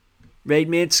Right,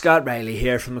 mate, Scott Riley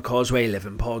here from the Causeway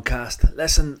Living Podcast.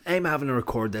 Listen, I'm having to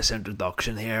record this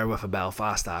introduction here with a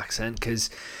Belfast accent because,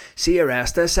 see the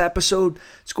rest of this episode,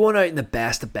 it's going out in the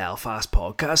Best of Belfast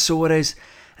podcast, so it is.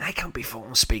 And I can't be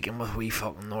fucking speaking with a wee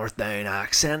fucking North Down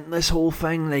accent in this whole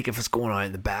thing, like if it's going out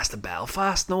in the Best of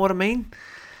Belfast, know what I mean?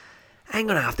 I'm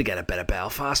going to have to get a bit of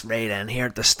Belfast right in here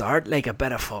at the start, like a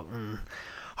bit of fucking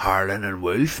Harlan and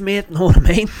Wolf, mate, know what I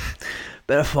mean?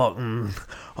 Bit of fucking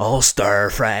all stir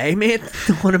fry, mate,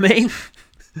 know what I mean?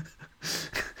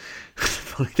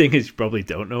 Funny thing is, you probably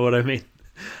don't know what I mean.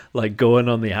 Like, going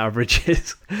on the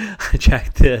averages, I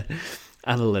checked the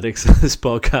analytics of this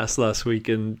podcast last week,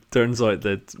 and turns out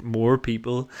that more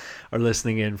people are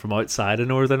listening in from outside of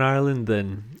Northern Ireland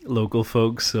than local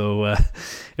folks. So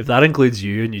if that includes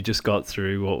you, and you just got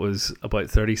through what was about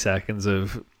 30 seconds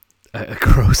of a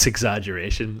gross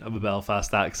exaggeration of a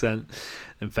Belfast accent,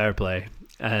 then fair play.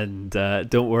 And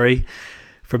don't worry,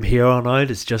 from here on out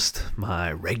it's just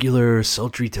my regular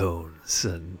sultry tones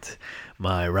and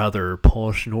my rather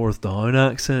posh North Down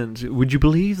accent. Would you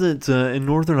believe that in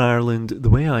Northern Ireland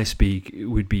the way I speak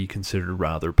would be considered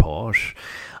rather posh?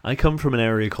 I come from an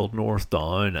area called North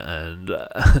Down, and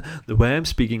the way I'm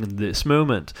speaking in this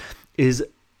moment is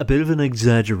a bit of an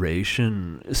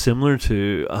exaggeration, similar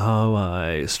to how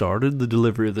I started the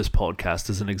delivery of this podcast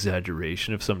as an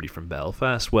exaggeration of somebody from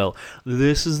Belfast. Well,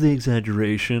 this is the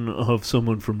exaggeration of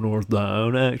someone from North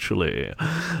Down, actually.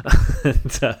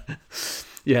 And,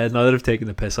 yeah, now that I've taken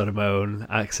the piss out of my own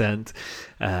accent,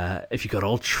 if you got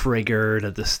all triggered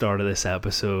at the start of this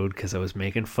episode because I was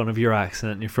making fun of your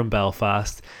accent and you're from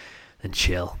Belfast, then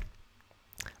chill.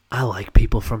 I like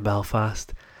people from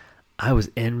Belfast. I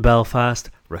was in Belfast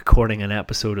recording an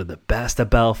episode of the Best of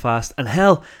Belfast, and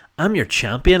hell, I'm your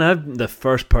champion. I'm the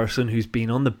first person who's been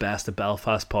on the Best of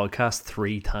Belfast podcast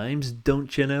 3 times,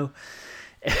 don't you know?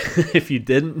 If you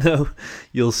didn't know,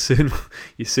 you soon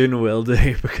will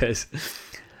do, because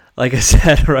like I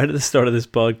said right at the start of this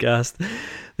podcast,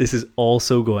 this is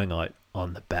also going out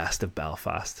on the Best of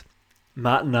Belfast.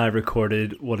 Matt and I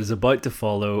recorded what is about to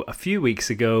follow a few weeks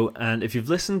ago, and if you've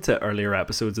listened to earlier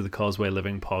episodes of the Causeway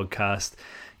Living Podcast,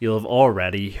 you'll have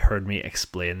already heard me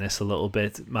explain this a little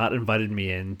bit. Matt invited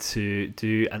me in to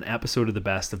do an episode of the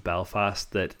Best of Belfast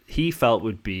that he felt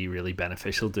would be really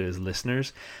beneficial to his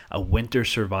listeners, a winter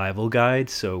survival guide,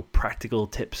 so practical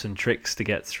tips and tricks to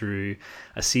get through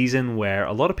a season where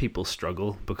a lot of people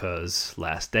struggle because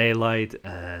less daylight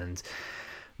and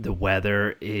the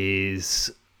weather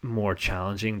is more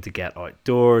challenging to get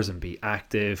outdoors and be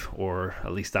active, or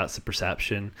at least that's the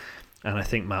perception. And I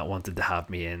think Matt wanted to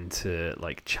have me in to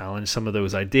like challenge some of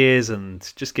those ideas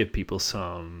and just give people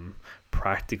some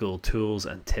practical tools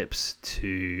and tips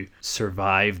to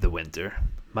survive the winter.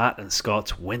 Matt and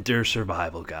Scott's Winter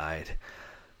Survival Guide.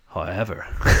 However,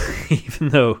 even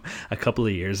though a couple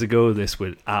of years ago this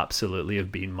would absolutely have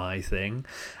been my thing,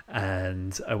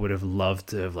 and I would have loved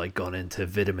to have like gone into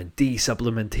vitamin D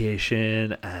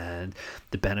supplementation and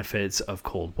the benefits of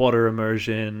cold water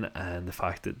immersion and the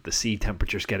fact that the sea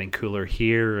temperature is getting cooler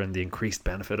here and the increased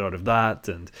benefit out of that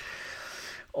and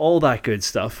all that good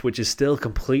stuff, which is still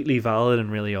completely valid and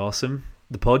really awesome,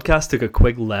 the podcast took a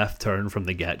quick left turn from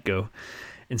the get-go.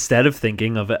 Instead of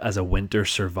thinking of it as a winter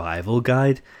survival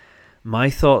guide,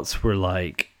 my thoughts were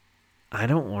like, I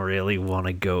don't really want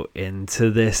to go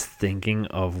into this thinking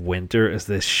of winter as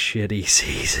this shitty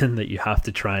season that you have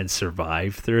to try and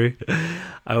survive through.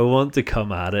 I want to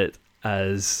come at it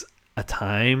as a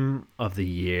time of the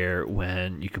year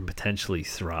when you can potentially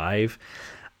thrive,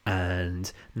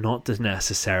 and not to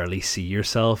necessarily see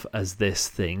yourself as this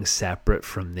thing separate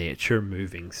from nature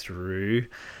moving through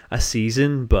a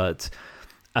season, but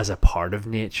as a part of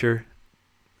nature,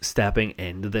 stepping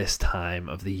into this time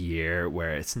of the year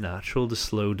where it's natural to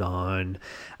slow down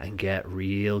and get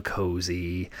real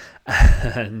cozy.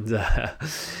 And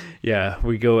yeah,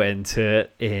 we go into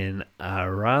it in a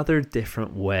rather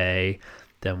different way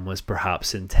than was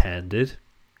perhaps intended.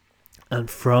 And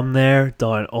from there,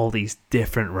 down all these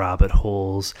different rabbit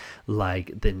holes,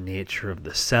 like the nature of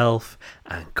the self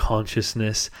and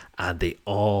consciousness and the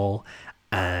all,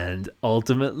 and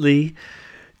ultimately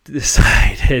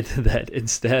decided that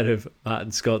instead of Matt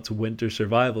and Scott's Winter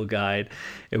Survival Guide,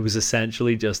 it was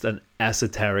essentially just an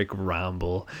esoteric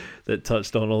ramble that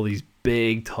touched on all these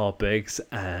big topics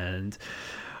and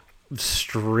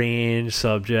strange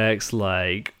subjects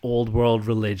like old world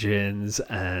religions.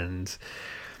 And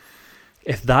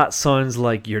if that sounds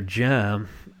like your jam,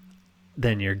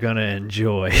 then you're gonna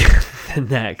enjoy the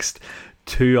next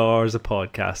 2 hours of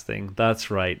podcasting. That's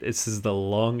right, this is the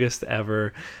longest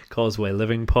ever Causeway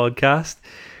Living podcast,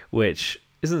 which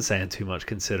isn't saying too much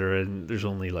considering there's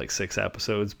only like 6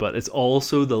 episodes, but it's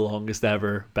also the longest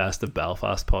ever Best of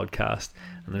Belfast podcast,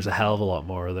 and there's a hell of a lot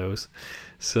more of those.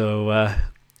 So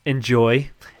enjoy.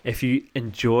 If you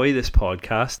enjoy this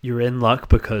podcast, you're in luck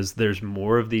because there's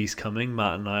more of these coming.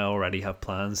 Matt and I already have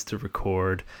plans to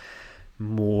record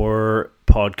more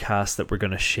podcasts that we're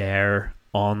going to share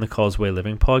on the Causeway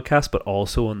Living Podcast, but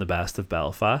also on the Best of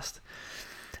Belfast.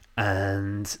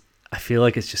 And I feel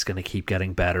like it's just going to keep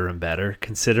getting better and better,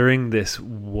 considering this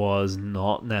was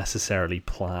not necessarily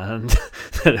planned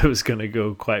that it was going to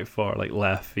go quite far like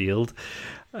left field.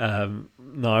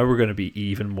 Now we're going to be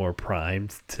even more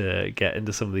primed to get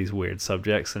into some of these weird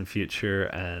subjects in future,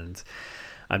 and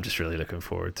I'm just really looking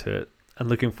forward to it and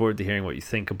looking forward to hearing what you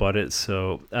think about it.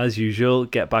 So as usual,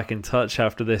 get back in touch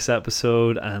after this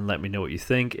episode and let me know what you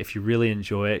think. If you really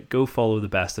enjoy it, go follow the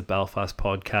Best of Belfast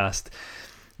podcast.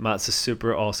 Matt's a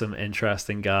super awesome,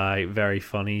 interesting guy, very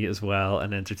funny as well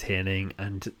and entertaining,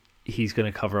 and he's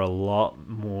going to cover a lot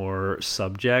more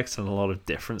subjects and a lot of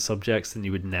different subjects than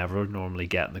you would never normally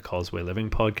get in the Causeway Living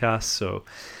podcast. So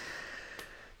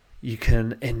you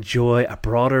can enjoy a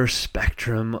broader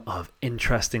spectrum of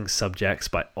interesting subjects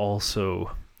by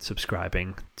also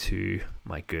subscribing to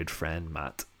my good friend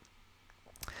Matt.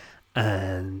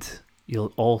 And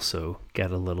you'll also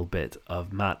get a little bit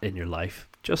of Matt in your life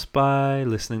just by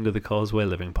listening to the Causeway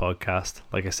Living podcast.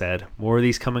 Like I said, more of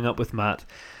these coming up with Matt,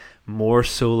 more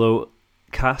solo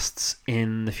casts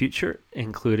in the future,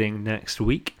 including next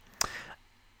week.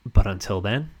 But until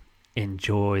then,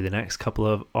 enjoy the next couple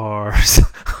of hours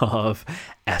of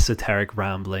esoteric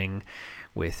rambling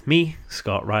with me,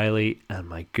 Scott Riley, and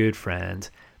my good friend,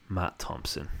 Matt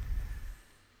Thompson.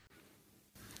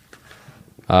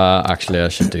 Actually, I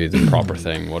should do the proper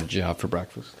thing. What did you have for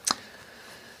breakfast?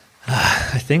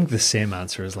 I think the same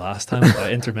answer as last time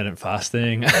about intermittent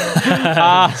fasting.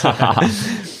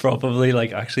 Probably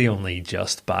like actually only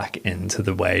just back into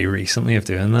the way recently of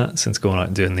doing that since going out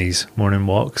and doing these morning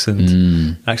walks,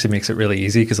 and actually makes it really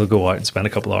easy because I'll go out and spend a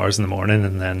couple of hours in the morning,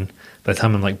 and then by the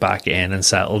time I'm like back in and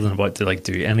settled and about to like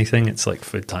do anything, it's like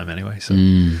food time anyway. So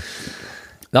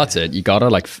that's it. You gotta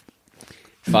like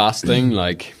fasting,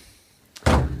 like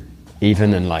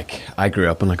even in like, I grew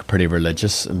up in like a pretty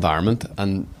religious environment,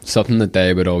 and something that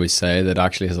they would always say that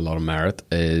actually has a lot of merit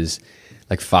is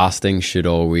like fasting you should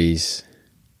always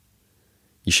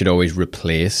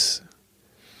replace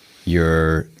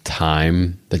your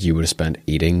time that you would have spent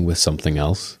eating with something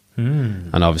else.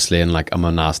 And obviously in like a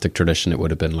monastic tradition, it would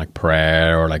have been like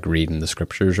prayer or like reading the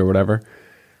scriptures or whatever.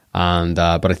 And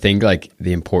but I think like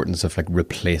the importance of like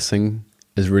replacing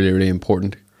is really, really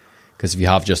important, because if you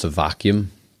have just a vacuum,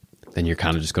 then you're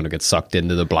kind of just going to get sucked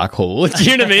into the black hole. Do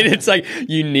you know what I mean? It's like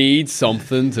you need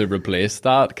something to replace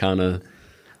that kind of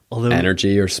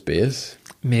energy or space.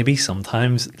 Maybe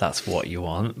sometimes that's what you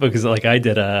want, because like I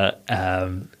did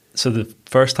so the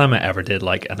first time I ever did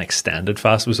like an extended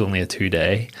fast was only a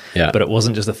 2-day, but it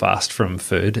wasn't just a fast from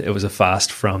food. It was a fast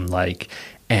from like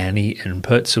any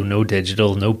input. So no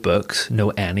digital, no books,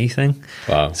 no anything.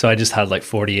 Wow. So I just had like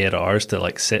 48 hours to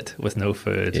like sit with no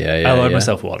food. I allowed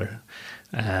myself water.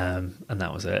 And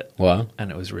that was it. Wow. And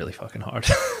it was really fucking hard.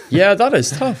 Yeah, that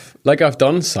is tough. Like I've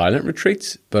done silent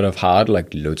retreats, but I've had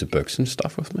like loads of books and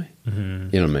stuff with me. You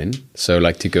know what I mean? So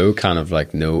like to go kind of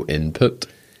like no input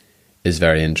is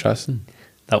very interesting.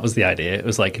 That was the idea. It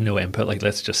was like no input, like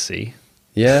let's just see.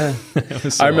 Yeah. It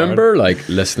was so I remember hard. like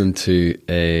listening to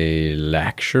a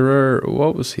lecturer.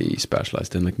 What was he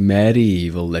specialized in? Like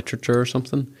medieval literature or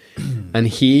something. And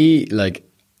he like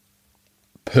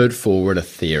put forward a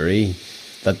theory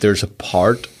that there's a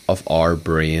part of our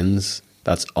brains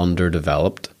that's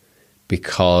underdeveloped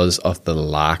because of the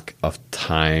lack of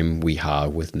time we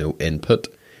have with no input.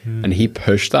 And he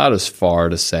pushed that as far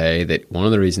to say that one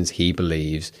of the reasons he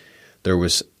believes there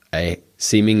was a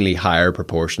seemingly higher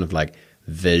proportion of like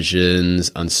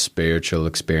visions and spiritual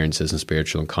experiences and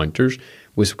spiritual encounters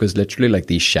was because literally like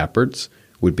these shepherds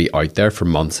would be out there for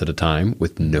months at a time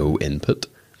with no input.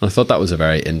 And I thought that was a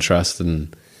very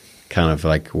interesting kind of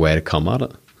like way to come at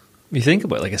it. You think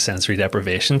about like a sensory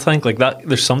deprivation tank like that,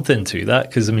 there's something to that,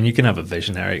 because I mean you can have a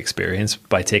visionary experience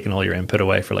by taking all your input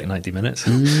away for like 90 minutes.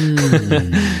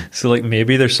 So like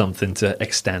maybe there's something to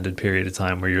extended period of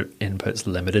time where your input's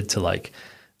limited to like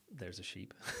there's a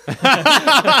sheep.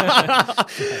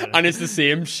 And it's the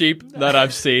same sheep that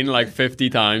I've seen like 50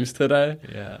 times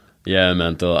today. Yeah,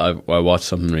 mental. I watched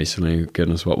something recently,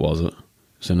 goodness, what was it? It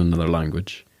was in another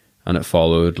language, and it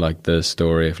followed like the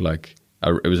story of like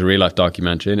it was a real life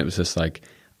documentary, and it was this like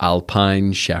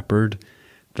alpine shepherd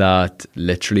that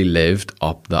literally lived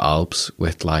up the Alps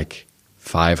with like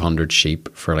 500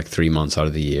 sheep for like 3 months out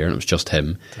of the year, and it was just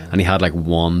him. Damn. And he had like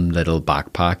one little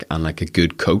backpack and like a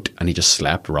good coat, and he just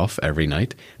slept rough every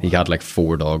night. Wow. He had like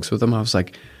 4 dogs with him. I was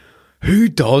like, who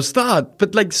does that?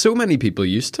 But like so many people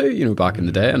used to, you know, back in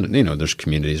the day. And, you know, there's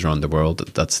communities around the world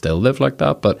that still live like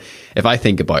that. But if I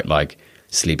think about like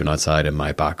sleeping outside in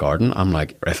my back garden, I'm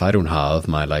like, if I don't have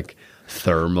my like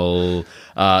thermal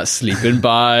sleeping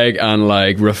bag and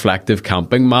like reflective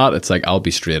camping mat, it's like I'll be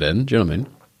straight in. Do you know what I mean?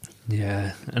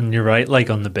 Yeah, and you're right, like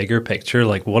on the bigger picture,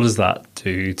 like what does that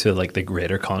do to like the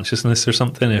greater consciousness or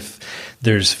something if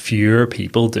there's fewer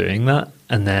people doing that?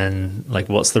 And then like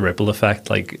what's the ripple effect?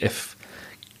 Like if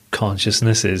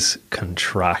consciousness is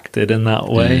contracted in that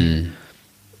way,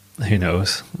 who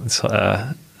knows? It's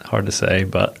hard to say,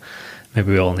 but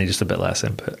maybe we all need just a bit less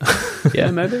input.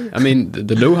 Yeah, maybe. I mean,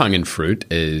 the low-hanging fruit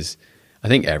is, I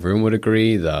think everyone would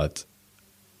agree that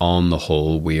on the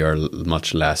whole, we are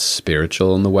much less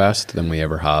spiritual in the West than we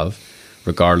ever have,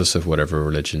 regardless of whatever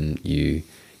religion you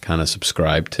kind of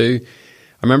subscribe to.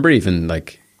 I remember even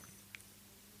like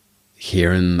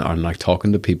hearing or like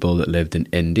talking to people that lived in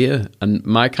India, and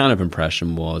my kind of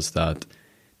impression was that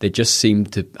they just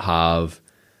seemed to have,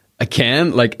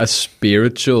 again, like a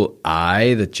spiritual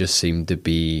eye that just seemed to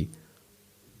be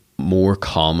more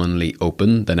commonly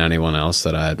open than anyone else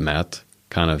that I had met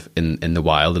kind of in the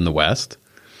wild in the West.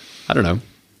 I don't know.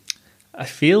 I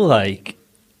feel like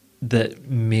that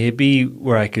maybe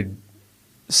where I could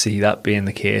see that being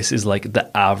the case is like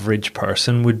the average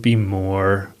person would be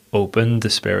more open to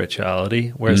spirituality,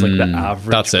 whereas like the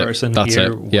average person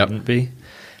here wouldn't be.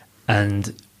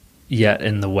 And yet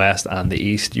in the West and the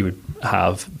East, you would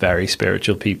have very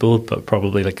spiritual people, but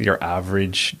probably like your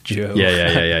average Joe.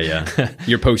 Yeah.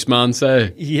 Your postman,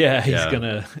 say. Yeah, he's going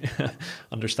to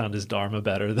understand his dharma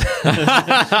better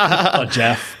than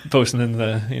Jeff posting in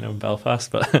the, you know,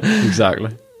 Belfast. But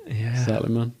Exactly. Yeah. Exactly,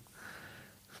 man.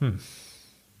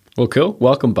 Well, cool.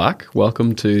 Welcome back.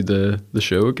 Welcome to the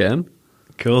show again.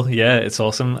 Cool. Yeah, it's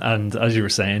awesome. And as you were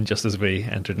saying, just as we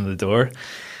entered in the door,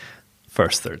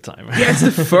 first third timer. Yeah, it's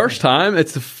the first time.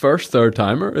 It's the first third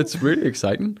timer. It's really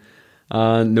exciting.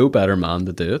 No better man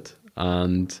to do it.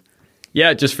 And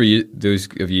yeah, just for you, those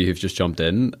of you who've just jumped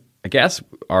in, I guess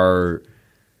our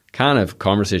kind of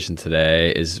conversation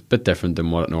today is a bit different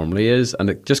than what it normally is. And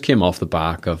it just came off the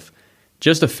back of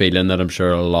just a feeling that I'm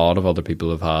sure a lot of other people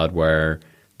have had, where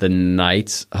the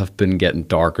nights have been getting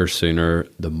darker sooner.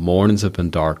 The mornings have been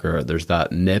darker. There's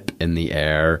that nip in the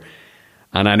air.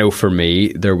 And I know for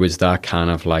me, there was that kind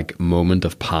of like moment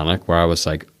of panic where I was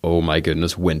like, oh my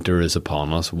goodness, winter is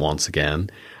upon us once again.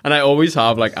 And I always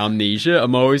have like amnesia.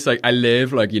 I'm always like, I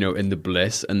live like, you know, in the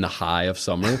bliss and the high of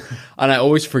summer. And I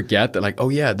always forget that like, oh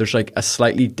yeah, there's like a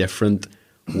slightly different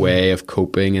way of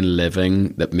coping and living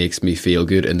that makes me feel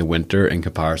good in the winter in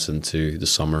comparison to the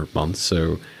summer months.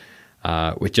 So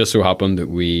it just so happened that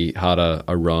we had a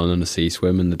run and a sea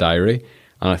swim in the diary.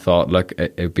 And I thought, look,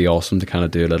 it'd be awesome to kind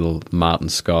of do a little Matt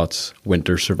and Scott's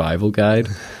winter survival guide.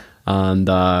 And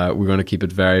we're going to keep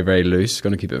it very, very loose,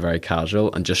 going to keep it very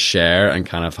casual and just share and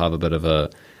kind of have a bit of a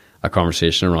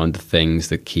conversation around the things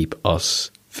that keep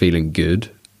us feeling good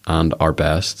and our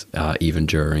best, even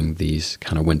during these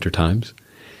kind of winter times.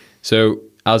 So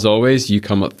as always, you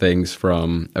come at things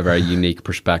from a very unique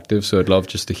perspective. So I'd love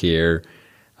just to hear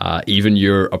even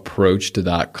your approach to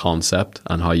that concept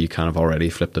and how you kind of already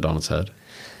flipped it on its head.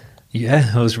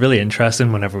 Yeah, it was really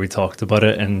interesting whenever we talked about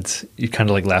it, and you kind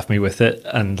of like left me with it,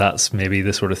 and that's maybe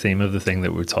the sort of theme of the thing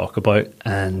that we talk about.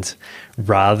 And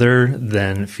rather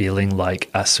than feeling like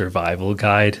a survival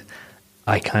guide,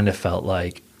 I kind of felt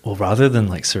like, well, rather than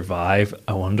like survive,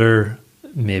 I wonder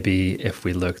maybe if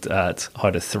we looked at how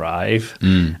to thrive,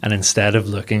 and instead of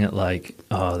looking at like,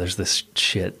 oh, there's this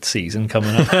shit season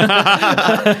coming up,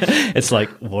 it's like,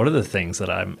 what are the things that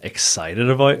I'm excited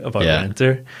about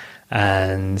winter?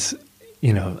 And,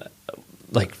 you know,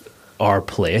 like our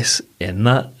place in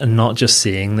that, and not just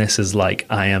seeing this as like,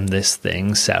 I am this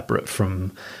thing separate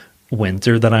from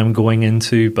winter that I'm going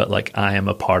into, but like I am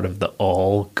a part of the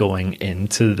all going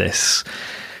into this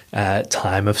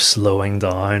time of slowing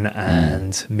down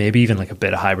and maybe even like a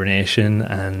bit of hibernation.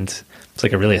 And it's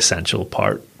like a really essential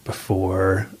part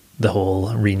before the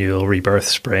whole renewal, rebirth,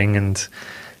 spring, and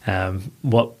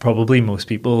what probably most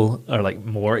people are like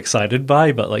more excited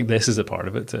by, but like this is a part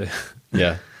of it too.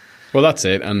 Yeah. Well, that's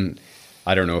it. And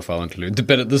I don't know if I'll include the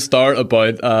bit at the start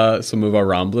about some of our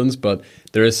ramblings, but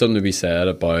there is something to be said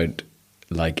about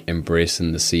like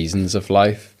embracing the seasons of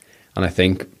life. And I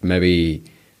think maybe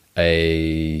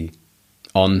a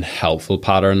unhelpful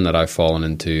pattern that I've fallen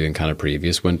into in kind of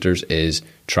previous winters is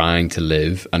trying to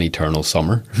live an eternal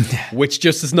summer, which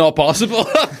just is not possible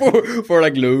for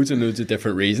like loads and loads of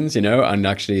different reasons, you know. And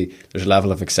actually there's a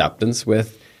level of acceptance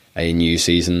with a new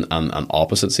season and an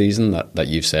opposite season that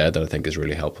you've said that I think is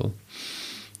really helpful.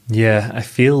 Yeah, I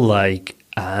feel like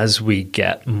as we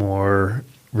get more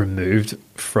removed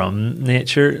from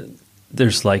nature,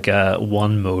 there's like a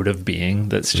one mode of being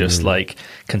that's just like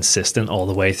consistent all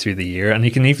the way through the year. And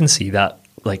you can even see that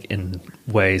like in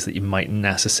ways that you might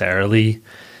necessarily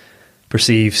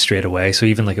perceive straight away. So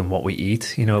even like in what we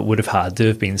eat, you know, it would have had to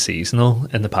have been seasonal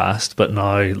in the past, but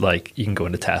now like you can go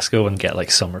into Tesco and get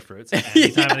like summer fruits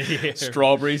any time of the year.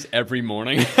 Strawberries every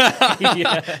morning.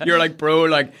 You're like, bro,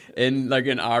 like in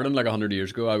Ireland like 100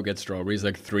 years ago I would get strawberries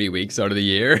like 3 weeks out of the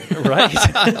year. Right.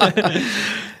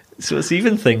 So it's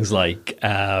even things like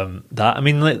that. I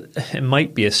mean, like, it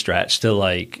might be a stretch to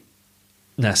like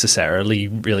necessarily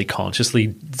really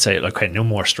consciously say, okay, no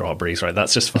more strawberries, right?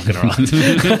 That's just fucking around.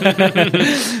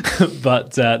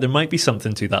 But there might be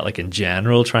something to that, like in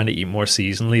general, trying to eat more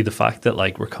seasonally. The fact that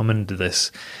like we're coming into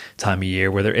this time of year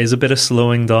where there is a bit of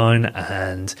slowing down,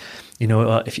 and you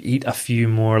know, if you eat a few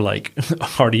more like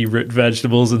hearty root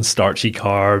vegetables and starchy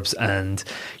carbs, and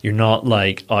you're not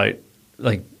like out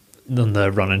like on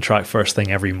the running track first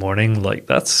thing every morning, like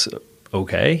that's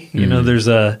okay. You know, there's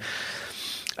I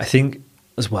think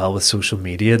as well with social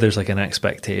media, there's like an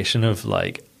expectation of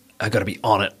like, I got to be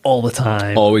on it all the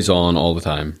time. Always on, all the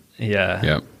time.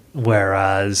 Yeah.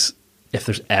 Whereas if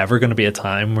there's ever going to be a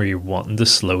time where you're wanting to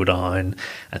slow down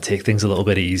and take things a little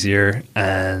bit easier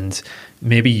and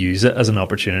maybe use it as an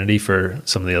opportunity for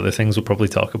some of the other things we'll probably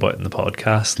talk about in the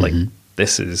podcast, like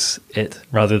this is it,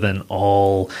 rather than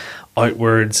all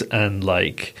outwards and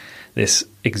like this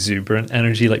exuberant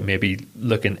energy, like maybe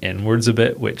looking inwards a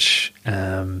bit, which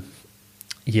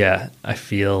I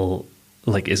feel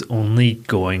like is only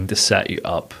going to set you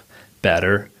up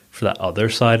better for that other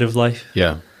side of life.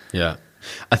 Yeah.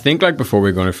 I think like before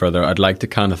we go any further, I'd like to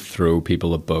kind of throw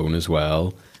people a bone as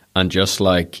well, and just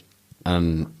like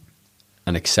an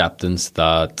acceptance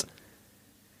that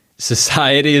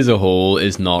society as a whole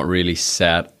is not really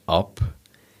set up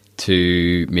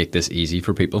to make this easy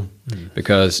for people,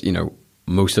 because, you know,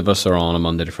 most of us are on a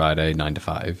Monday to Friday 9 to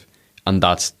 5, and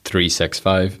that's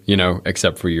 365, you know,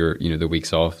 except for your, you know, the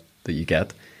weeks off that you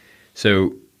get.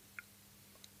 So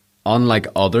unlike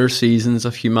other seasons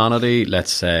of humanity,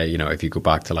 let's say, you know, if you go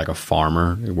back to like a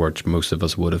farmer, which most of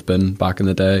us would have been back in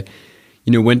the day,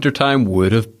 you know, wintertime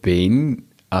would have been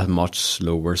a much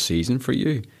slower season for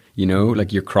you. You know,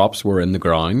 like your crops were in the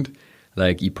ground,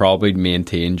 like you probably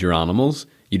maintained your animals.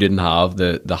 You didn't have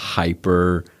the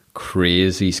hyper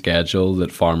crazy schedule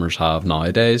that farmers have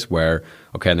nowadays, where,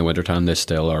 okay, in the wintertime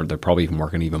they're probably even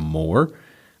working even more.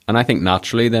 And I think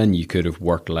naturally then you could have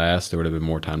worked less, there would have been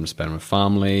more time to spend with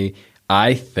family.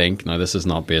 I think, now this is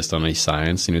not based on any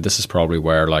science, you know, this is probably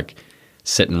where like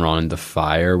sitting around the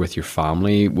fire with your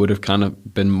family would have kind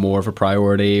of been more of a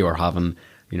priority, or having,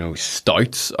 you know,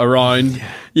 stouts around,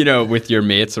 you know, with your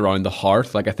mates around the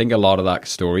hearth. Like I think a lot of that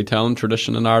storytelling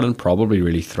tradition in Ireland probably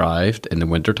really thrived in the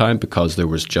wintertime because there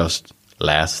was just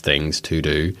less things to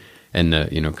do in the,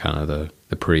 you know, kind of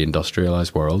the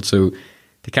pre-industrialized world. So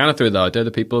to kind of throw that out there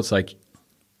to people, it's like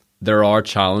there are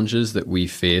challenges that we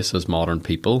face as modern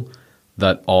people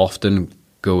that often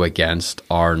go against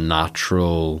our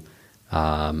natural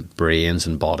brains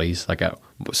and bodies. Like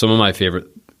some of my favorite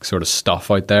sort of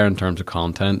stuff out there in terms of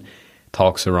content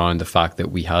talks around the fact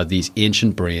that we had these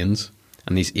ancient brains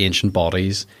and these ancient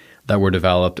bodies that were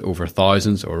developed over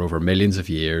thousands or over millions of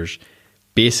years,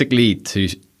 basically to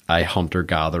a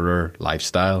hunter-gatherer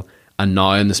lifestyle. And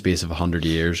now in the space of 100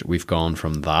 years, we've gone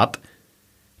from that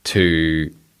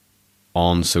to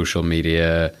on social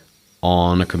media,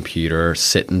 on a computer,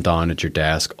 sitting down at your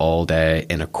desk all day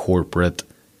in a corporate,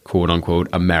 quote-unquote,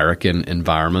 American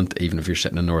environment, even if you're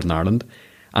sitting in Northern Ireland,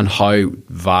 and how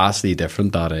vastly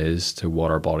different that is to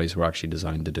what our bodies were actually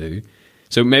designed to do.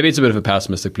 So maybe it's a bit of a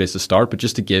pessimistic place to start, but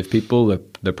just to give people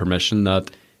the permission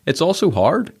that it's also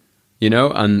hard, you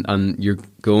know, and you're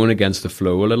going against the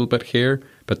flow a little bit here,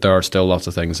 but there are still lots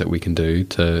of things that we can do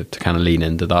to kind of lean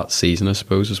into that season, I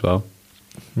suppose, as well.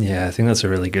 Yeah, I think that's a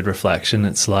really good reflection.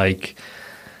 It's like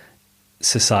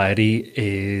society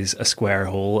is a square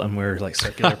hole and we're like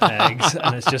circular pegs,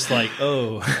 and it's just like,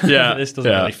 this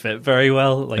doesn't really fit very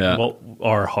well. Like what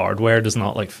our hardware does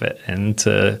not like fit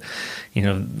into, you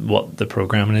know, what the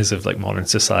programming is of like modern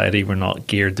society. We're not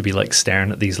geared to be like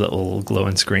staring at these little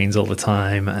glowing screens all the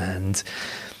time, and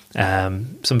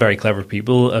some very clever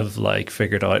people have like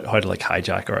figured out how to like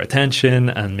hijack our attention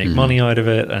and make money out of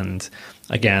it. And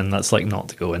again, that's like not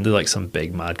to go into like some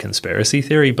big mad conspiracy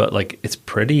theory, but like it's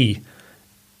pretty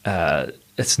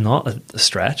it's not a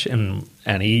stretch in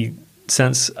any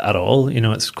sense at all. You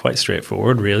know, it's quite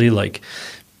straightforward really. Like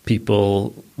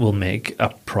people will make a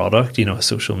product, you know, a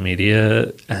social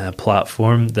media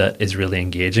platform that is really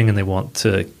engaging, and they want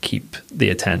to keep the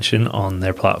attention on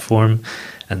their platform,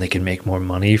 and they can make more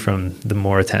money from the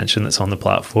more attention that's on the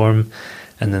platform.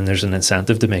 And then there's an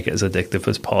incentive to make it as addictive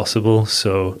as possible.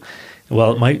 So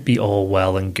while it might be all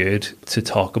well and good to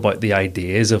talk about the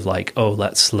ideas of like, oh,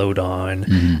 let's slow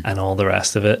down and all the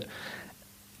rest of it,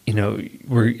 you know,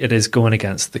 it is going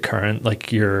against the current, like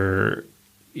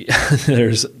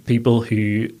there's people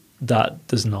who that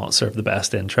does not serve the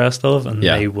best interest of, and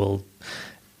they will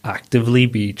actively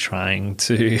be trying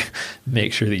to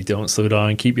make sure that you don't slow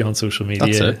down, keep you on social media.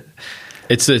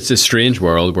 That's it. It's a strange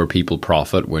world where people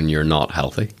profit when you're not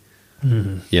healthy,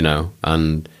 you know,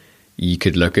 and you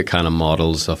could look at kind of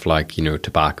models of like, you know,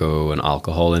 tobacco and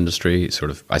alcohol industry,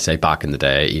 sort of, I say back in the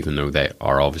day, even though they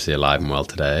are obviously alive and well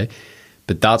today,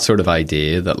 but that sort of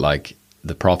idea that like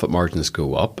the profit margins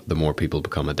go up the more people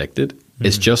become addicted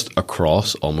is just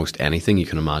across almost anything you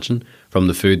can imagine, from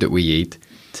the food that we eat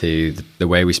to the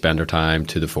way we spend our time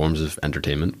to the forms of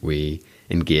entertainment we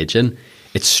engage in.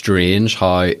 It's strange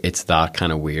how it's that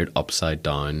kind of weird upside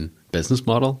down business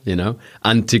model, you know?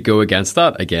 And to go against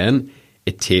that, again,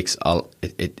 it takes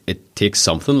it takes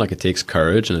something, like it takes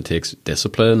courage and it takes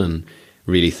discipline and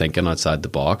really thinking outside the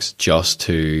box just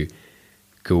to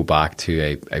go back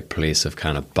to a place of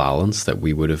kind of balance that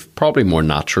we would have probably more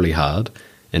naturally had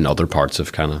in other parts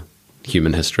of kind of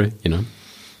human history, you know?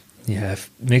 Yeah, it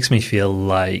makes me feel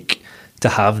like to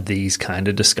have these kind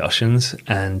of discussions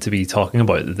and to be talking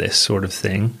about this sort of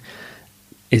thing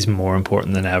is more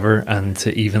important than ever. And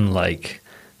to even like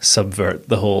subvert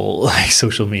the whole like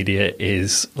social media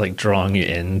is like drawing you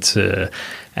into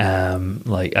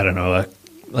like, I don't know, a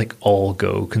like all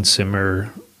go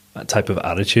consumer type of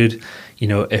attitude. You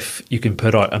know, if you can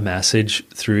put out a message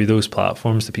through those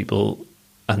platforms to people,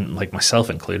 and like myself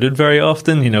included very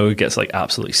often, you know, it gets like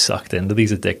absolutely sucked into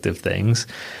these addictive things.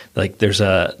 Like there's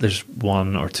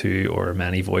one or two or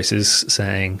many voices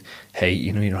saying, hey,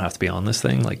 you know, you don't have to be on this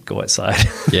thing, like go outside.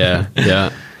 Yeah.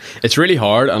 It's really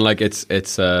hard, and like it's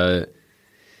a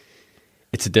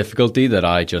difficulty that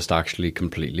I just actually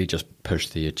completely just push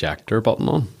the ejector button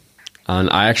on. And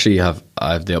I have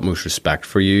the utmost respect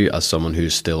for you as someone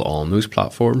who's still on those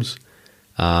platforms.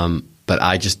 But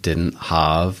I just didn't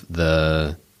have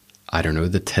the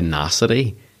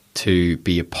tenacity to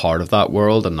be a part of that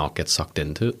world and not get sucked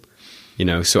into it. You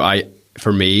know, so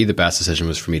for me, the best decision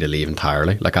was for me to leave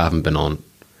entirely. Like I haven't been on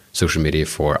social media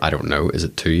for, I don't know, is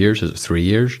it 2 years? Is it 3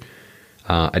 years?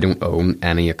 I don't own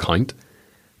any account.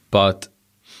 But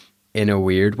in a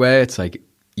weird way, it's like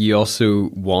you also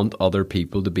want other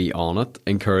people to be on it,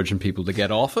 encouraging people to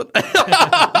get off it.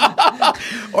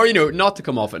 Or, you know, not to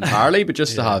come off it entirely, but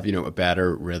just to have, you know, a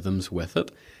better rhythms with it.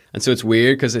 And so it's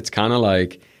weird because it's kind of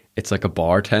like, it's like a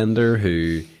bartender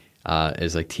who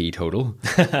is like teetotal.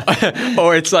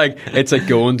 Or it's like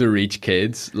going to reach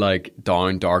kids like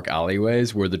down dark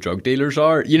alleyways where the drug dealers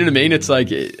are. You know what I mean? It's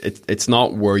like, it's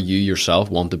not where you yourself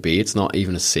want to be. It's not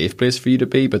even a safe place for you to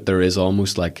be, but there is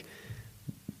almost like,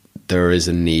 there is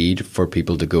a need for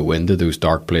people to go into those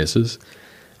dark places,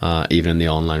 even in the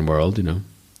online world, you know?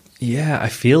 Yeah, I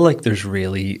feel like there's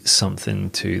really something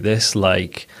to this.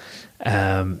 Like,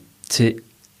 I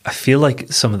feel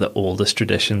like some of the oldest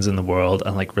traditions in the world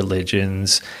and like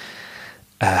religions,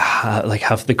 like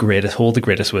hold the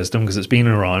greatest wisdom because it's been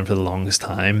around for the longest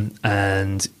time.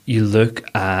 And you look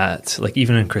at like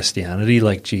even in Christianity,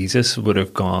 like Jesus would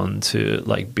have gone to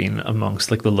like being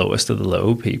amongst like the lowest of the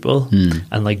low people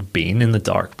and like being in the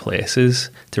dark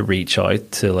places to reach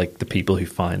out to like the people who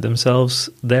find themselves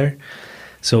there.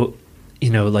 So, you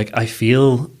know, like I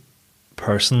feel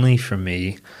personally for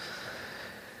me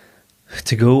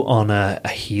to go on a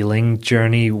healing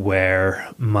journey where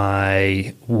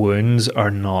my wounds are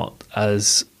not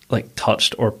as like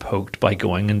touched or poked by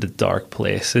going into dark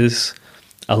places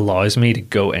allows me to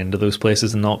go into those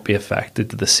places and not be affected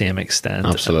to the same extent.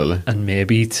 Absolutely. And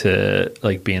maybe to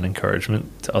like be an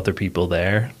encouragement to other people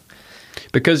there.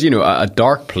 Because, you know, a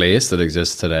dark place that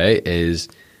exists today is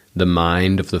the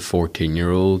mind of the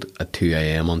 14-year-old at 2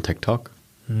 a.m. on TikTok.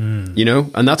 You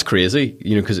know, and that's crazy,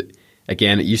 you know, because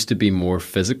again, it used to be more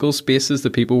physical spaces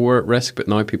that people were at risk, but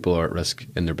now people are at risk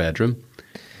in their bedroom.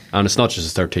 And it's not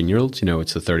just the 13-year-olds, you know,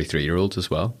 it's the 33-year-olds as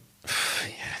well.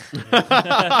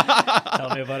 Tell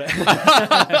me about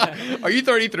it. Are you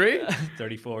 33?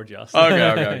 34 just.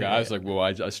 Okay. I was like, whoa,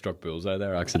 I struck bullseye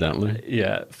there accidentally.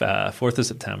 Yeah, 4th of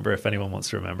September, if anyone wants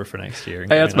to remember for next year.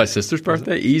 Hey, that's my sister's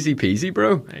birthday. Easy peasy,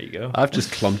 bro. There you go. I've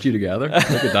just clumped you together.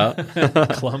 Look at that.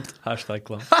 Clumped.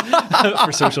 #clumped.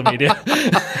 For social media.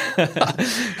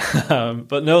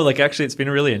 But no, like actually it's been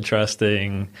a really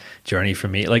interesting journey for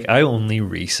me. Like I only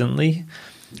recently,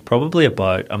 probably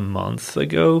about a month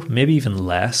ago, maybe even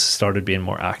less, started being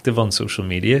more active on social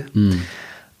media.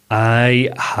 I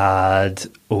had,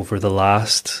 over the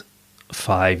last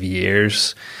 5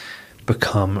 years,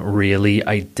 become really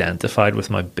identified with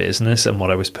my business and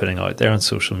what I was putting out there on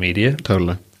social media.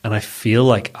 Totally. And I feel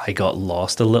like I got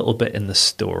lost a little bit in the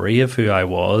story of who I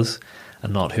was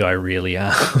and not who I really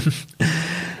am.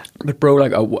 But bro,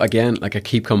 like again, like I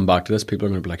keep coming back to this. People are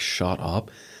going to be like, shut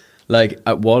up. Like,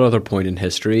 at what other point in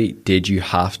history did you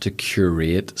have to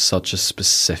curate such a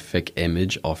specific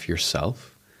image of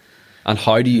yourself? And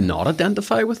how do you not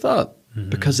identify with that?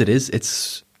 Because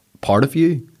it's part of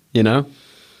you, you know?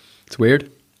 It's weird.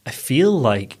 I feel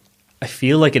like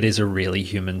it is a really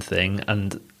human thing,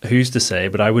 and who's to say,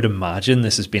 but I would imagine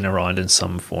this has been around in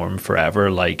some form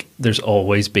forever. Like, there's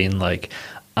always been like,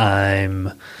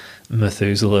 I'm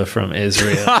Methuselah from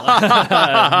Israel.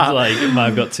 Like,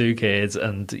 I've got 2 kids,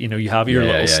 and you know, you have your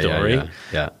little story.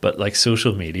 Yeah. But like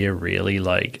social media really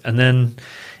like, and then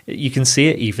you can see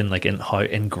it even like in how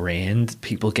ingrained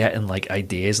people get in like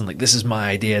ideas and like, this is my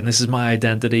idea and this is my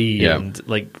identity, and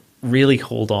like really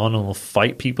hold on and will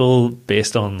fight people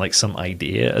based on like some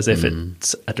idea as if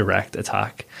it's a direct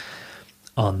attack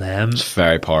on them. It's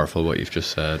very powerful what you've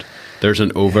just said. There's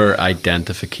an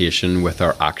over-identification with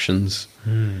our actions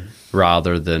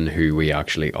rather than who we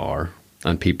actually are.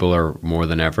 And people are more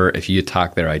than ever, if you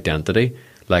attack their identity,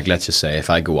 like let's just say if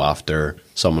I go after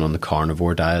someone on the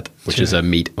carnivore diet, which is a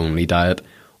meat-only diet,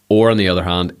 or on the other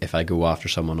hand, if I go after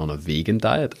someone on a vegan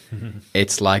diet,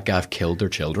 it's like I've killed their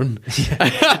children,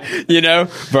 you know,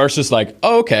 versus like,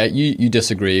 oh, okay, you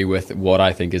disagree with what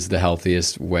I think is the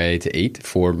healthiest way to eat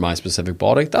for my specific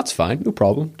body. That's fine. No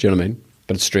problem. Do you know what I mean?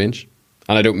 But it's strange.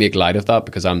 And I don't make light of that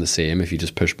because I'm the same if you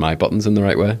just push my buttons in the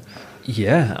right way.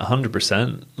 Yeah,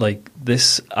 100%. Like,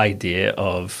 this idea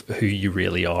of who you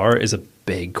really are is a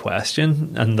big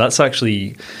question. And that's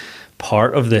actually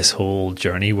part of this whole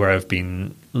journey where I've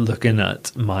been looking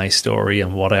at my story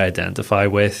and what I identify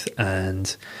with.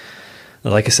 And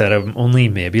like I said, I'm only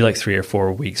maybe like 3 or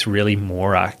 4 weeks really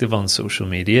more active on social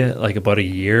media. Like about a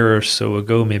year or so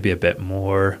ago, maybe a bit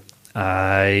more,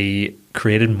 I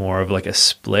created more of like a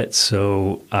split.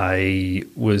 So I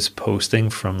was posting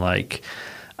from like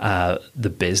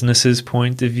the business's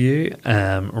point of view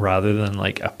rather than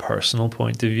like a personal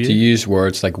point of view. Do you use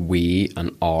words like we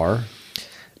and our?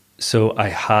 So I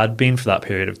had been for that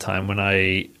period of time when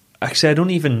I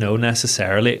don't even know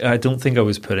necessarily. I don't think I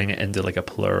was putting it into like a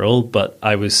plural, but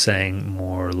I was saying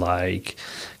more like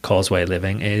Causeway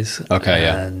Living is. Okay,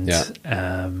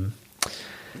 and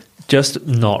just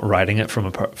not writing it from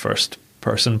a first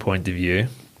person point of view.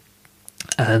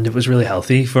 And it was really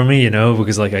healthy for me, you know,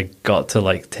 because like I got to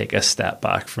like take a step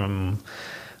back from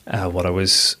what I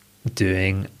was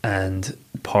doing. And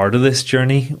part of this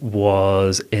journey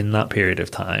was in that period of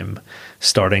time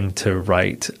starting to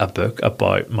write a book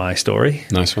about my story.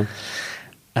 Nice one.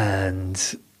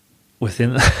 And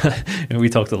within and we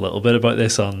talked a little bit about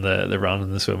this on the round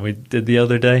and the swim we did the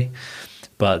other day.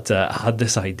 But I had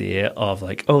this idea of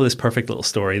like, oh, this perfect little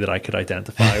story that I could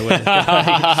identify with.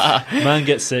 Like, man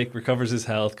gets sick, recovers his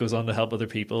health, goes on to help other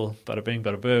people. Bada bing,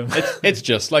 bada boom. It's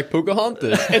just like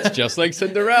Pocahontas. It's just like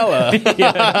Cinderella.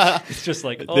 Yeah, it's just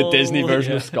like the Disney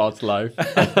version of Scott's life.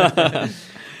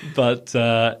 But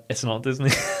it's not Disney.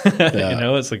 You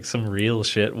know, it's like some real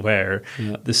shit where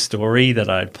the story that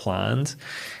I'd planned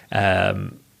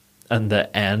and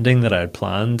the ending that I'd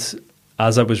planned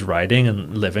as I was writing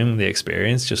and living the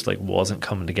experience just like wasn't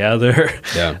coming together.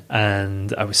 Yeah.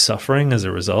 And I was suffering as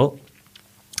a result.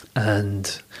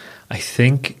 And I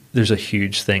think there's a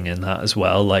huge thing in that as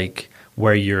well, like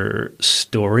where your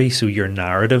story, so your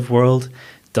narrative world,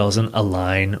 doesn't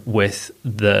align with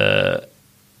the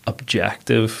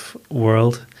objective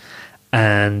world,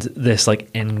 and this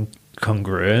like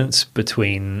incongruence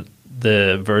between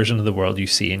the version of the world you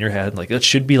see in your head, like that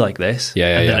should be like this,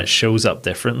 and then it shows up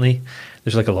differently.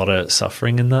 There's like a lot of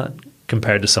suffering in that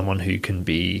compared to someone who can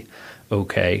be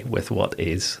okay with what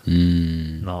is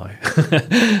now.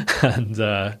 And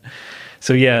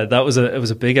so yeah, it was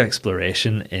a big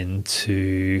exploration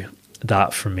into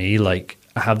that for me. Like,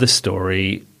 I have this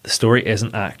story. The story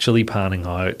isn't actually panning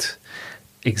out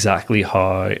exactly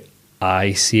how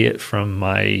I see it from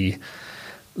my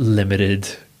limited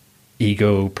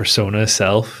ego persona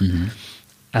self.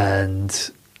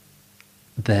 And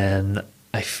then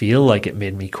I feel like it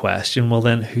made me question, well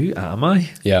then, who am I?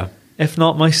 Yeah. If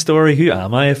not my story, who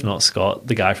am I? If not Scott,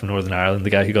 the guy from Northern Ireland, the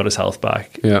guy who got his health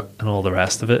back, Yeah. and all the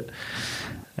rest of it.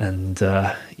 And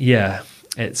yeah,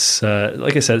 it's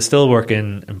like I said, it's still a work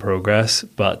in progress,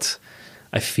 but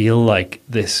I feel like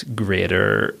this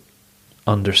greater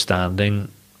understanding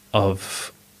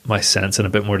of my sense and a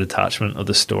bit more detachment of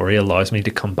the story allows me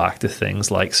to come back to things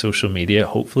like social media,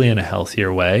 hopefully in a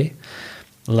healthier way,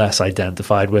 less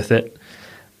identified with it,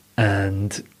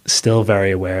 and still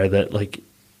very aware that, like,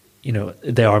 you know,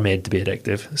 they are made to be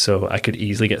addictive. So I could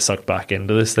easily get sucked back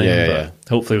into this thing, but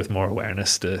hopefully with more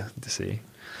awareness to see.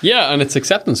 Yeah, and it's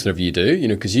acceptance whatever you do, you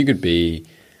know, because you could be,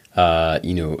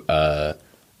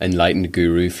 enlightened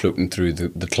guru floating through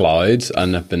the clouds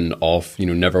and have been off, you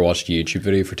know, never watched a YouTube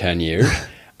video for 10 years.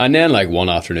 And then, like, one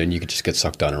afternoon, you could just get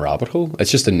sucked down a rabbit hole.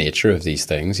 It's just the nature of these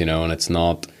things, you know, and it's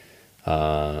not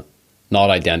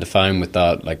identifying with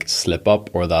that, like, slip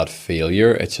up or that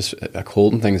failure. It's just, like,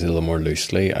 holding things a little more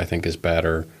loosely, I think, is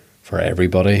better for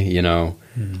everybody, you know,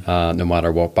 no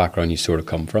matter what background you sort of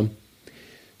come from.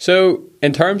 So,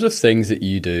 in terms of things that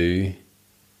you do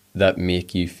that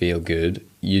make you feel good,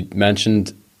 you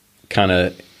mentioned kind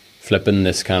of flipping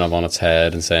this kind of on its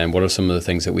head and saying, what are some of the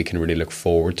things that we can really look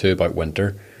forward to about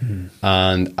winter?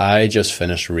 And I just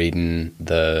finished reading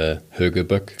the Hygge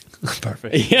book.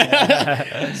 Perfect.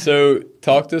 Yeah. So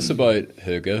talk to us about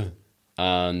Hygge,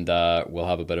 and we'll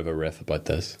have a bit of a riff about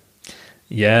this.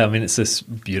 Yeah, I mean, it's this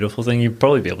beautiful thing. You'd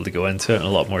probably be able to go into it in a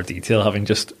lot more detail having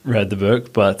just read the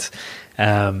book, but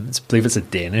I believe it's a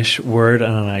Danish word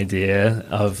and an idea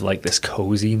of, like, this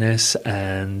coziness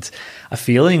and a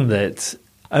feeling that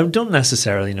I don't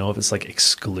necessarily know if it's, like,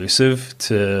 exclusive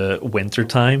to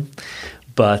wintertime,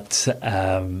 but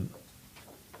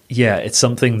yeah, it's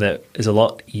something that is a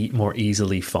lot more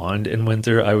easily found in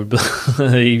winter, I would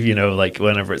believe. You know, like,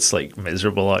 whenever it's, like,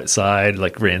 miserable outside,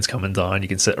 like, rain's coming down, you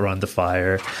can sit around the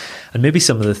fire. And maybe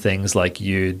some of the things, like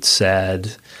you'd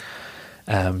said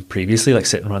previously, like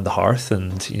sitting around the hearth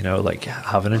and, you know, like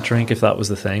having a drink, if that was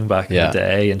the thing back in the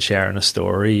day, and sharing a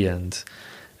story. And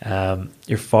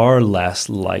you're far less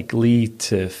likely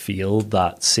to feel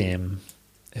that same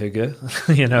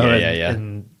hygge, you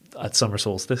know, at summer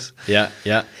solstice. Yeah.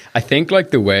 I think,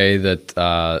 like, the way that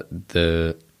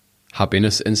the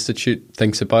Happiness Institute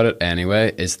thinks about it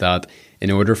anyway is that in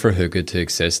order for hygge to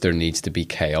exist, there needs to be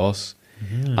chaos.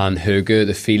 And hygge,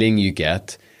 the feeling you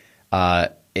get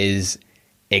is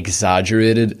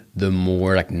exaggerated the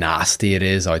more, like, nasty it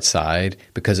is outside,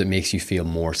 because it makes you feel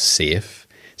more safe.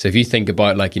 So if you think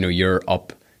about, like, you know, you're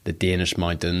up the Danish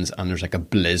mountains and there's, like, a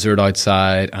blizzard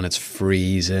outside and it's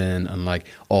freezing and, like,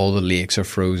 all the lakes are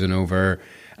frozen over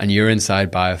and you're inside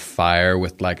by a fire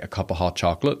with, like, a cup of hot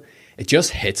chocolate, it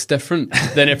just hits different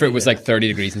than if it was like 30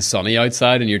 degrees and sunny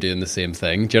outside and you're doing the same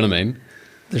thing. Do you know what I mean?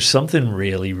 There's something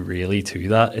really, really to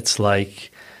that. It's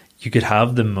like you could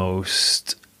have the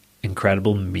most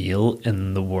incredible meal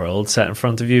in the world set in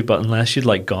front of you, but unless you'd,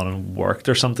 like, gone and worked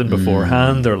or something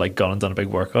beforehand, or, like, gone and done a big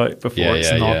workout before,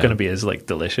 it's not going to be as, like,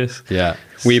 delicious. Yeah,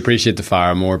 we appreciate the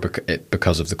fire more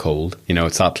because of the cold. You know,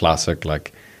 it's that classic,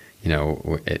 like, you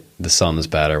know, the sun is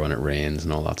better when it rains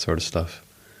and all that sort of stuff.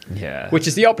 Yeah, which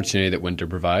is the opportunity that winter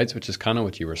provides, which is kind of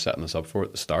what you were setting us up for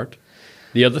at the start.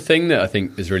 The other thing that I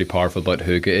think is really powerful about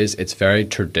hygge is it's very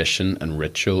tradition and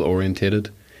ritual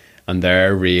orientated. And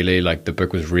they're really, like, the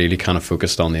book was really kind of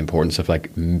focused on the importance of,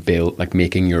 like,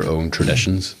 making your own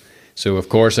traditions. So, of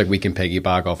course, like, we can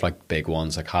piggyback off, like, big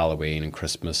ones like Halloween and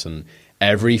Christmas, and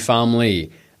every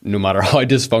family, no matter how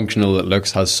dysfunctional it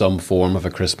looks, has some form of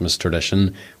a Christmas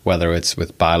tradition, whether it's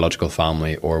with biological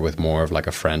family or with more of, like,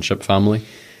 a friendship family.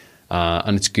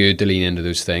 And it's good to lean into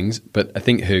those things. But I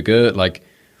think hygge, like,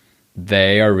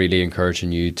 they are really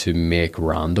encouraging you to make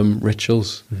random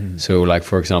rituals. So, like,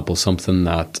 for example, something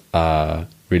that a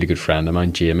really good friend of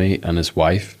mine, Jamie, and his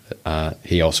wife,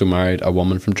 he also married a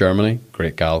woman from Germany,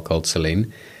 great gal called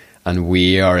Celine, and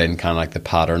we are in kind of like the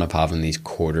pattern of having these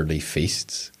quarterly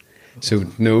feasts. So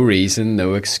no reason,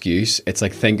 no excuse. It's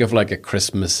like, think of like a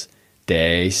Christmas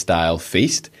Day style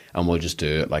feast, and we'll just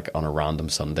do it like on a random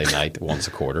Sunday night once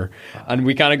a quarter. And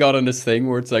we kind of got on this thing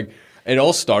where it's like, it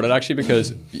all started actually because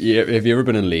have you ever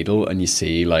been in Lidl and you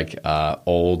see like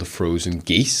all the frozen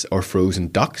geese or frozen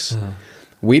ducks?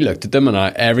 We looked at them, and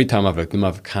every time I've looked at them,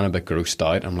 I've kind of been grossed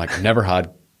out. I'm like, I've never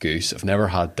had goose, I've never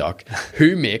had duck.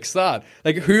 Who makes that?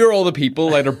 Like, who are all the people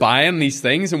that are buying these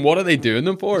things, and what are they doing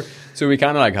them for? So we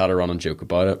kind of like had a running joke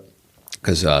about it.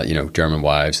 Because, you know, German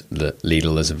wives, the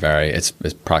Lidl is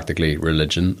it's practically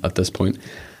religion at this point.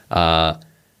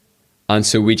 And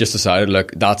so we just decided,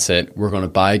 look, that's it. We're going to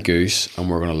buy a goose and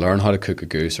we're going to learn how to cook a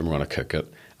goose and we're going to cook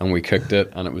it. And we cooked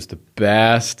it and it was the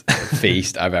best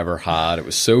feast I've ever had. It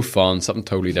was so fun, something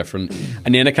totally different.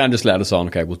 And then it kind of just let us on,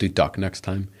 okay, we'll do duck next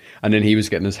time. And then he was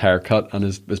getting his hair cut and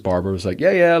his barber was like,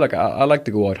 yeah, like I like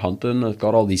to go out hunting. I've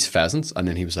got all these pheasants. And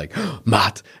then he was like,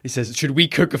 Matt, he says, should we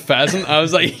cook a pheasant? I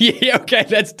was like, yeah, okay,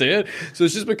 let's do it. So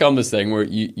it's just become this thing where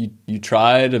you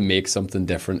try to make something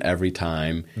different every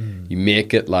time. You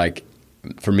make it like,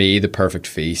 for me, the perfect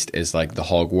feast is like the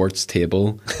Hogwarts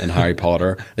table in Harry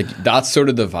Potter. Like that's sort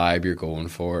of the vibe you're going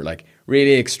for. Like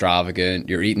really extravagant.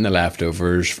 You're eating the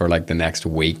leftovers for like the next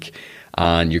week,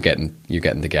 and you're getting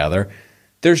together.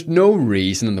 There's no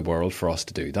reason in the world for us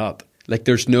to do that. Like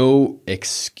there's no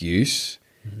excuse.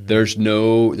 There's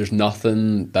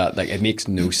nothing that like it makes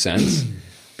no sense.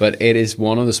 But it is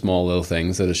one of the small little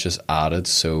things that has just added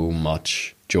so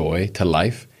much joy to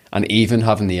life, and even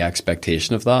having the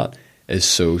expectation of that is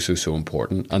so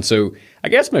important. And so I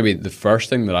guess maybe the first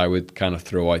thing that I would kind of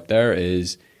throw out there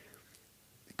is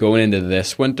going into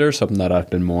this winter, something that I've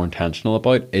been more intentional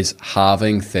about is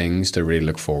having things to really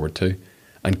look forward to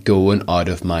and going out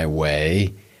of my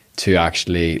way to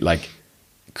actually like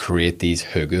create these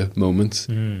hygge moments,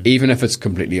 even if it's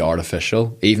completely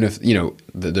artificial, even if, you know,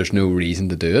 there's no reason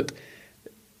to do it.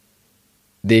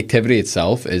 The activity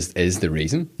itself is the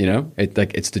reason, you know,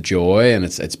 it's the joy and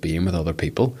it's being with other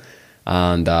people.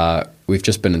 And we've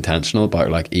just been intentional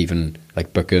about like even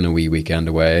like booking a wee weekend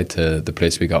away to the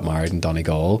place we got married in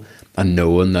Donegal, and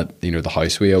knowing that, you know, the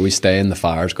house we always stay in, the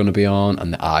fire's going to be on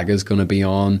and the aga's going to be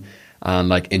on, and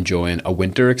like enjoying a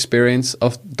winter experience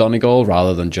of Donegal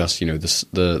rather than just, you know,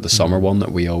 the summer one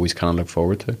that we always kind of look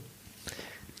forward to.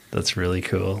 That's really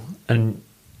cool. And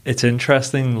it's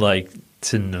interesting like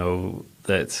to know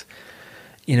that,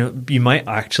 you know, you might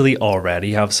actually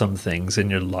already have some things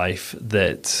in your life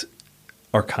that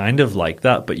are kind of like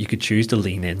that, but you could choose to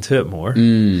lean into it more.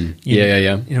 You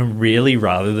know, really,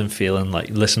 rather than feeling like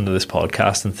listening to this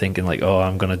podcast and thinking like, oh,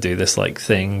 I'm going to do this like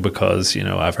thing because, you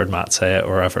know, I've heard Matt say it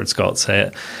or I've heard Scott say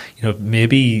it. You know,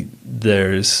 maybe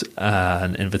there's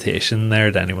an invitation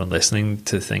there to anyone listening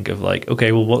to think of like,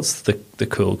 okay, well, what's the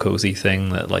cool, cozy thing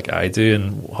that like I do,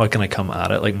 and how can I come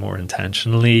at it like more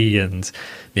intentionally and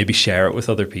maybe share it with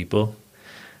other people,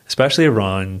 especially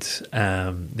around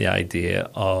the idea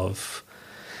of,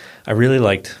 I really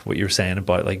liked what you were saying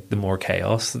about like the more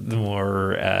chaos, the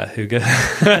more hygge.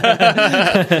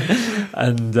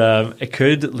 And it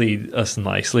could lead us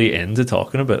nicely into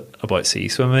talking about sea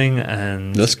swimming.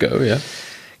 And let's go, yeah.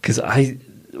 Because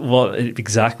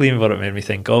exactly what it made me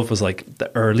think of was like the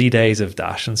early days of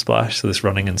Dash and Splash, so this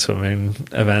running and swimming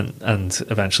event and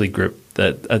eventually group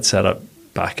that I'd set up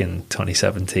back in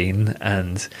 2017,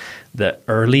 and the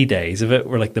early days of it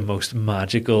were like the most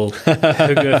magical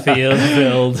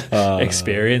hygge-filled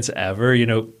experience ever, you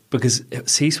know, because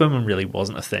sea swimming really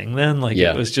wasn't a thing then. Like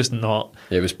it was just not.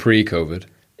 It was pre-COVID.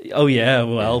 Oh yeah,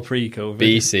 well, pre-COVID.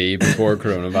 BC, before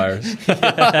coronavirus.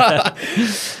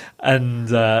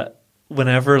 And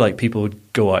whenever like people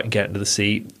would go out and get into the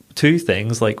sea, two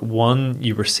things, like one,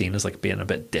 you were seen as like being a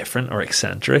bit different or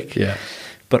eccentric. Yeah.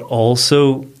 But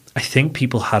also, I think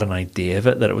people had an idea of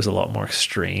it, that it was a lot more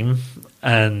extreme.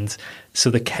 And so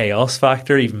the chaos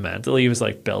factor, even mentally, was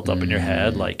like built up in your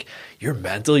head. Like, you're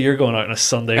mental, you're going out on a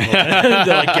Sunday morning to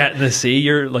like get in the sea.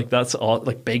 You're like, that's all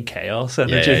like big chaos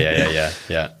energy.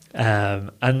 Yeah.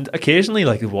 And occasionally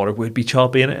like the water would be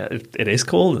choppy and it is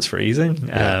cold, it's freezing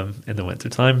in the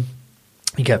wintertime.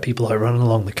 You get people out running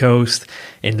along the coast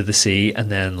into the sea, and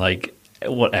then like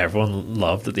what everyone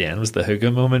loved at the end was the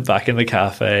hygge moment back in the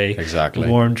cafe. Exactly.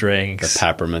 Warm drinks. The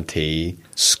peppermint tea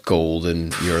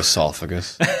scalding your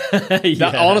esophagus.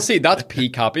 Honestly, that's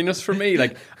peak happiness for me.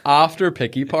 Like after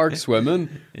Picky Park swimming,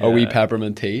 a wee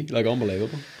peppermint tea. Like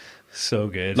unbelievable. So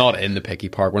good. Not in the Picky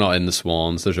Park. We're not in the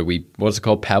Swans. There's a wee, what's it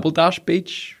called? Pebble Dash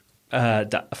Beach?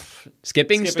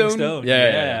 Skipping Stone?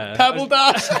 Yeah. Pebble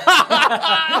Dash.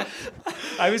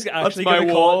 I was actually going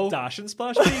to call it Dash and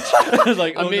Splash Beach. I was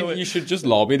like, you should just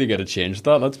lobby to get it changed.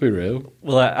 Let's be real.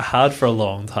 Well, I had for a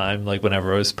long time, like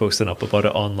whenever I was posting up about it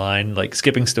online, like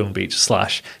Skipping Stone Beach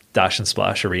 / Dash and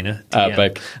Splash Arena.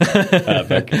 Epic.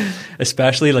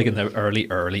 Especially like in the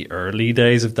early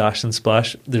days of Dash and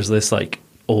Splash, there's this like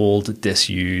old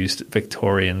disused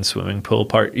Victorian swimming pool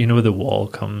part, you know, where the wall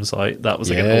comes out. That was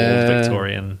like an old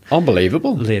Victorian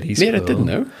unbelievable ladies pool. I didn't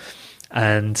know.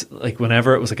 And like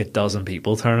whenever it was like a dozen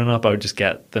people turning up, I would just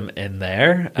get them in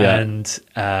there. And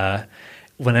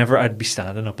whenever I'd be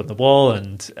standing up on the wall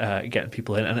and getting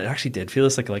people in, and it actually did feel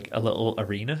like a little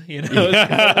arena, you know,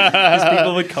 because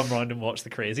people would come around and watch the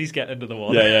crazies get into the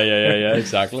water. Yeah,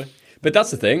 exactly. But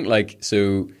that's the thing. Like,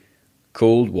 so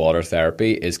cold water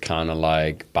therapy is kind of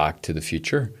like Back to the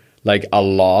Future. Like a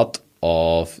lot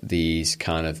of these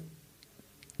kind of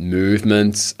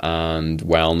movements and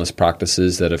wellness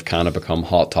practices that have kind of become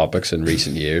hot topics in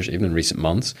recent years, even in recent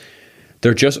months,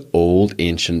 they're just old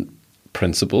ancient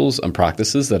principles and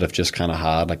practices that have just kind of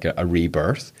had like a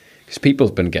rebirth, because people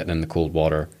have been getting in the cold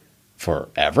water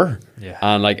forever. Yeah.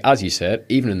 And like, as you said,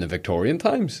 even in the Victorian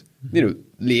times, you know,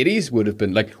 ladies would have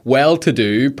been like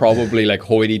well-to-do, probably like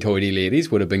hoity-toity ladies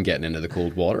would have been getting into the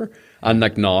cold water. And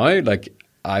like now, like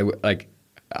I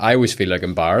always feel like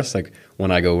embarrassed, like when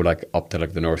I go like up to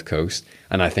like the North Coast,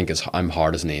 and I think I'm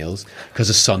hard as nails because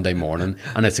it's Sunday morning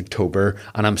and it's October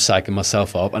and I'm psyching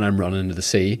myself up and I'm running into the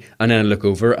sea, and then I look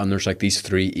over and there's like these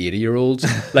 3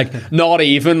 80-year-olds, like not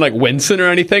even like wincing or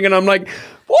anything, and I'm like,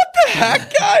 what the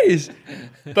heck, guys?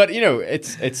 But you know,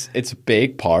 it's a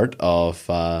big part of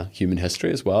human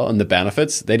history as well, and the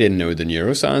benefits. They didn't know the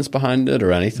neuroscience behind it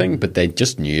or anything, but they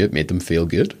just knew it made them feel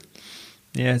good.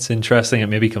 Yeah, it's interesting. It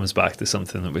maybe comes back to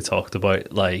something that we talked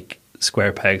about, like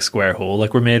square peg, square hole.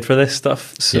 Like we're made for this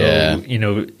stuff. So, you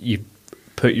know, you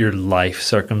put your life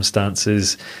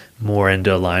circumstances more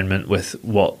into alignment with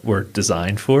what we're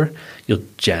designed for, you'll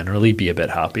generally be a bit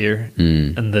happier.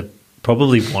 And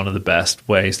probably one of the best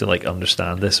ways to like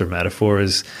understand this or metaphor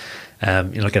is, you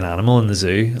know, like an animal in the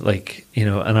zoo. Like, you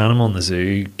know, an animal in the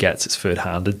zoo gets its food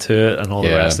handed to it and all the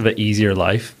rest of it, easier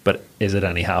life. But is it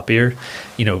any happier?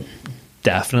 You know,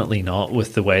 definitely not,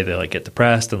 with the way they like get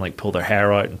depressed and like pull their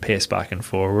hair out and pace back and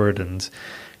forward. And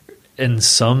in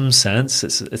some sense,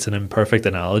 it's an imperfect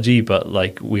analogy, but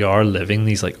like we are living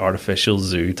these like artificial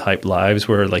zoo type lives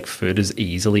where like food is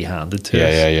easily handed to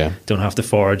us. Don't have to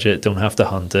forage it, don't have to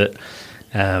hunt it.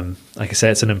 Like I say,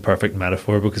 it's an imperfect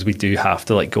metaphor because we do have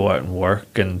to like go out and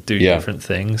work and do different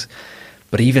things.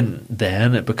 But even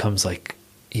then it becomes like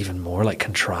even more like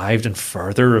contrived and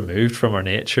further removed from our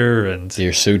nature, and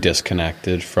you're so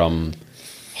disconnected from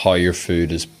how your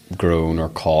food is grown or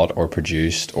caught or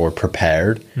produced or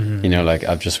prepared. You know, like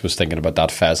I just was thinking about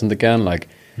that pheasant again. Like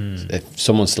if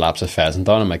someone slaps a pheasant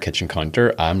on my kitchen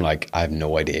counter, I'm like, I have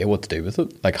no idea what to do with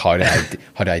it. Like how do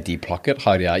I depluck it?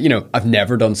 How do I, you know, I've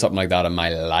never done something like that in my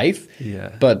life.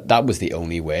 But that was the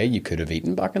only way you could have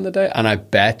eaten back in the day, and I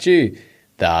bet you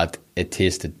that it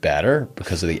tasted better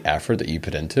because of the effort that you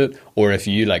put into it. Or if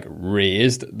you like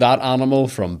raised that animal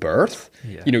from birth,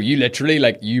 you know, you literally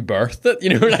like you birthed it, you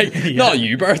know, like not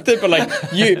you birthed it, but like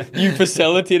you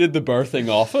facilitated the birthing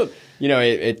of it. You know,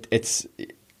 it's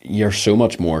you're so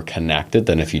much more connected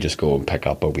than if you just go and pick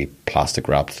up a wee plastic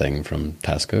wrapped thing from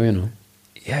Tesco, you know.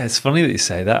 Yeah, it's funny that you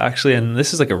say that actually, and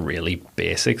this is like a really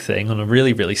basic thing on a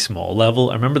really, really small level.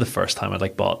 I remember the first time I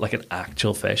like bought like an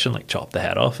actual fish and like chopped the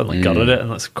head off and like gutted it, and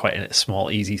that's quite a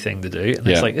small, easy thing to do. And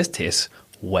it's like, this tastes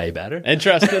way better.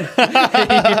 Interesting.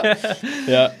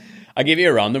 Yeah. I give you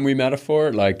a random wee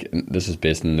metaphor. Like this is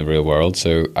based in the real world,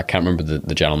 so I can't remember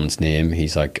the gentleman's name.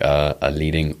 He's like a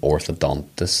leading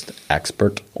orthodontist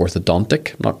expert,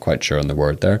 orthodontic. Not quite sure on the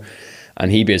word there, and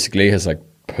he basically has like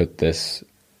put this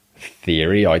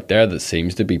theory out there that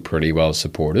seems to be pretty well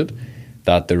supported,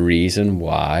 that the reason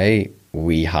why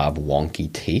we have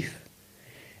wonky teeth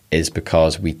is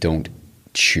because we don't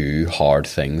chew hard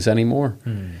things anymore.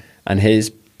 And his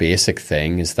basic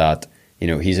thing is that, you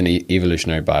know, he's an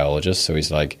evolutionary biologist, so he's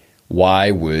like,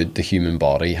 why would the human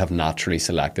body have naturally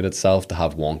selected itself to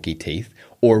have wonky teeth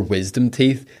or wisdom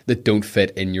teeth that don't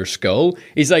fit in your skull?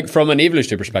 He's like, from an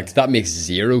evolutionary perspective, that makes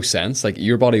zero sense. Like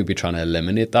your body would be trying to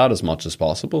eliminate that as much as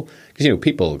possible, because, you know,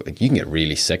 people, like, you can get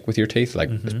really sick with your teeth, like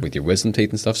with your wisdom teeth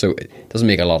and stuff, so it doesn't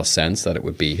make a lot of sense that it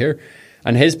would be here.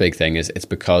 And his big thing is it's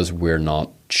because we're not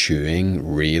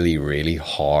chewing really, really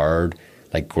hard,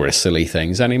 like gristly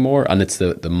things anymore, and it's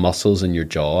the muscles in your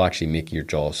jaw actually make your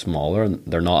jaw smaller, and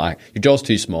they're not, your jaw's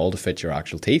too small to fit your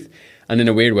actual teeth. And in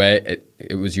a weird way,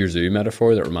 it was your zoo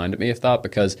metaphor that reminded me of that,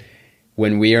 because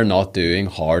when we are not doing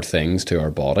hard things to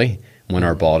our body, when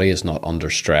our body is not under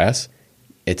stress,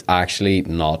 it's actually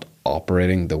not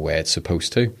operating the way it's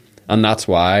supposed to. And that's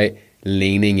why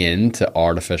leaning into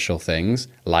artificial things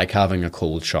like having a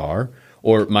cold shower,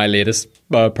 or my latest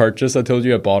purchase, I told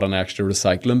you I bought an extra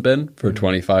recycling bin for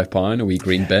 £25, a wee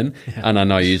green bin, and I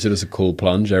now use it as a cold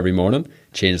plunge every morning.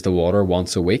 Change the water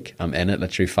once a week. I'm in it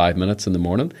literally 5 minutes in the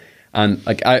morning. And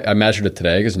like I measured it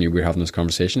today because I knew we were having this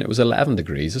conversation. It was 11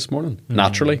 degrees this morning,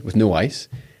 naturally, with no ice.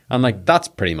 And like that's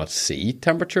pretty much sea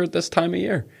temperature at this time of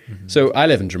year. So I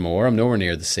live in Dromore. I'm nowhere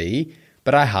near the sea,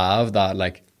 but I have that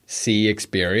like sea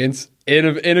experience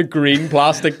in a green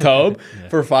plastic tub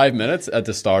for 5 minutes at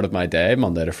the start of my day,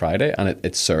 Monday to Friday, and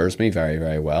it serves me very,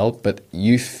 very well. But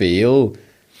you feel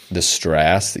the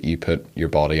stress that you put your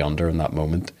body under in that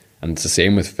moment, and it's the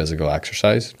same with physical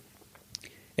exercise,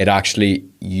 it actually,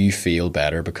 you feel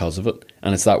better because of it.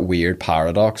 And it's that weird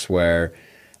paradox where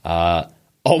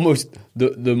almost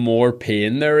the more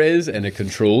pain there is in a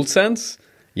controlled sense,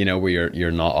 you know, where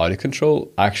you're not out of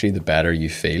control, actually the better you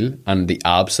feel. And the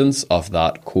absence of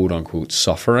that quote unquote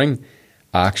suffering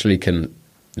actually can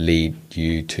lead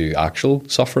you to actual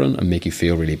suffering and make you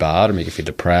feel really bad, or make you feel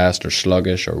depressed or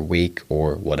sluggish or weak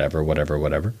or whatever.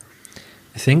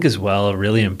 I think as well, a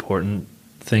really important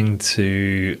thing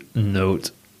to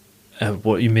note,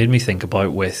 what you made me think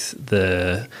about with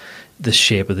the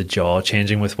shape of the jaw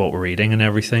changing with what we're eating and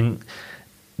everything,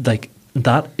 like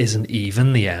that isn't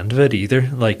even the end of it either.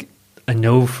 Like, I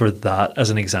know for that, as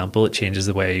an example, it changes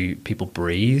the way people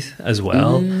breathe as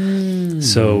well.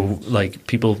 So like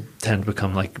people tend to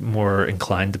become like more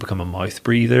inclined to become a mouth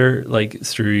breather, like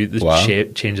through the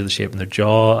change of the shape in their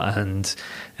jaw, and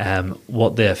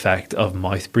what the effect of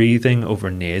mouth breathing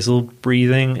over nasal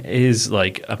breathing is.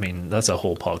 Like, I mean, that's a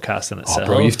whole podcast in itself.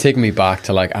 Bro, you've taken me back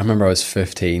to like, I remember I was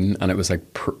 15 and it was like,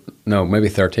 maybe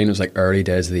 13. It was like early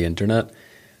days of the internet.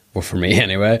 Well, for me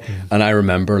anyway. And I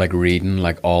remember like reading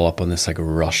like all up on this like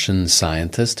Russian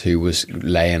scientist who was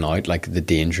laying out like the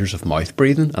dangers of mouth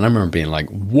breathing. And I remember being like,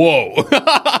 whoa.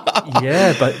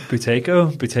 Yeah, but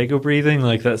Buteyko breathing,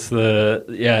 like that's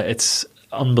it's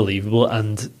unbelievable.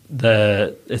 And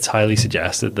it's highly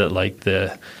suggested that like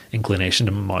the inclination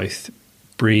to mouth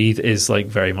breathe is like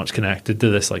very much connected to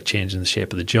this like change in the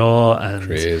shape of the jaw. And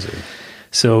crazy.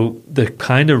 So the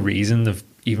kind of reason of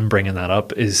even bringing that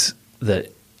up is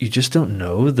that you just don't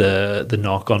know the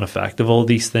knock-on effect of all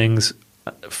these things,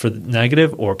 for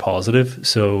negative or positive.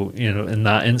 So, you know, in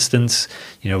that instance,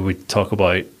 you know, we talk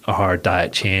about a hard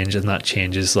diet change, and that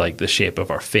changes like the shape of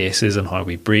our faces and how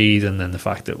we breathe, and then the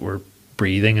fact that we're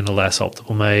breathing in a less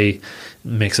optimal way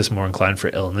makes us more inclined for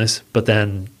illness. But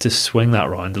then to swing that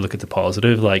around, to look at the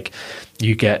positive, like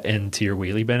you get into your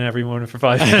wheelie bin every morning for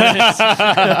 5 minutes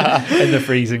in the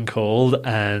freezing cold,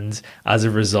 and as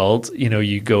a result, you know,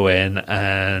 you go in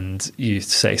and you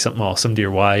say something awesome to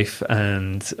your wife,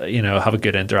 and you know, have a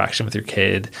good interaction with your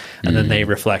kid, and then they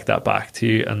reflect that back to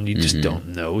you, and you just don't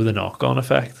know the knock-on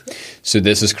effect. So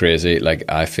this is crazy. Like,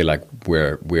 I feel like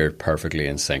we're perfectly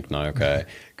in sync now, okay?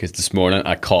 Because this morning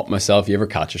I caught myself. You ever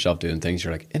catch yourself doing things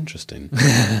you're like, interesting?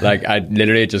 Like, I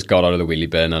literally just got out of the wheelie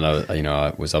bin, and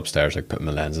I was upstairs like putting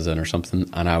my lenses in or something,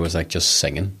 and I was like just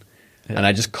singing, and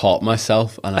I just caught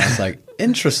myself, and I was like,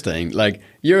 interesting. Like,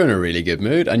 you're in a really good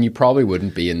mood, and you probably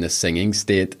wouldn't be in this singing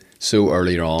state so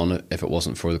early on if it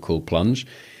wasn't for the cold plunge.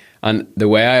 And the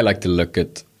way I like to look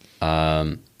at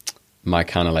my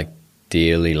kind of like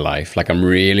daily life, like I'm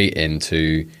really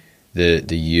into the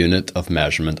unit of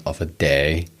measurement of a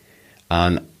day.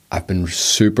 And I've been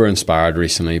super inspired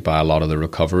recently by a lot of the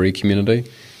recovery community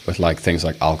with like things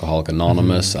like Alcoholics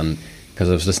Anonymous, and because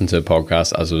I was listening to a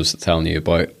podcast, as I was telling you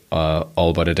about, all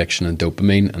about addiction and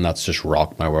dopamine, and that's just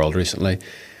rocked my world recently.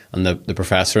 And the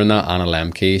professor in that, Anna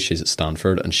Lemke, she's at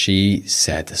Stanford, and she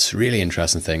said this really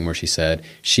interesting thing where she said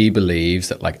she believes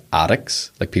that like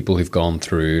addicts, like people who've gone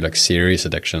through like serious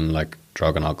addiction, like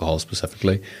drug and alcohol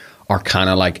specifically, are kind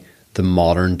of like the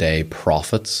modern day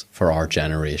prophets for our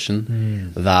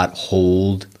generation that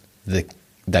hold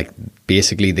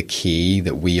basically the key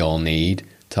that we all need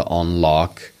to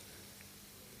unlock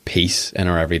peace in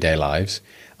our everyday lives.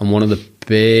 And one of the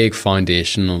big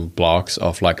foundational blocks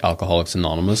of like Alcoholics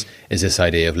Anonymous is this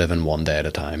idea of living one day at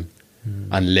a time,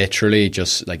 and literally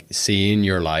just like seeing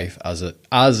your life as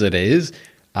it is,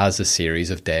 as a series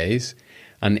of days.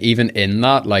 And even in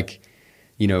that, like,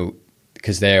 you know,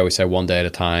 because they always say one day at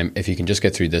a time. If you can just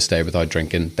get through this day without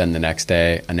drinking, then the next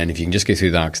day, and then if you can just get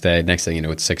through the next day, next thing you know,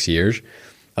 it's 6 years.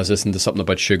 I was listening to something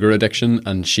about sugar addiction,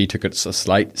 and she took it a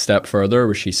slight step further,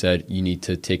 where she said you need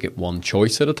to take it one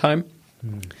choice at a time.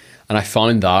 And I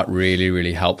found that really,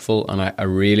 really helpful. And I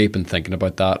really been thinking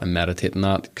about that and meditating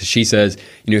that. Because she says,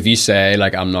 you know, if you say,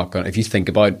 like, if you think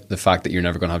about the fact that you're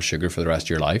never going to have sugar for the rest of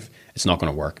your life, it's not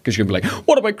going to work. Because you're going to be like,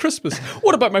 what about Christmas?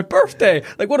 What about my birthday?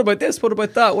 Like, what about this? What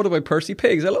about that? What about Percy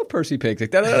Pigs? I love Percy Pigs.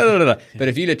 Like, da, da, da, da, da. But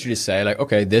if you literally say, like,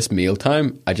 okay, this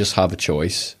mealtime, I just have a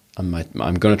choice. I'm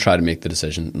going to try to make the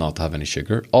decision not to have any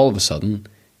sugar. All of a sudden,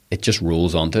 it just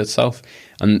rolls onto itself.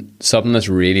 And something that's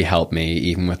really helped me,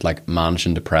 even with like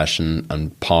managing depression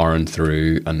and powering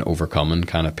through and overcoming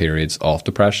kind of periods of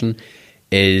depression,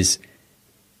 is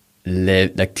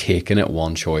like taking it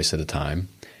one choice at a time.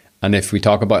 And if we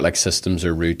talk about like systems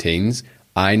or routines,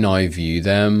 I now view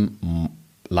them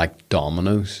like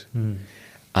dominoes.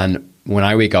 And when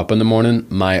I wake up in the morning,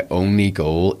 my only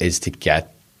goal is to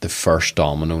get the first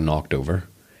domino knocked over.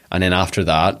 And then after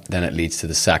that, then it leads to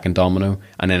the second domino.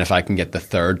 And then if I can get the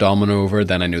third domino over,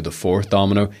 then I know the fourth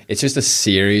domino. It's just a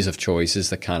series of choices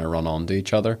that kind of run onto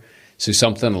each other. So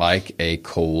something like a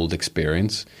cold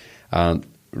experience.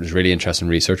 There's really interesting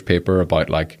research paper about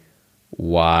like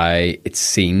why it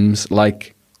seems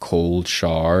like cold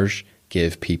showers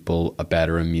give people a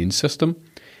better immune system.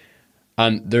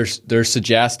 And there's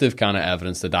suggestive kind of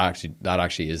evidence that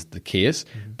actually is the case.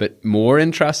 Mm-hmm. But more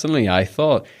interestingly, I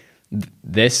thought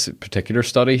this particular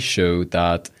study showed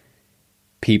that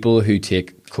people who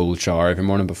take cold shower every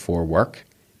morning before work,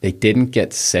 they didn't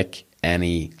get sick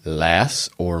any less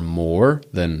or more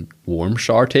than warm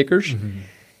shower takers. Mm-hmm.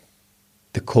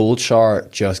 The cold shower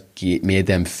just made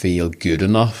them feel good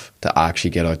enough to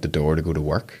actually get out the door to go to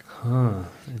work. Huh.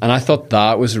 And I thought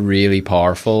that was really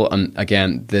powerful. And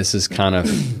again, this is kind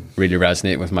of really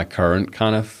resonating with my current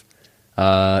kind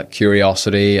of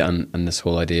curiosity and this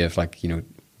whole idea of like, you know,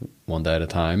 one day at a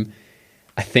time.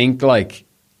 I think like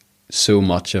so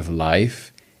much of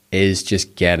life is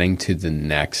just getting to the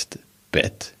next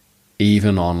bit,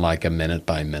 even on like a minute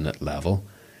by minute level.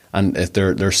 And if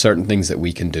there are certain things that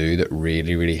we can do that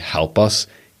really, really help us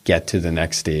get to the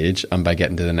next stage. And by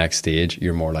getting to the next stage,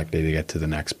 you're more likely to get to the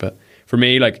next bit. For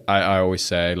me, like I always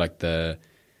say, like the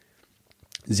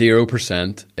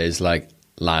 0% is like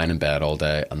lying in bed all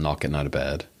day and not getting out of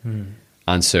bed. Mm.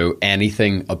 And so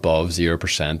anything above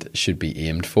 0% should be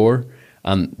aimed for.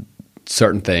 And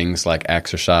certain things like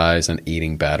exercise and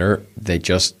eating better, they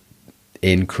just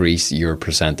increase your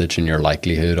percentage and your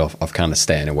likelihood of kind of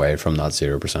staying away from that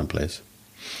 0% place.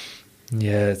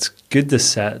 Yeah, it's good to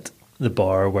set the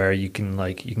bar where you can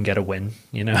get a win,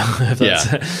 you know, if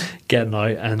that's getting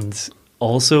out. And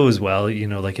also as well, you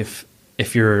know, like if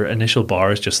your initial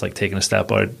bar is just like taking a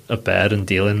step out of bed and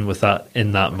dealing with that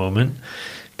in that moment,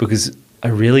 because I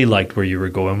really liked where you were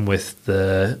going with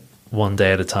the one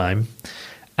day at a time.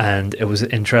 And it was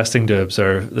interesting to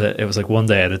observe that it was like one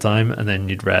day at a time, and then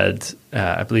you'd read,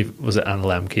 I believe, was it Anna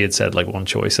Lemke had said like one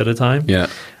choice at a time? Yeah.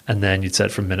 And then you'd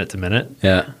said from minute to minute.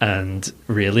 Yeah. And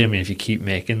really, I mean, if you keep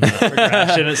making that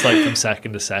progression, it's like from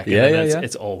second to second. Yeah, and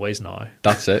it's always now.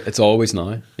 That's it. It's always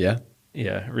now. Yeah.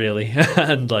 Yeah, really.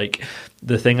 And like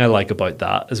the thing I like about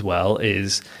that as well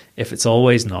is if it's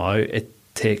always now, it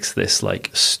takes this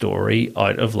like story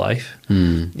out of life.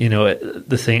 You know,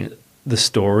 the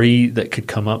story that could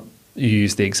come up, you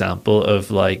use the example of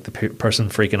like the person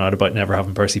freaking out about never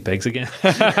having Percy Pigs again.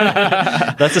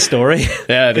 That's a story.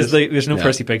 Yeah, it is. There's no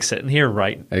Percy Pigs sitting here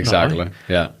right exactly now.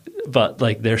 Yeah. But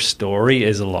like their story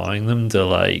is allowing them to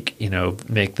like, you know,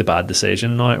 make the bad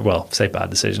decision now. Well, say bad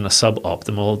decision, a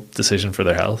suboptimal decision for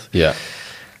their health. Yeah.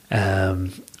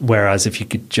 Whereas if you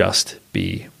could just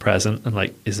be present and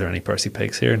like, is there any Percy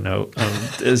Pigs here? No.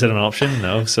 Is it an option?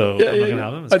 No. So I'm not going to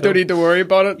have them. I don't need to worry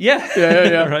about it. Yeah.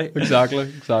 Yeah. Right.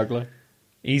 Exactly.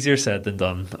 Easier said than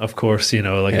done, of course, you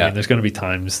know, like, I mean, there's going to be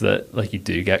times that like you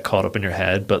do get caught up in your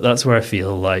head, but that's where I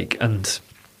feel like, and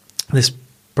this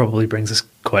probably brings us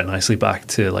quite nicely back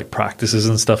to like practices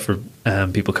and stuff for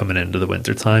people coming into the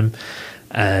winter time,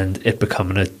 and it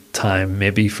becoming a time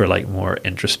maybe for like more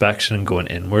introspection and going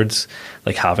inwards.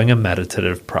 Like having a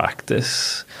meditative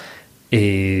practice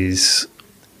is,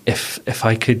 if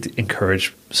I could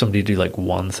encourage somebody to do like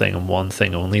one thing and one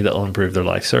thing only that'll improve their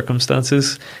life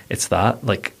circumstances, it's that,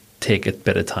 like, take a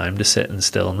bit of time to sit in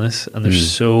stillness. And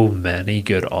there's so many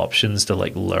good options to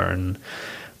like learn,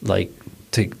 like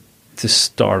to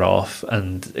start off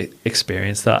and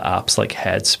experience that. Apps like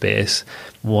Headspace,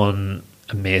 one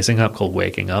amazing app called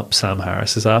Waking Up, Sam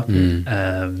Harris's app,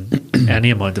 any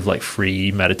amount of like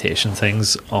free meditation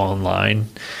things online,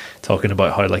 talking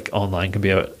about how like online can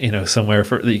be a, you know, somewhere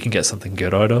for that you can get something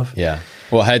good out of. Yeah.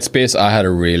 Well, Headspace, I had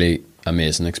a really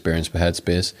amazing experience with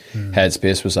Headspace.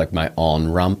 Headspace was like my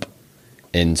on-ramp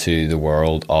into the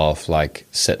world of like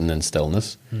sitting in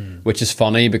stillness, which is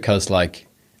funny because like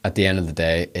at the end of the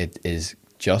day, it is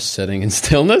just sitting in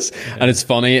stillness. Yeah. And it's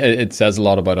funny, it says a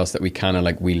lot about us that we kind of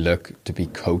like, we look to be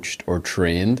coached or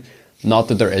trained. Not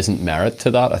that there isn't merit to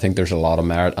that. I think there's a lot of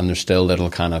merit, and there's still little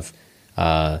kind of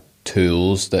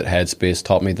tools that Headspace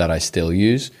taught me that I still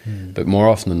use. But more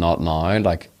often than not now,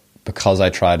 like, because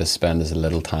I try to spend as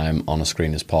little time on a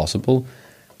screen as possible,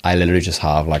 I literally just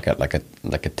have like a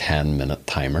 10-minute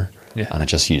timer, and I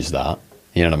just use that.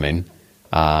 You know what I mean?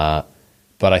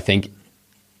 But I think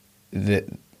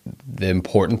the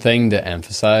important thing to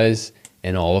emphasize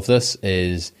in all of this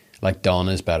is like done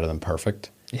is better than perfect.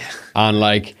 Yeah. And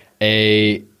like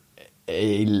a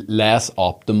less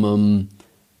optimum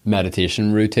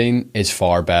meditation routine is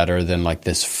far better than like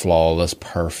this flawless,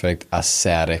 perfect,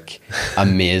 ascetic,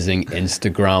 amazing,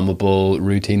 Instagrammable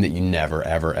routine that you never,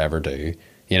 ever, ever do,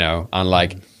 you know? And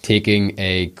like taking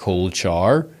a cold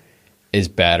shower is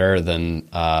better than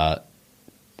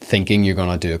thinking you're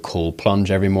going to do a cold plunge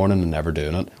every morning and never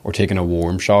doing it. Or taking a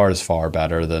warm shower is far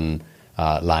better than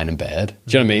lying in bed.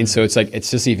 Do you know what I mean? So it's like, it's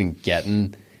just even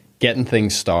getting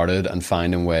things started and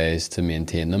finding ways to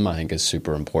maintain them, I think, is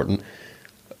super important.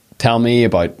 Tell me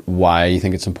about why you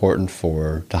think it's important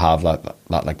to have that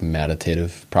like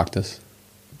meditative practice.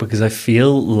 Because I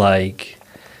feel like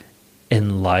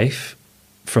in life,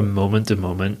 from moment to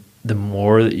moment, the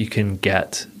more that you can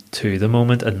get to the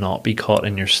moment and not be caught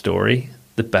in your story,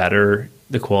 the better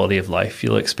the quality of life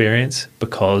you'll experience,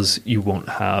 because you won't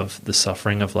have the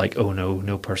suffering of like, oh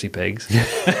no Percy Pigs.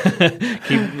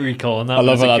 Keep recalling that. I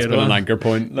love how that's been an anchor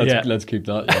point. Let's keep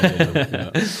that.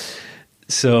 Yeah.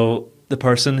 So the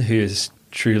person who is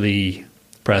truly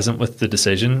present with the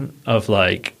decision of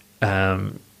like,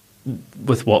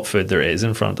 with what food there is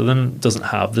in front of them, doesn't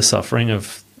have the suffering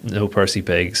of no Percy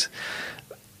Pigs.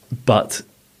 But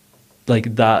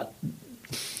like that,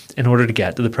 in order to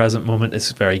get to the present moment,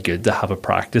 it's very good to have a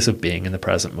practice of being in the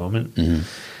present moment.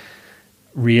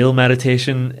 Mm-hmm. Real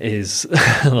meditation is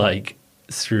like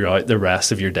throughout the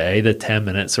rest of your day, the 10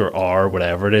 minutes or hour,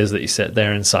 whatever it is that you sit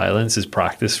there in silence, is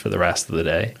practice for the rest of the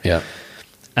day. Yeah.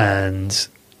 And,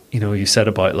 you know, you said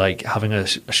about like having a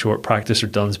short practice or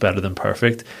done's better than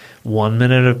perfect. 1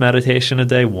 minute of meditation a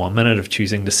day, 1 minute of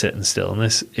choosing to sit in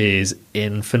stillness is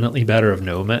infinitely better than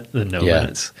no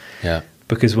minutes. Yeah.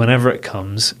 Because whenever it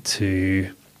comes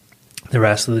to the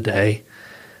rest of the day,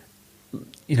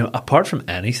 you know, apart from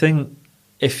anything,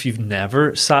 if you've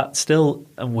never sat still,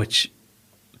 and which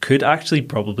could actually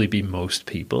probably be most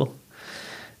people,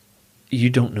 you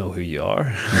don't know who you are.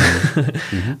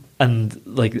 Mm-hmm. And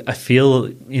like, I feel,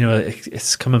 you know,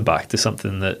 it's coming back to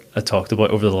something that I talked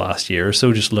about over the last year or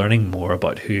so, just learning more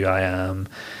about who I am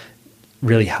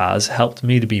really has helped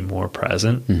me to be more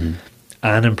present. Mm-hmm.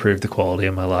 And improve the quality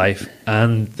of my life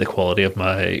and the quality of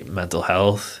my mental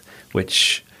health,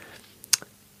 which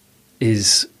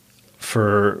is,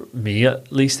 for me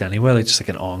at least anyway, like just like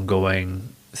an ongoing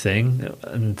thing,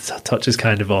 and touches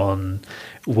kind of on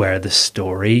where the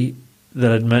story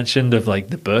that I'd mentioned of like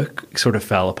the book sort of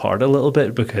fell apart a little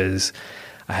bit, because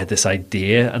I had this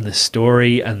idea and the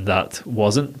story, and that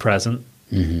wasn't present.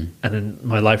 Mm-hmm. And then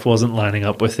my life wasn't lining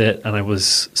up with it, and I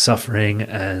was suffering,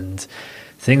 and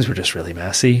things were just really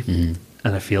messy. Mm-hmm.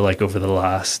 And I feel like over the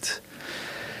last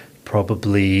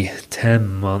probably 10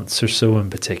 months or so in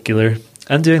particular,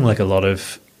 and doing like a lot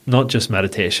of not just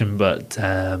meditation, but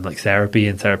like therapy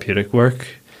and therapeutic work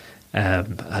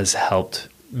has helped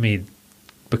me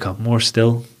become more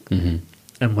still. Mm-hmm.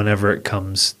 And whenever it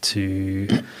comes to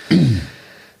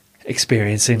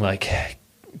experiencing like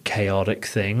chaotic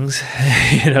things,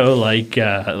 you know, like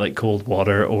cold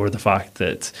water, or the fact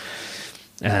that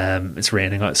it's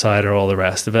raining outside, or all the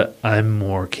rest of it, I'm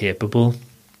more capable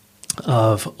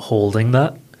of holding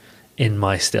that in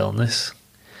my stillness.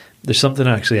 There's something,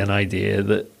 actually, an idea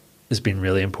that has been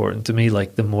really important to me.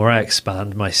 Like, the more I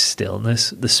expand my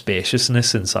stillness, the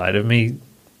spaciousness inside of me,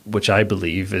 which I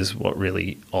believe is what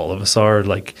really all of us are,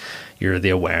 like, you're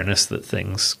the awareness that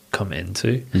things come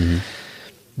into. Mm-hmm.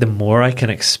 The more I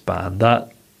can expand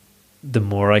that, the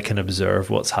more I can observe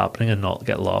what's happening and not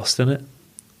get lost in it.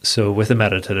 So with a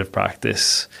meditative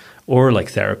practice or like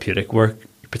therapeutic work,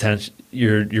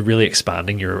 you're really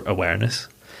expanding your awareness.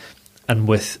 And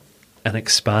with an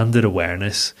expanded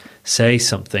awareness, say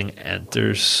something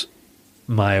enters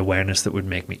my awareness that would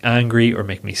make me angry or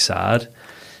make me sad.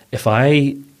 If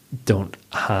I don't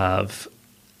have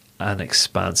an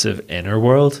expansive inner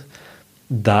world,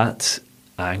 that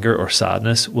anger or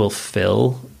sadness will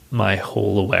fill my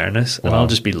whole awareness, and I'll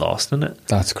just be lost in it.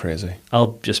 That's crazy.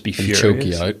 I'll just be furious. Choke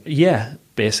you out. Yeah,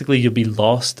 basically you'll be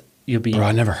lost. You'll be. Bro,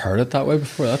 I never heard it that way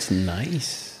before. That's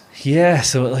nice. Yeah,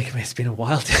 so like, I mean, it's been a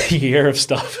wild year of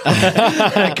stuff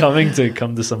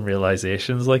come to some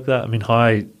realizations like that. I mean, how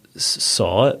I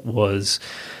saw it was,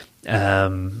 you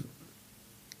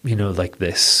know, like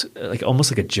this, like almost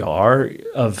like a jar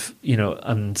of, you know,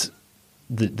 and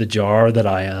the jar that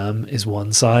I am is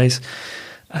one size,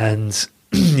 and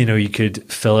you know, you could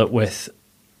fill it with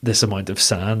this amount of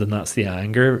sand, and that's the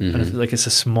anger. Mm-hmm. And if like it's a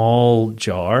small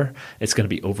jar, it's going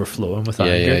to be overflowing with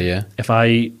anger. Yeah. If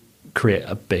I create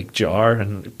a big jar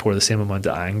and pour the same amount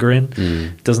of anger in,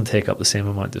 it doesn't take up the same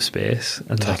amount of space,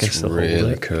 and that's I can still really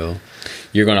hold it. Cool.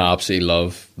 You're going to absolutely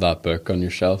love that book on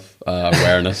your shelf,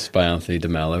 Awareness by Anthony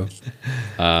DeMello.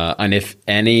 And if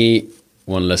any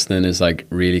anyone listening is like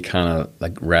really kind of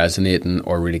like resonating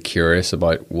or really curious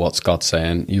about what Scott's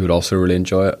saying, you would also really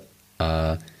enjoy it.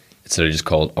 It's literally just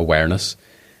called Awareness.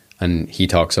 And he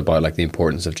talks about like the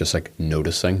importance of just like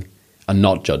noticing and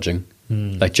not judging.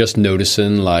 Like just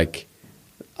noticing like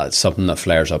something that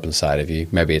flares up inside of you.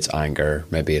 Maybe it's anger,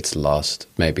 maybe it's lust,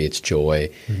 maybe it's joy.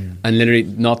 And literally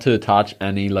not to attach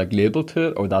any like label to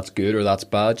it, or that's good or that's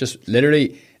bad. Just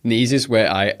literally the easiest way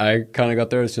I kind of got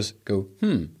there is just go,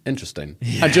 interesting.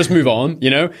 And just move on, you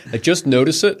know? Like just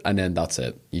notice it and then that's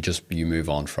it. You move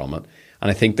on from it.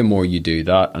 And I think the more you do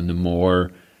that and the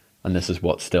more, and this is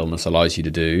what stillness allows you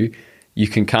to do, you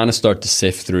can kind of start to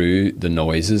sift through the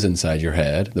noises inside your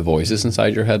head, the voices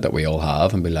inside your head that we all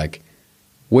have, and be like,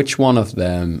 which one of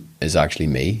them is actually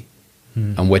me?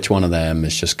 And which one of them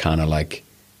is just kind of like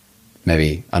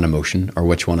maybe an emotion, or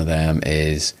which one of them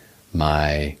is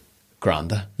my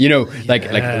granda? You know, like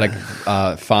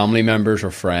family members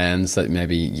or friends that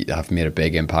maybe have made a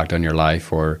big impact on your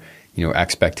life, or, you know,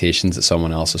 expectations that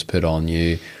someone else has put on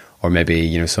you, or maybe,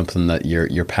 you know, something that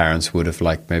your parents would have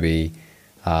like maybe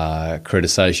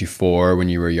criticized you for when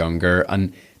you were younger.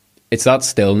 And it's that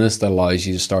stillness that allows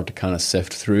you to start to kind of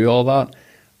sift through all that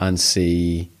and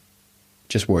see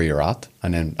just where you're at.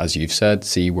 And then, as you've said,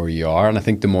 see where you are. And I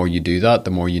think the more you do that, the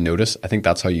more you notice. I think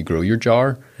that's how you grow your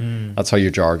jar. That's how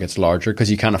your jar gets larger, because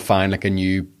you kind of find like a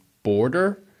new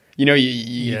border. You know,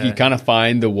 you kind of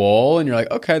find the wall and you're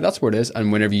like, okay, that's where it is.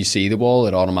 And whenever you see the wall,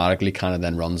 it automatically kind of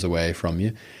then runs away from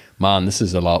you. Man, this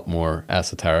is a lot more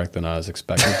esoteric than I was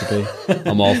expecting to be.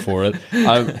 I'm all for it.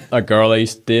 A girl I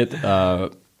used to date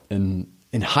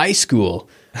in high school,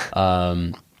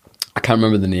 I can't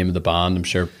remember the name of the band. I'm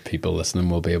sure people listening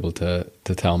will be able to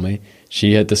tell me.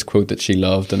 She had this quote that she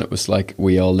loved, and it was like,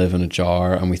 we all live in a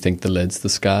jar and we think the lid's the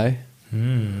sky.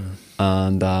 And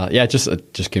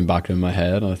it just came back in my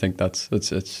head, and I think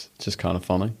it's just kind of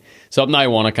funny. Something I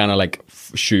want to kind of like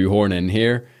shoehorn in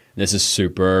here. This is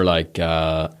super like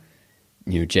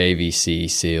JVC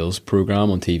sales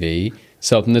program on TV.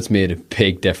 Something that's made a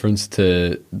big difference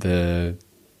to the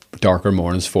darker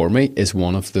mornings for me is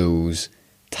one of those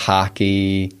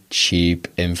tacky, cheap,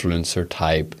 influencer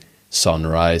type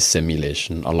sunrise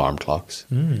simulation alarm clocks.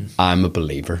 I'm a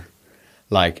believer.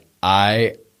 Like,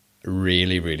 I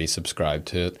really, really subscribe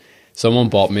to it. Someone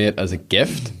bought me it as a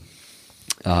gift.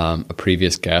 A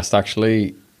previous guest,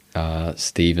 actually,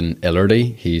 Stephen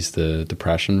Illerdy. He's the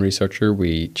depression researcher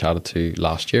we chatted to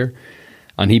last year.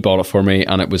 And he bought it for me,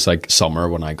 and it was like summer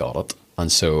when I got it.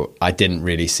 And so I didn't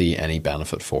really see any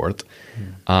benefit for it.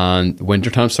 And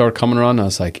wintertime started coming around, and I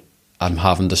was like, I'm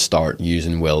having to start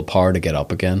using willpower to get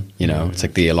up again. You know, it's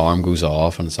like the alarm goes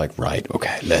off and it's like, right,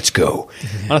 okay, let's go.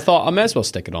 And I thought I may as well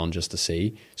stick it on just to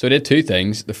see. So I did two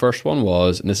things. The first one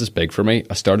was, and this is big for me,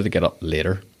 I started to get up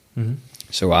later.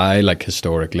 So I, like,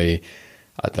 historically,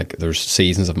 like, there's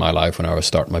seasons of my life when I was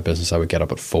starting my business, I would get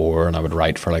up at 4 and I would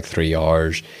write for like 3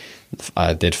 hours.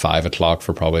 I did 5 o'clock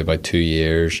for probably about 2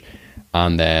 years.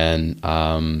 And then,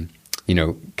 you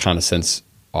know, kind of since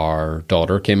our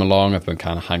daughter came along, I've been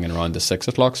kind of hanging around the 6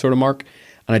 o'clock sort of mark.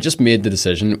 And I just made the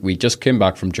decision. We just came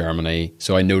back from Germany,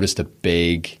 so I noticed a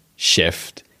big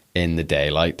shift in the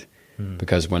daylight.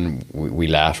 Because when we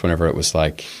left, whenever it was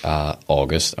like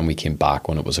August, and we came back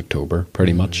when it was October,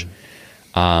 pretty much.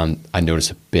 And I noticed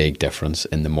a big difference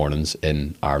in the mornings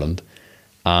in Ireland.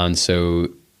 And so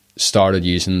started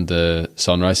using the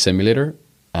sunrise simulator,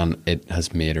 and it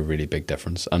has made a really big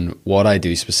difference. And what I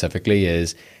do specifically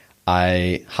is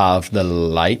I have the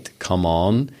light come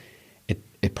on.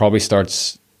 It probably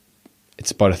starts,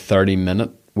 it's about a 30-minute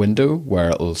window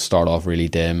where it'll start off really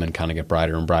dim and kind of get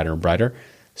brighter and brighter and brighter.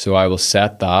 So I will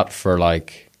set that for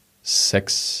like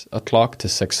 6 o'clock to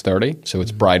 6:30. So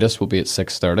its brightest will be at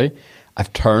 6:30.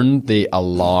 I've turned the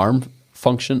alarm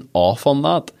function off on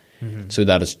that so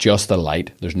that it's just a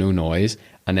light. There's no noise.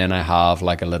 And then I have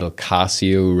like a little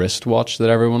Casio wristwatch that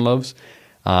everyone loves.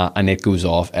 And it goes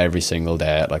off every single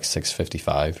day at like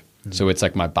 6:55. So it's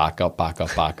like my backup.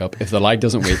 If the light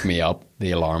doesn't wake me up,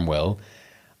 the alarm will.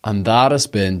 And that has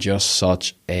been just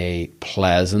such a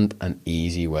pleasant and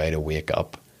easy way to wake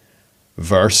up.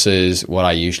 Versus what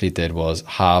I usually did was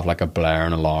have like a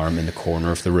blaring alarm in the corner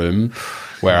of the room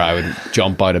where I would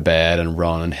jump out of bed and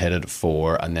run and hit it at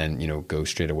 4 and then, you know, go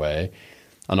straight away.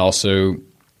 And also,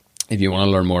 if you want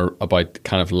to learn more about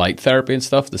kind of light therapy and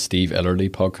stuff, the Steve Illerdy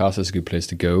podcast is a good place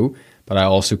to go. But I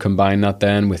also combine that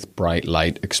then with bright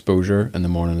light exposure in the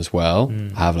morning as well.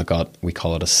 I have we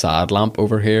call it a sad lamp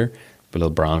over here, a little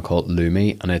brand called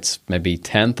Lumi, and it's maybe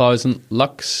 10,000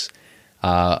 lux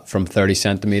from 30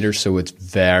 centimeters. So it's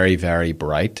very, very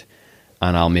bright.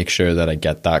 and I'll make sure that I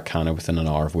get that kind of within an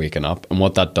hour of waking up. And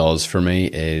what that does for me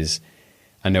is,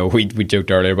 I know we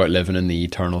joked earlier about living in the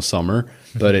eternal summer,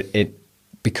 but it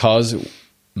because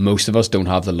most of us don't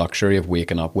have the luxury of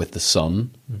waking up with the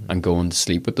sun and going to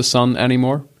sleep with the sun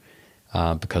anymore,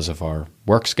 because of our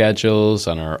work schedules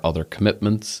and our other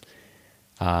commitments.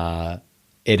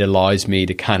 It allows me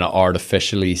to kind of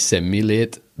artificially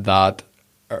simulate that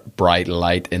bright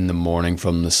light in the morning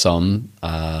from the sun,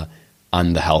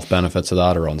 and the health benefits of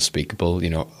that are unspeakable.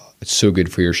 You know, it's so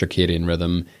good for your circadian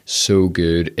rhythm, so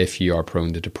good if you are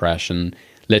prone to depression.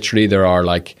 Literally, there are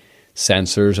like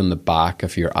sensors in the back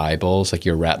of your eyeballs, like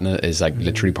your retina is like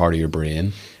literally part of your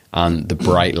brain, and the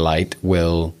bright light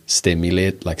will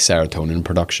stimulate like serotonin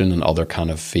production and other kind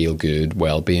of feel-good,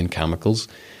 well-being chemicals.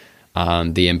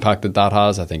 And the impact that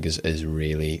has, I think, is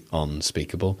really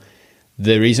unspeakable.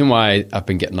 The reason why I've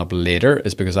been getting up later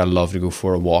is because I love to go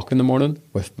for a walk in the morning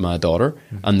with my daughter.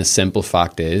 And the simple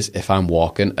fact is, if I'm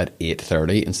walking at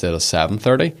 8:30 instead of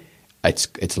 7:30,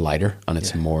 it's lighter and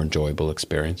it's a more enjoyable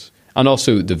experience. And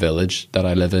also the village that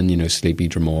I live in, you know, Sleepy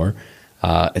Dromore,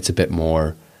 it's a bit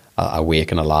more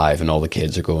awake and alive, and all the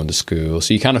kids are going to school.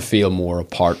 So you kind of feel more a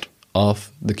part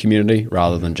of the community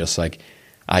rather than just like,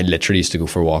 I literally used to go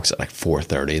for walks at like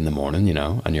 4:30 in the morning, you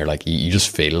know, and you're like, you just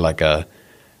feel like a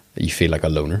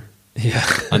loner. Yeah.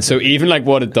 And so even like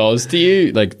what it does to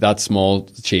you, like that small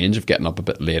change of getting up a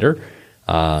bit later,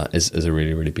 is a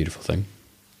really, really beautiful thing.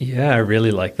 Yeah, I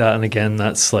really like that. And again,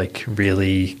 that's like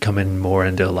really coming more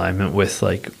into alignment with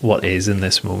like what is in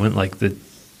this moment, like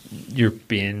you're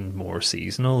being more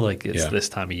seasonal, like it's this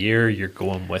time of year, you're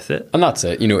going with it. And that's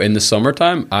it. You know, in the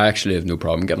summertime, I actually have no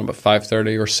problem getting up at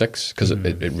 5:30 or 6 because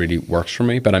it really works for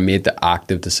me. But I made the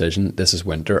active decision, this is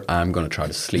winter, I'm going to try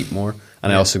to sleep more.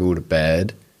 And I also go to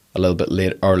bed a little bit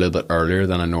late or a little bit earlier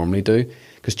than I normally do.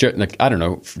 Because, like, I don't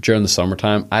know, during the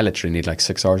summertime, I literally need like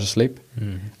 6 hours of sleep.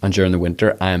 And during the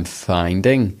winter, I am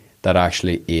finding that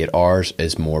actually 8 hours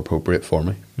is more appropriate for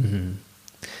me.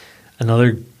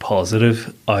 Another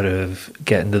positive out of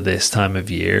getting to this time of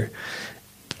year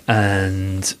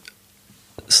and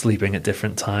sleeping at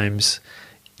different times,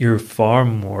 you're far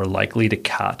more likely to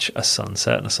catch a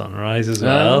sunset and a sunrise as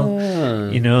well.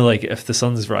 You know, like if the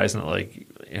sun's rising at like,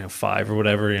 5 or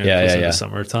whatever, in the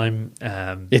summertime.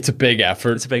 It's a big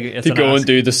effort it's to go and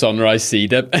do the sunrise sea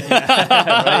dip.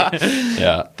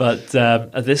 Yeah. But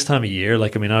at this time of year,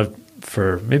 like, I mean,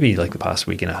 for maybe like the past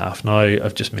week and a half now,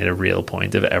 I've just made a real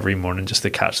point of every morning just to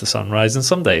catch the sunrise. And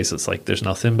some days it's like there's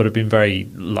nothing, but I've been very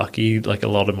lucky, like a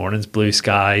lot of mornings, blue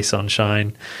sky,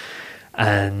 sunshine.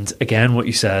 And again, what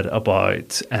you said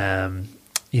about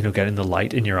getting the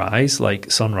light in your eyes,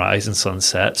 like sunrise and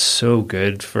sunset, so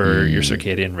good for your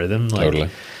circadian rhythm. Like, totally.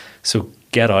 So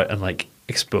get out and like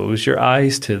expose your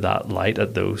eyes to that light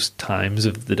at those times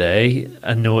of the day.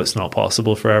 I know it's not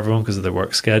possible for everyone because of their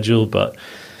work schedule, but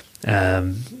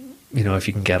if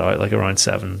you can get out like around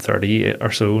 7:30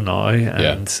 or so now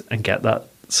and get that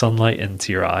sunlight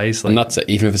into your eyes, like, and that's it,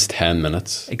 even if it's 10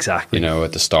 minutes exactly,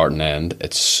 at the start and end,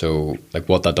 it's so like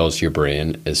what that does to your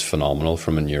brain is phenomenal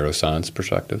from a neuroscience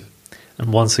perspective.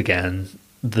 And once again,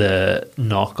 the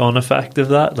knock-on effect of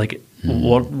that, like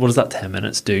what does that 10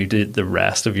 minutes do to the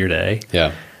rest of your day?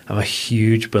 I'm a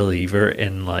huge believer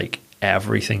in like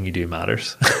everything you do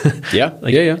matters.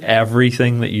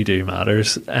 Everything that you do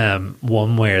matters,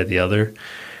 one way or the other.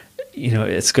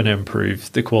 It's going to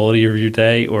improve the quality of your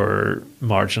day or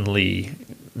marginally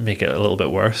make it a little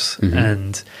bit worse.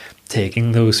 And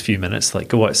taking those few minutes, like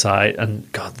go outside, and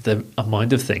God, the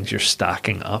amount of things you're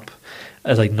stacking up,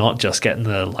 like not just getting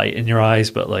the light in your eyes,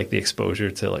 but like the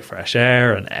exposure to like fresh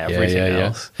air and everything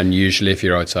else. And usually if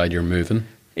you're outside, you're moving.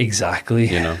 Exactly.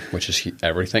 Which is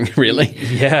everything really.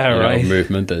 Right.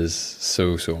 Movement is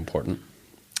so, so important.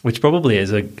 Which probably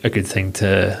is a good thing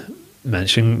to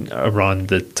mention around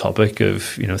the topic of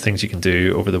things you can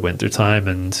do over the winter time.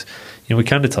 And we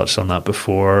kind of touched on that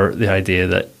before, the idea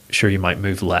that sure, you might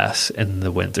move less in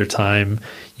the winter time,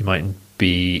 you mightn't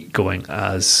be going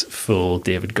as full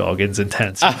David Goggins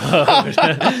intense mode.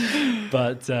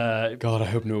 But God, I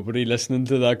hope nobody listening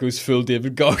to that goes full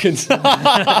David Goggins.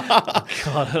 God,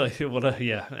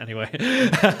 anyway.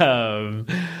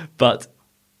 But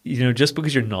just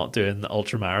because you're not doing the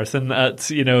ultra marathon at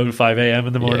 5 a.m.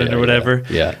 in the morning or whatever,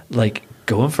 like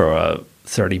going for a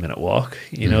 30-minute walk,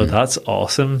 that's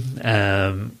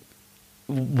awesome.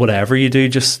 Whatever you do,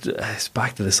 just it's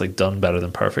back to this like done better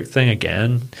than perfect thing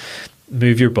again.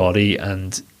 Move your body,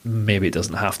 and maybe it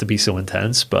doesn't have to be so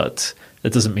intense, but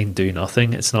it doesn't mean do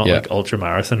nothing. It's not like ultra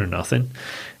marathon or nothing.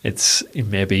 It's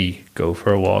maybe go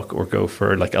for a walk or go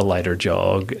for like a lighter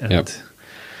jog. And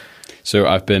So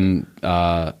I've been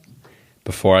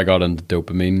before I got into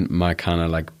dopamine, my kind of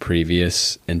like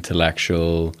previous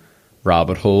intellectual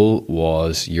rabbit hole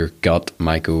was your gut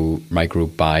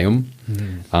microbiome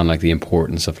and like the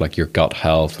importance of like your gut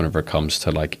health whenever it comes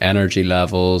to like energy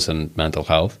levels and mental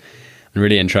health. And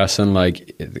really interesting,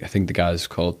 like I think the guy's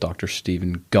called Dr.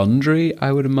 Stephen Gundry,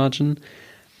 I would imagine.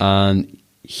 And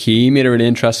he made a really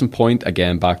interesting point,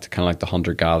 again, back to kind of like the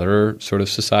hunter-gatherer sort of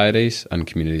societies and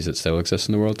communities that still exist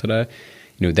in the world today.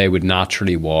 You know, they would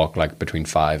naturally walk like between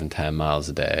 5 and 10 miles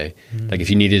a day. Like if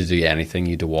you needed to do anything,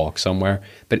 you had to walk somewhere.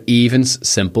 But even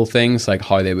simple things like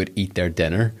how they would eat their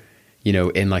dinner, you know,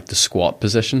 in like the squat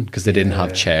position, because they didn't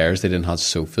have chairs, they didn't have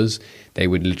sofas. They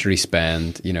would literally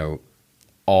spend, you know,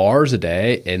 hours a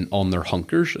day on their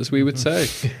hunkers, as we would say.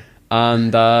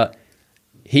 And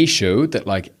he showed that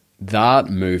like that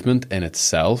movement in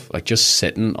itself, like just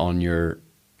sitting on your,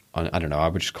 I don't know, I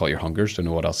would just call it your hunkers, don't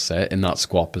know what else to say, in that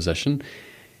squat position,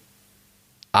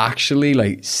 actually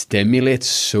like stimulates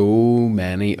so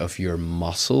many of your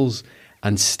muscles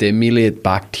and stimulate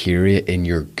bacteria in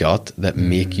your gut that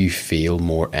make you feel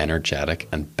more energetic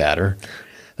and better.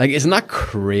 Like, isn't that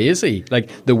crazy?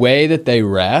 Like the way that they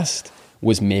rest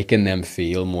was making them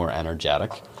feel more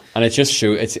energetic. And it just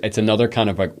shows, it's another kind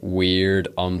of like weird,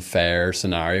 unfair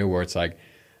scenario where it's like,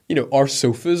 you know, our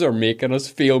sofas are making us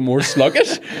feel more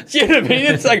sluggish. Do you know what I mean?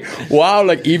 It's like, wow,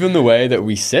 like even the way that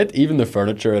we sit, even the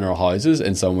furniture in our houses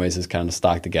in some ways is kind of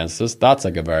stacked against us. That's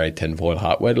like a very tinfoil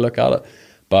hat way to look at it.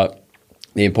 But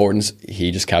the importance,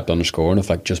 he just kept underscoring of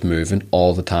like just moving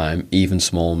all the time, even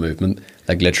small movement,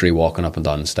 like literally walking up and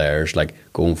down the stairs, like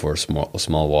going for a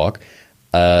small walk.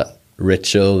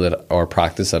 Ritual that or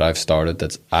practice that I've started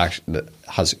that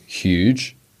has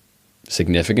huge,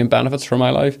 significant benefits for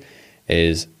my life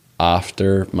is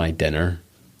after my dinner,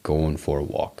 going for a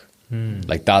walk.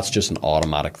 Like that's just an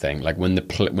automatic thing. Like when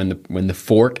the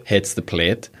fork hits the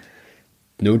plate,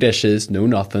 no dishes, no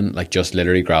nothing. Like just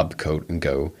literally grab the coat and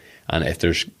go. And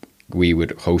if we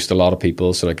would host a lot of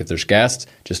people, so like if there's guests,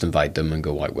 just invite them and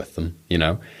go out with them, you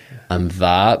know. And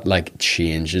that like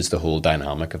changes the whole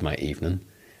dynamic of my evening.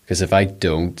 Because if I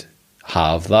don't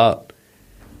have that,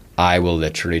 I will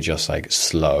literally just like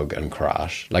slug and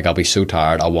crash. Like I'll be so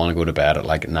tired. I want to go to bed at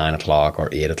like 9 o'clock or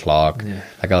 8 o'clock. Yeah.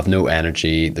 Like I'll have no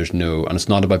energy. And it's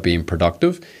not about being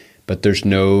productive, but there's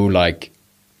no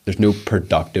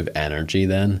productive energy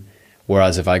then.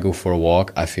 Whereas if I go for a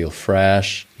walk, I feel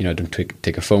fresh. You know, I don't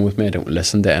take a phone with me. I don't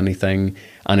listen to anything.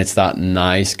 And it's that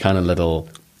nice kind of little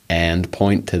end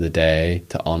point to the day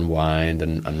to unwind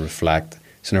and reflect.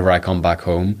 So whenever I come back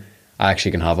home, I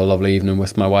actually can have a lovely evening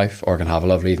with my wife, or I can have a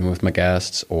lovely evening with my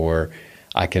guests, or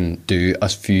I can do a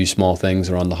few small things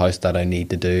around the house that I need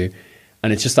to do.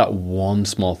 And it's just that one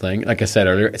small thing. Like I said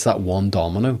earlier, it's that one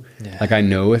domino. Yeah. Like I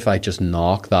know if I just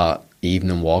knock that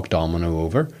evening walk domino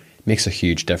over, it makes a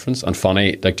huge difference. And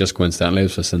funny, like just coincidentally, I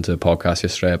was listening to a podcast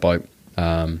yesterday about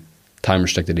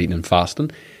time-restricted eating and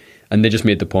fasting. And they just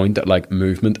made the point that like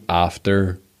movement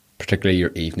after particularly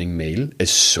your evening meal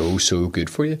is so good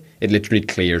for you. It literally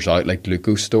clears out like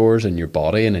glucose stores in your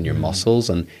body and in your muscles,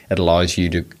 and it allows you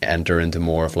to enter into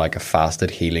more of like a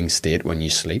fasted healing state when you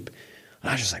sleep.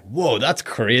 And I was just like, whoa, that's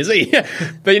crazy.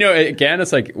 But you know, again,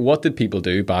 it's like, what did people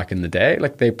do back in the day?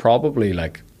 Like they probably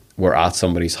like were at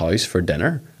somebody's house for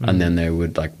dinner and then they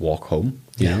would like walk home,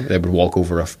 you know, they would walk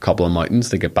over a couple of mountains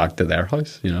to get back to their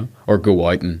house, you know, or go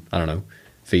out and, I don't know,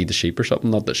 feed the sheep or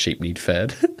something. Not that sheep need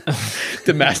fed.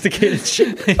 Domesticated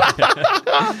sheep.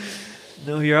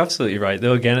 No, you're absolutely right.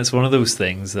 Though again, it's one of those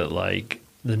things that like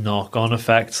the knock-on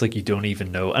effects, like you don't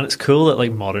even know. And it's cool that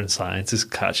like modern science is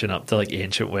catching up to like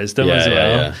ancient wisdom as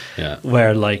well. Yeah.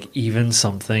 Where like even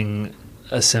something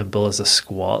as simple as a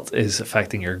squat is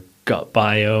affecting your gut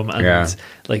biome, and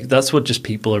like that's what just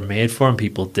people are made for, and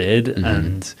people did.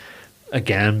 And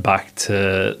again, back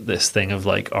to this thing of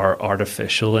like our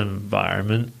artificial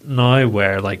environment now,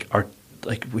 where like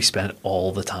we spend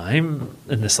all the time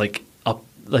in this like up,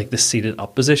 like this seated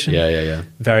up position.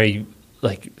 Very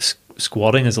like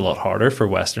squatting is a lot harder for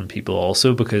Western people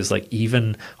also, because like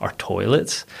even our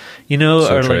toilets, you know,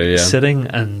 are like sitting.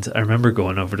 And I remember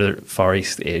going over to Far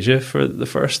East Asia for the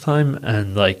first time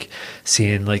and like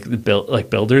seeing like the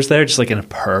builders there just like in a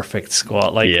perfect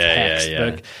squat, like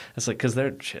textbook. It's like, because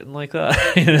they're shitting like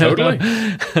that, you know? Totally.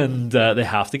 And they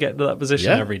have to get into that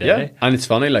position every day. And it's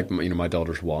funny, like, you know, my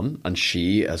daughter's 1 and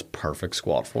she has perfect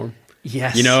squat form.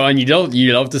 Yes. You know, and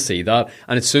you love to see that.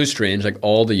 And it's so strange, like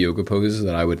all the yoga poses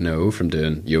that I would know from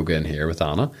doing yoga in here with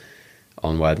Anna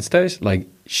on Wednesdays, like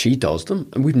she does them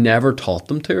and we've never taught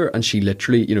them to her. And she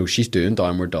literally, you know, she's doing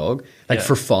downward dog, like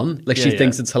for fun. Like she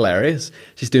thinks it's hilarious.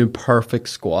 She's doing perfect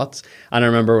squats. And I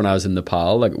remember when I was in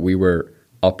Nepal, like we were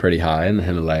up pretty high in the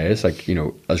Himalayas, like, you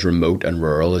know, as remote and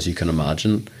rural as you can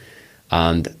imagine.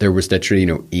 And there was literally, you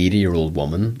know, 80-year-old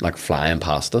woman like flying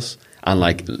past us and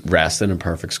like resting in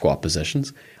perfect squat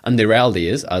positions. And the reality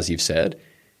is, as you've said,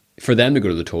 for them to go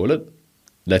to the toilet,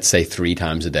 let's say 3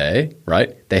 times a day,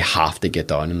 right? They have to get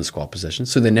down in the squat position,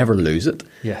 so they never lose it.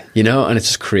 Yeah. You know, and it's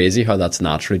just crazy how that's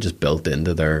naturally just built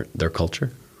into their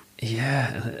culture.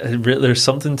 Yeah, there's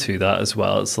something to that as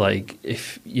well. It's like,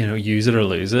 if, you know, use it or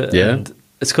lose it. Yeah. And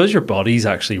it's because your body's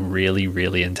actually really,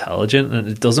 really intelligent, and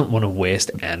it doesn't want to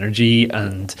waste energy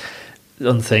and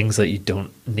on things that you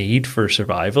don't need for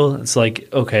survival. It's like,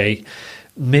 okay,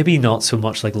 maybe not so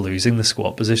much like losing the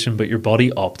squat position, but your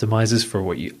body optimizes for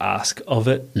what you ask of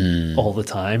it all the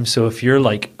time. So if you're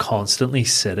like constantly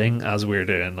sitting, as we're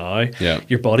doing now,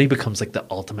 your body becomes like the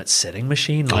ultimate sitting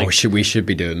machine. Like, we should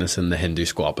be doing this in the Hindu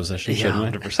squat position,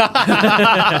 shouldn't we?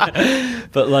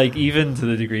 100%. But like, even to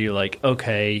the degree like,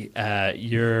 okay,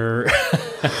 you're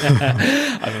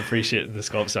I'm appreciating the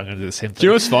squat, so I'm going to do the same thing. Do you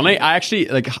know what's funny? I actually,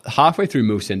 like, halfway through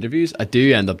most interviews, I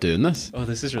do end up doing this. Oh,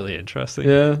 this is really interesting.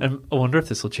 Yeah. And I wonder if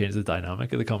this will change the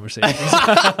dynamic of the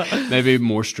conversation. Maybe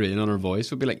more strain on her voice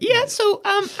would be like, yeah, so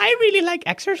I really like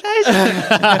exercise.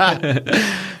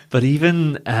 But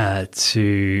even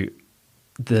to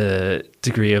the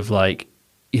degree of like,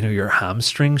 you know, your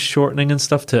hamstrings shortening and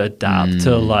stuff to adapt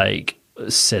to like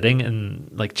sitting in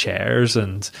like chairs,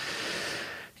 and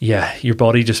yeah, your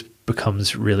body just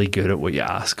becomes really good at what you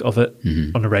ask of it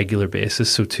on a regular basis.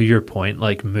 So to your point,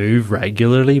 like, move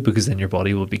regularly, because then your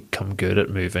body will become good at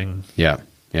moving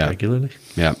regularly.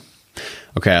 Yeah.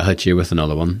 Okay, I'll hit you with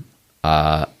another one.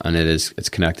 And it's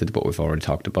connected to what we've already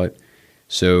talked about.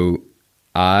 So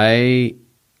I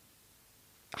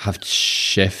have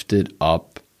shifted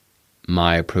up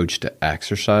my approach to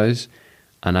exercise,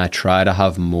 and I try to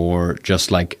have more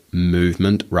just like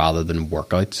movement rather than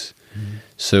workouts.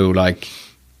 So like,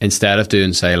 instead of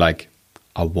doing, say, like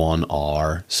a 1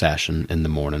 hour session in the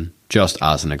morning, just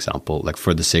as an example, like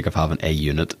for the sake of having a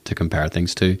unit to compare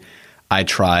things to, I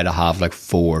try to have like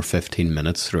 4 or 15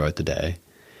 minutes throughout the day.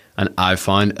 And I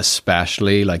find,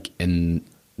 especially like in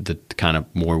the kind of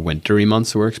more wintry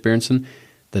months that we're experiencing,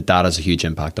 that has a huge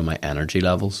impact on my energy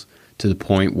levels, to the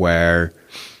point where,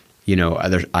 you know,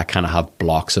 I kind of have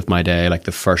blocks of my day. Like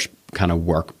the first kind of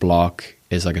work block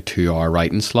is like a 2 hour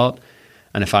writing slot.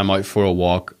 And if I'm out for a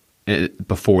walk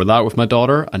before that with my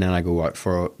daughter, and then I go out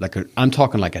for I'm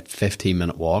talking like a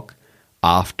 15-minute walk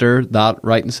after that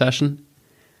writing session.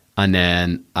 And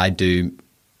then I do,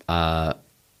 I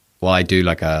do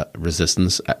like a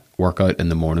resistance workout in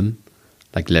the morning,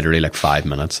 like literally like 5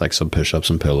 minutes, like some push-ups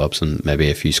and pull-ups and maybe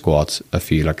a few squats, a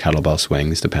few like kettlebell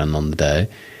swings, depending on the day.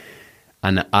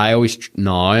 And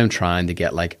I'm trying to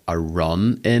get like a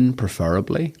run in,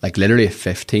 preferably, like literally a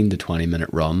 15 to 20 minute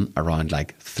run around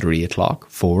like 3 o'clock,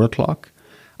 4 o'clock.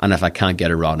 And if I can't get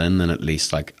a run in, then at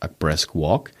least like a brisk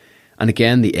walk. And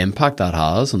again, the impact that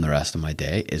has on the rest of my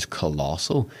day is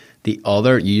colossal.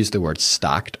 You used the word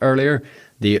stacked earlier.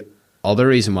 The other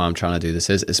reason why I'm trying to do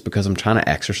this is because I'm trying to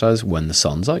exercise when the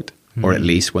sun's out, or at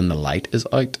least when the light is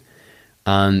out.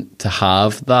 And to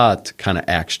have that kind of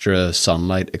extra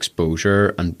sunlight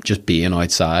exposure and just being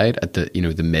outside at the, you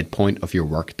know, the midpoint of your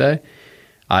workday,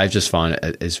 I've just found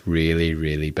it is really,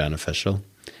 really beneficial.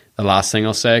 The last thing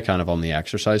I'll say kind of on the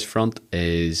exercise front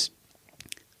is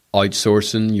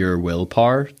outsourcing your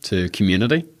willpower to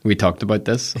community. We talked about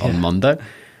this on Monday.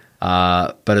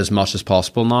 But as much as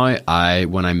possible now,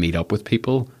 when I meet up with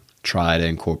people, try to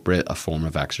incorporate a form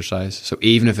of exercise. So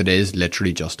even if it is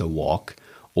literally just a walk,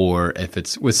 or if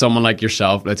it's with someone like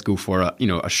yourself, let's go for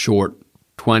a short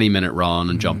 20-minute run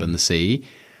and jump in the sea.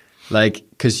 Like,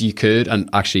 because you could, and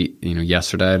actually, you know,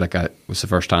 yesterday, like, it was the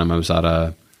first time I was at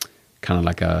a kind of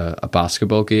like a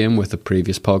basketball game with a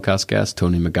previous podcast guest,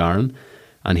 Tony McGarren,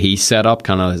 and he set up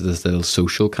kind of this little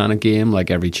social kind of game,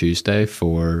 like every Tuesday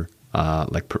for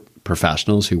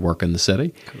professionals who work in the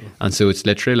city. Cool. And so it's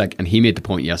literally like, and he made the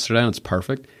point yesterday, and it's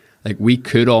perfect. Like, we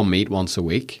could all meet once a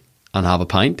week and have a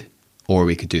pint, or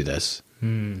we could do this.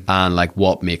 And like,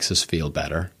 what makes us feel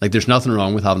better? Like, there's nothing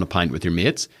wrong with having a pint with your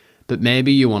mates, but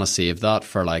maybe you want to save that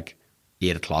for like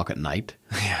 8 o'clock at night.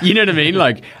 You know what I mean?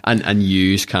 Like, and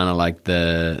use kind of like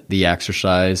the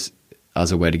exercise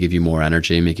as a way to give you more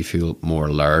energy, make you feel more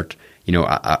alert. You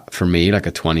know, for me, like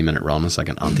a 20-minute run is like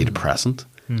an antidepressant.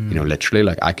 You know, literally,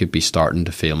 like, I could be starting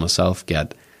to feel myself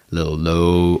get a little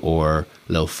low or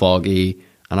a little foggy,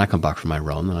 and I come back from my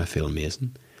run and I feel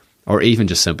amazing. Or even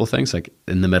just simple things, like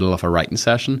in the middle of a writing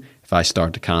session, if I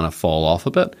start to kind of fall off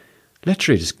a bit,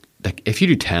 literally just, like, if you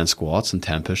do 10 squats and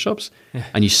 10 push-ups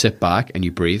and you sit back and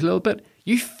you breathe a little bit,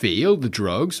 you feel the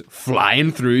drugs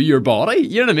flying through your body.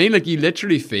 You know what I mean? Like, you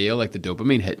literally feel like the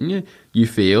dopamine hitting you. You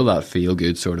feel that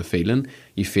feel-good sort of feeling.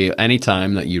 You feel any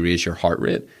time that you raise your heart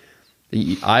rate,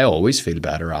 I always feel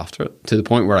better after it, to the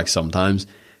point where, like, sometimes,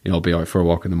 you know, I'll be out for a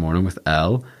walk in the morning with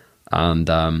Elle, and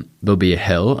there'll be a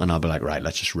hill, and I'll be like, right,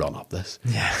 let's just run up this.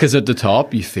 Because at the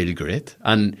top, you feel great.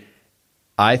 And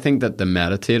I think that the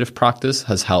meditative practice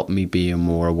has helped me be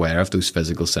more aware of those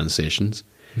physical sensations.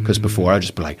 Because before, I'd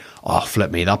just be like, oh, flip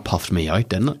me, that puffed me out,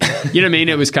 didn't it? You know what I mean?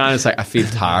 It was kind of like, I feel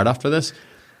tired after this.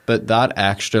 But that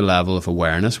extra level of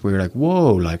awareness where you're like,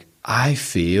 whoa, like, I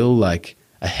feel like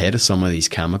a hit of some of these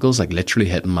chemicals, like, literally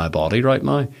hitting my body right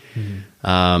now.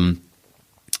 And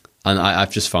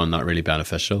I've just found that really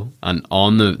beneficial. And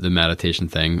on the meditation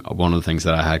thing, one of the things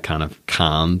that I had kind of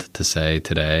canned to say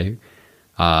today,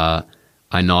 I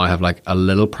now have like a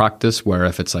little practice where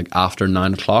if it's like after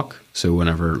 9 o'clock, so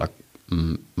whenever like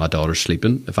my daughter's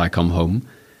sleeping, if I come home,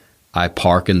 I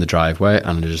park in the driveway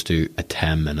and I just do a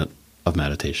 10-minute of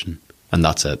meditation, and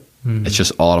that's it. It's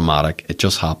just automatic. It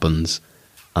just happens,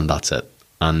 and that's it.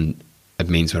 And it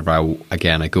means whenever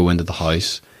I go into the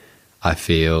house, I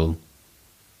feel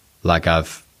like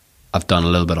I've done a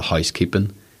little bit of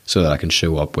housekeeping so that I can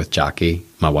show up with Jackie,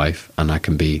 my wife, and I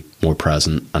can be more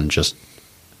present and just,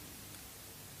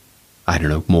 I don't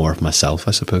know, more of myself,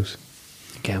 I suppose.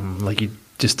 Again, like, you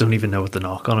just don't even know what the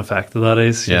knock-on effect of that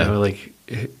is. You know, like,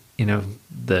 you know,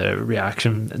 the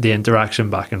reaction, the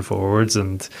interaction back and forwards,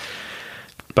 and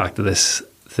back to this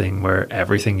thing where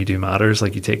everything you do matters.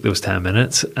 Like, you take those 10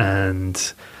 minutes,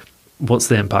 and what's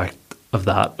the impact of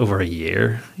that over a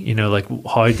year? You know, like,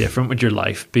 how different would your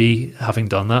life be having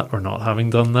done that or not having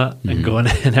done that, and going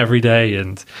in every day?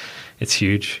 And it's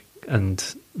huge. And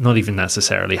not even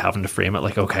necessarily having to frame it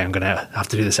like, okay, I'm going to have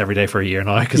to do this every day for a year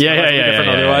now, because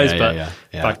otherwise. But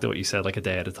back to what you said, like, a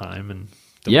day at a time, and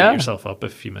don't beat yourself up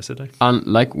if you miss a day. And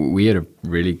like, we had a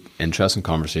really interesting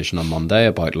conversation on Monday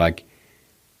about like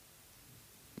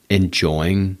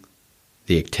enjoying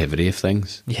the activity of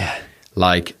things. Yeah.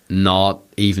 Like, not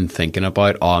even thinking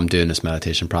about, oh, I'm doing this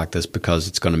meditation practice because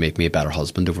it's going to make me a better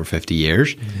husband over 50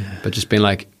 years. But just being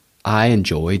like, I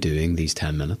enjoy doing these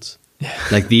 10 minutes.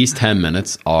 Like, these 10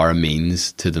 minutes are a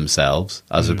means to themselves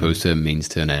as opposed to a means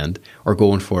to an end. Or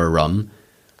going for a run.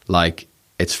 Like,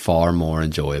 it's far more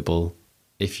enjoyable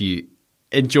if you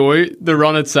enjoy the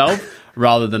run itself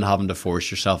rather than having to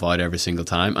force yourself out every single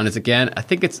time. And it's, again, I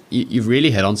think it's, you've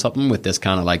really hit on something with this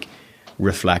kind of like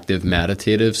reflective,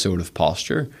 meditative sort of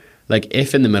posture. Like,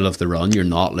 if in the middle of the run you're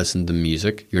not listening to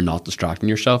music, you're not distracting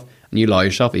yourself, and you allow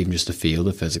yourself even just to feel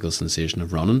the physical sensation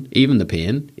of running, even the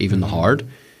pain, even the hard,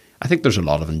 I think there's a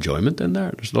lot of enjoyment in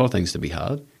there. There's a lot of things to be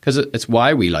had. Because it's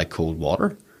why we like cold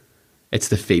water. It's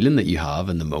the feeling that you have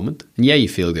in the moment. And yeah, you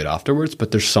feel good afterwards,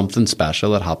 but there's something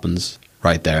special that happens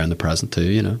right there in the present too,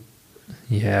 you know?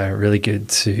 Yeah, really good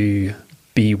to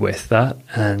be with that.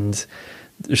 And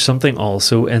there's something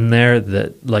also in there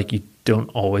that, like, you don't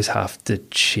always have to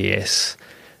chase.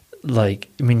 Like,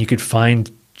 I mean, you could find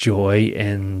joy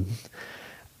in,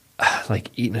 like,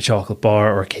 eating a chocolate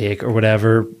bar or a cake or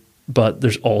whatever, but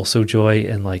there's also joy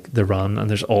in, like, the run, and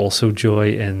there's also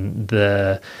joy in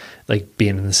the, like,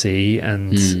 being in the sea.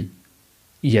 And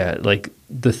yeah, like,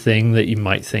 the thing that you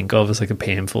might think of as like a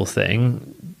painful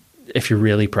thing, if you're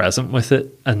really present with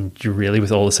it and you're really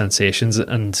with all the sensations,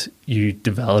 and you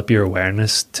develop your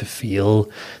awareness to feel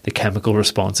the chemical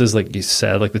responses, like you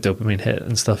said, like the dopamine hit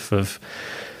and stuff of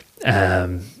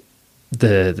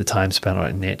the time spent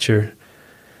out in nature,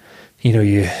 you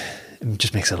know, it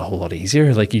just makes it a whole lot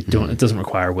easier. Like, you don't, it doesn't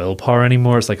require willpower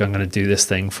anymore. It's like, I'm going to do this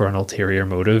thing for an ulterior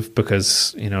motive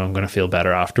because, you know, I'm going to feel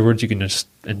better afterwards. You can just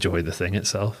enjoy the thing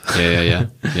itself.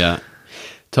 Yeah.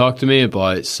 Talk to me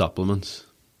about supplements.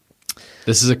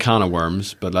 This is a can of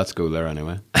worms, but let's go there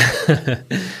anyway.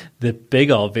 The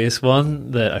big obvious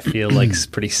one that I feel like is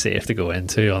pretty safe to go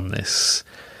into on this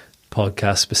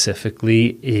podcast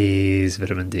specifically is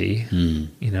vitamin D.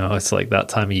 You know, it's like that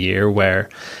time of year where,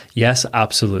 yes,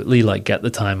 absolutely, like, get the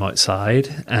time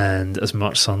outside and as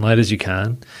much sunlight as you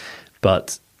can,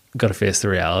 but got to face the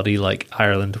reality, like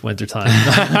Ireland wintertime,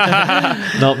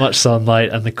 not much sunlight,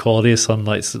 and the quality of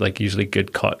sunlight's like usually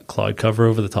good cloud cover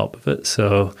over the top of it.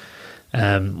 So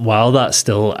while that's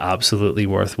still absolutely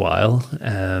worthwhile,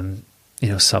 you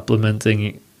know,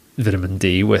 supplementing vitamin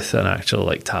D with an actual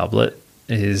like tablet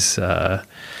is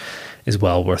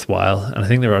well worthwhile. And I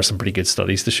think there are some pretty good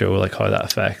studies to show like how that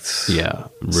affects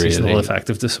seasonal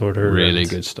affective disorder. Really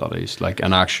good studies, like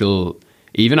an actual,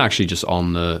 even actually just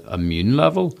on the immune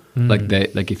level,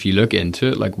 like if you look into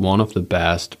it, like one of the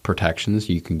best protections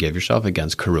you can give yourself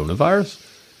against coronavirus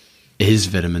is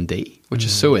vitamin D, which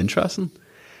is so interesting.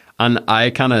 And I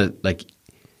kind of like,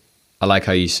 I like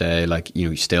how you say, like,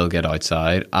 you still get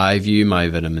outside. I view my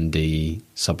vitamin D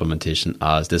supplementation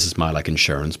as this is my like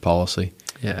insurance policy.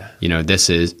 Yeah. This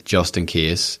is just in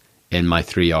case in my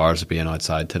 3 hours of being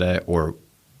outside today, or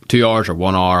 2 hours or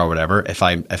 1 hour or whatever, if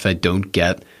I don't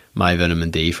get my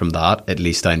vitamin D from that, at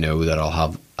least I know that I'll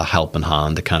have a helping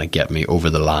hand to kind of get me over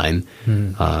the line,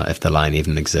 if the line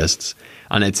even exists.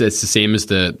 And it's the same as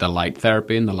the light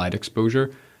therapy and the light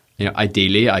exposure.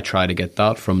 Ideally, I try to get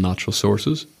that from natural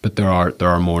sources, but there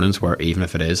are mornings where even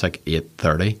if it is like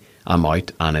 8:30, I'm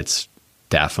out and it's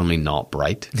definitely not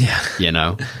bright.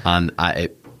 Yeah. And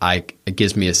it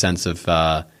gives me a sense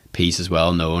of peace as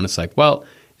well, knowing it's like, well,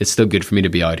 it's still good for me to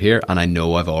be out here, and I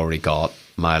know I've already got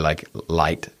my like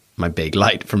light, my big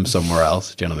light from somewhere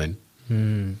else. Do you know what I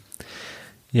mean?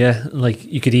 Yeah, like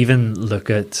you could even look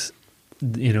at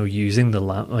using the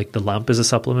lamp, like the lamp as a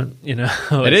supplement. It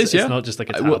is. Yeah, it's not just like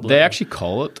a tablet. They actually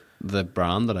call it, the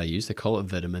brand that I use, they call it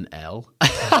Vitamin L,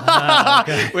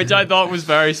 okay. which I thought was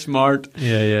very smart.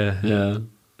 Yeah.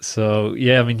 So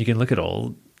yeah, I mean, you can look at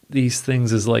all these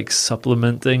things as like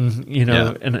supplementing, in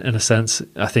a sense.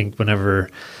 I think whenever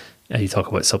you talk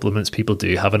about supplements, people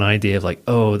do have an idea of like,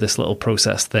 oh, this little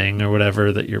processed thing or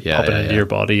whatever that you're popping into your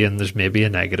body, and there's maybe a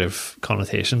negative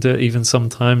connotation to it even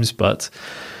sometimes. But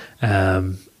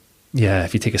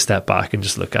if you take a step back and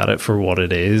just look at it for what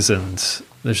it is, and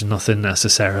there's nothing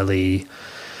necessarily,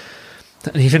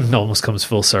 and even almost comes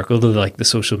full circle to like the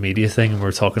social media thing, and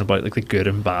we're talking about like the good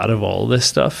and bad of all this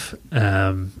stuff.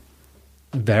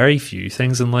 Very few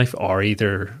things in life are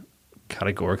either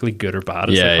categorically good or bad.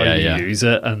 It's like how you use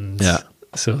it. And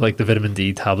so like the vitamin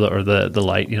D tablet or the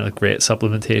light, great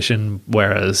supplementation,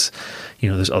 whereas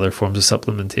there's other forms of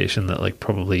supplementation that like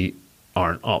probably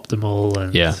aren't optimal.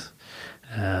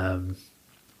 And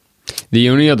the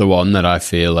only other one that I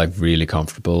feel like really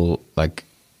comfortable like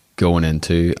going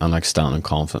into and like standing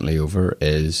confidently over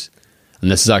is, and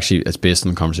this is actually, it's based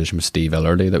on the conversation with Steve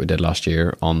Ellerdy that we did last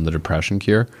year on the depression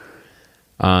cure,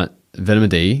 vitamin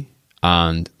D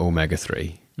and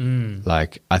omega-3.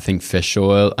 Like I think fish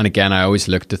oil, and again I always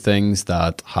look to things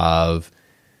that have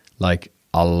like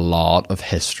a lot of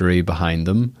history behind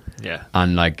them,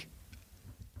 and like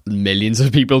millions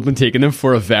of people have been taking them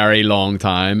for a very long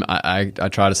time. I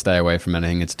try to stay away from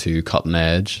anything that's too cutting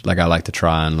edge. Like I like to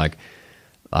try and like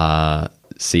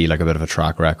see like a bit of a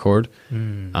track record,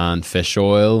 and fish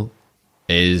oil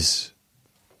is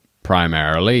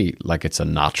primarily like it's a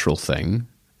natural thing.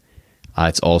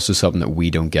 It's also something that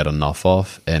we don't get enough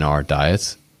of in our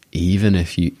diets, even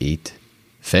if you eat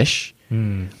fish,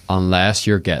 unless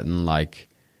you're getting like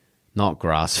not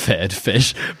grass-fed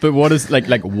fish, but what is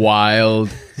like wild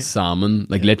salmon,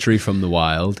 like literally from the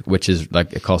wild, which is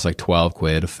like, it costs like 12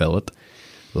 quid a fillet.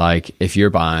 Like if you're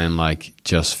buying like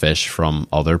just fish from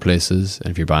other places,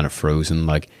 and if you're buying it frozen,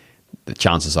 like the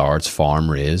chances are it's farm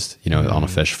raised, on a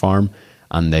fish farm,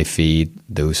 and they feed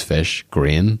those fish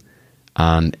grain.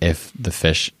 And if the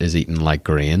fish is eaten like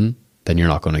grain, then you're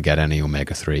not going to get any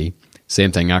omega-3.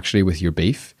 Same thing actually with your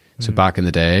beef. So back in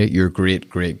the day, your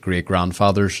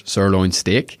great-great-great-grandfather's sirloin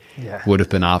steak would have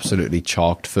been absolutely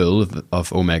chocked full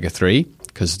of omega-3,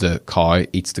 because the cow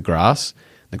eats the grass.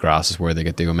 The grass is where they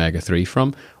get the omega-3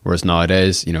 from. Whereas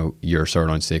nowadays, your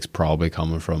sirloin steak's probably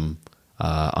coming from,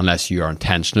 unless you are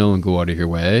intentional and go out of your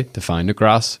way to find a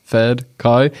grass-fed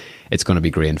cow, it's going to be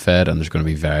grain-fed, and there's going to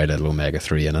be very little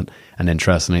omega-3 in it. And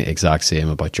interestingly, exact same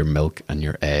about your milk and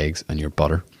your eggs and your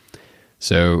butter.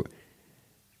 So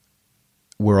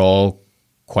we're all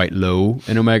quite low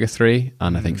in omega-3,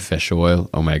 and I think fish oil,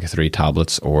 omega-3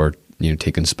 tablets, or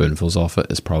taking spoonfuls off it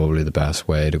is probably the best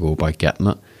way to go about getting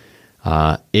it.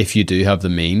 If you do have the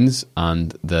means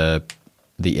and the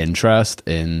interest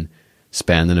in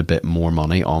spending a bit more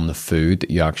money on the food that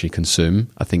you actually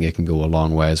consume, I think it can go a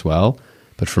long way as well.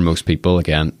 But for most people,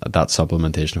 again, that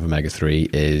supplementation of omega-3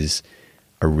 is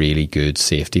a really good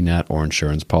safety net or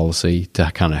insurance policy to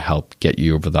kind of help get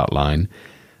you over that line.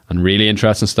 And really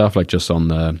interesting stuff, like just on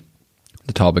the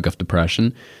topic of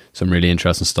depression, some really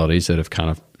interesting studies that have kind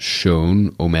of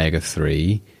shown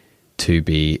omega-3 to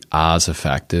be as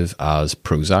effective as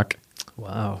Prozac.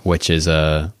 Wow. Which is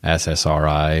a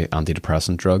SSRI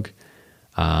antidepressant drug.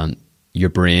 And your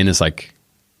brain is like,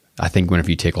 I think whenever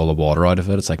you take all the water out of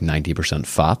it, it's like 90%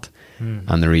 fat.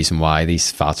 And the reason why these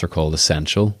fats are called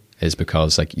essential is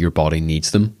because like your body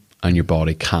needs them, and your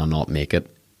body cannot make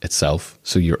it itself.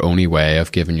 So your only way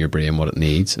of giving your brain what it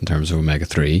needs in terms of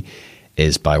omega-3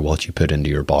 is by what you put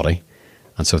into your body.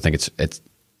 And so I think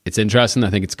it's interesting. I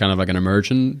think it's kind of like an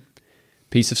emerging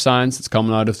piece of science that's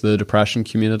coming out of the depression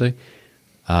community.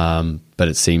 But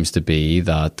it seems to be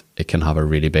that it can have a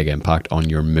really big impact on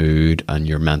your mood and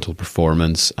your mental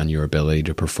performance and your ability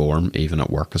to perform even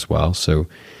at work as well. So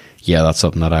yeah, that's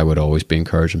something that I would always be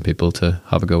encouraging people to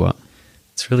have a go at.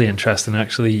 It's really interesting,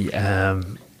 actually.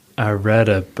 I read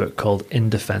a book called In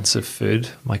Defense of Food,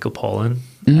 Michael Pollan,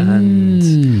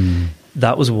 and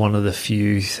that was one of the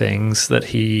few things that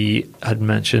he had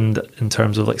mentioned in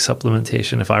terms of like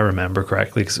supplementation, if I remember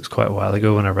correctly, because it was quite a while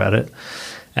ago when I read it.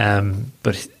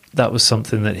 But that was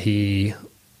something that he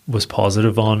was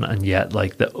positive on, and yet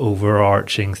like the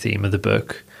overarching theme of the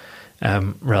book,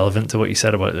 relevant to what you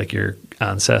said about like your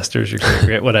ancestors, your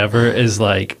great whatever, is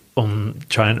like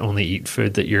try and only eat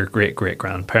food that your great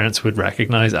grandparents would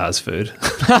recognize as food.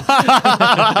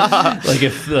 Like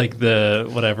if like the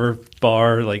whatever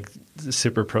bar, like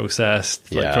super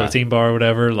processed like protein bar or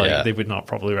whatever, like they would not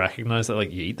probably recognize that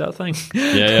like you eat that thing.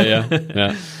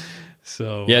 Yeah.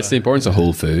 So yeah, it's the importance of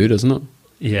whole food, isn't it?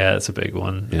 Yeah, it's a big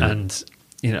one. And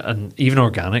you know, and even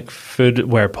organic food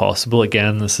where possible.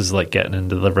 Again, this is like getting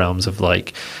into the realms of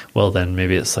like, well, then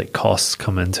maybe it's like costs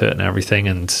come into it and everything,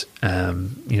 and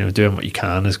you know, doing what you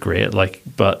can is great. Like,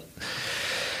 but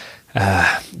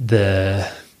the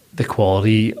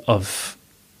quality of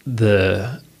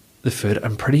the food,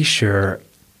 I'm pretty sure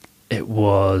it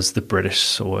was the British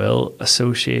Soil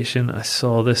Association. I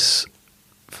saw this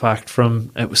fact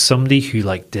from, it was somebody who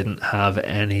like didn't have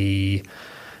any.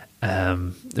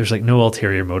 There's like no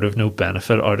ulterior motive, no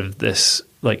benefit out of this,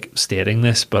 like stating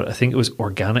this, but I think it was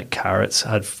organic carrots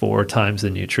had 4 times the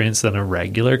nutrients than a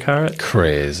regular carrot.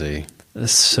 Crazy.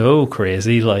 It's so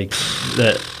crazy, like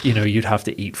that, you know, you'd have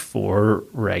to eat 4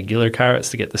 regular carrots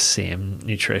to get the same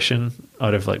nutrition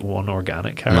out of like 1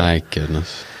 organic carrot. My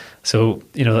goodness. So,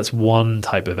 you know, that's one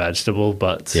type of vegetable,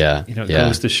 but you know, it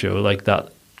goes to show like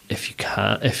that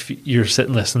if you're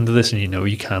sitting listening to this and you know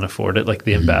you can't afford it, like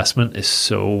the investment is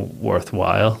so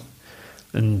worthwhile,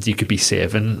 and you could be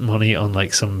saving money on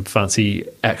like some fancy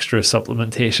extra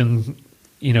supplementation,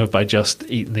 you know, by just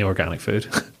eating the organic food.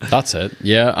 That's it.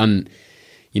 Yeah. And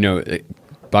you know,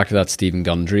 back to that Stephen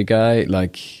Gundry guy,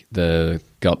 like the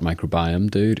gut microbiome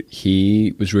dude,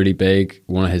 he was really big.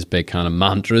 One of his big kind of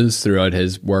mantras throughout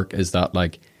his work is that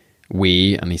like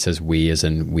we, and he says we as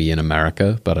in we in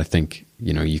America, but I think,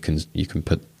 you know, you can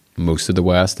put most of the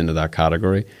West into that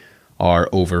category, are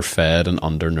overfed and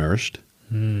undernourished.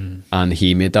 And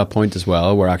he made that point as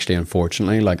well, where actually,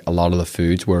 unfortunately, like a lot of the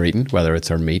foods we're eating, whether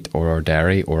it's our meat or our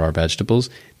dairy or our vegetables,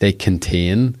 they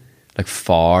contain like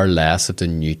far less of the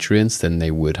nutrients than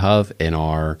they would have in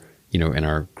our, you know, in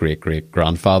our great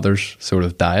grandfather's sort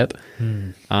of diet.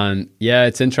 And yeah,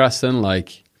 it's interesting.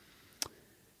 Like,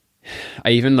 I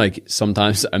even like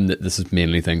sometimes, this is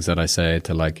mainly things that I say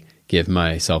to like give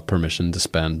myself permission to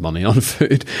spend money on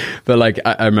food. But like,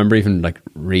 I remember even like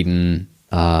reading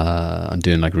and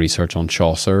doing like research on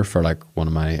Chaucer for like one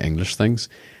of my English things.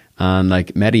 And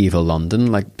like medieval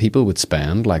London, like people would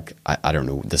spend like, I don't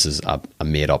know, this is a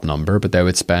made up number, but they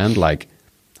would spend like,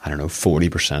 I don't know,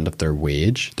 40% of their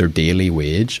wage, their daily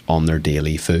wage on their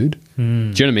daily food. Do you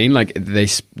know what I mean? Like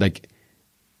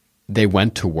they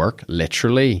went to work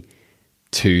literally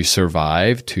to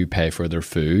survive, to pay for their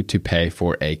food, to pay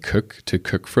for a cook to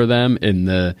cook for them in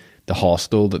the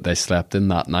hostel that they slept in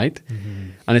that night.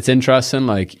 And it's interesting,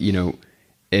 like, you know,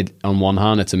 it on one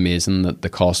hand, it's amazing that the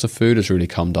cost of food has really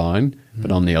come down,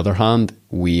 but on the other hand,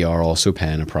 we are also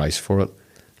paying a price for it.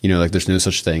 You know, like there's no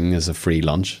such thing as a free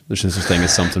lunch. There's no such thing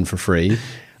as something for free.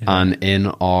 And in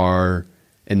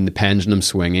the pendulum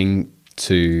swinging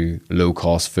to low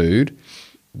cost food,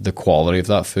 the quality of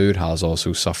that food has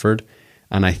also suffered.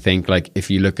 And I think like if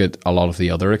you look at a lot of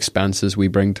the other expenses we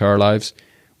bring to our lives,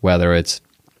 whether it's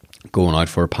going out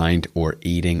for a pint or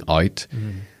eating out,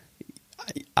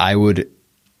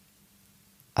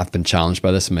 I've been challenged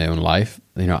by this in my own life.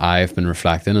 You know, I've been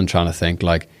reflecting and trying to think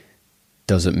like,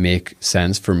 does it make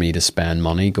sense for me to spend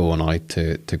money going out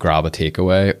to grab a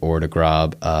takeaway or to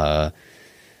grab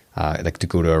like to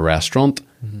go to a restaurant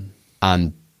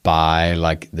and buy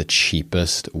like the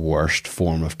cheapest, worst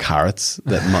form of carrots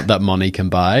that that money can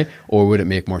buy? Or would it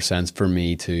make more sense for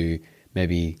me to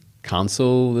maybe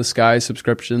cancel the Sky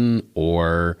subscription,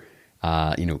 or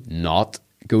you know, not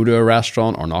go to a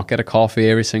restaurant or not get a coffee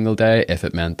every single day if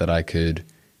it meant that I could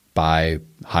buy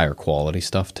higher quality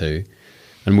stuff too?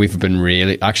 And we've been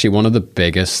really, actually one of the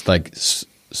biggest like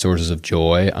sources of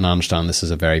joy, and I understand this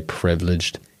is a very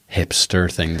privileged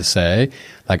hipster thing to say,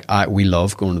 like we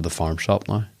love going to the farm shop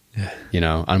now, you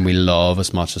know, and we love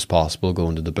as much as possible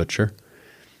going to the butcher.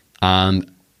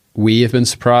 And we have been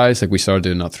surprised, like we started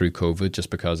doing that through COVID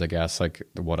just because I guess like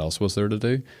what else was there to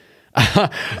do?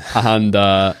 And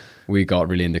we got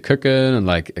really into cooking and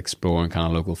like exploring kind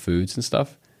of local foods and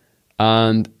stuff.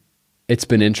 And it's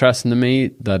been interesting to me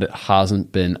that it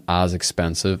hasn't been as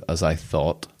expensive as I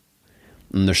thought.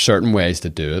 And there's certain ways to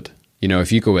do it. You know,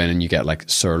 if you go in and you get like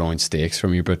sirloin steaks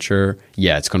from your butcher,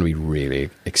 yeah, it's going to be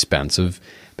really expensive.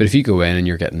 But if you go in and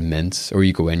you're getting mince, or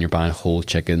you go in, you're buying whole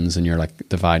chickens and you're like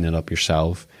dividing it up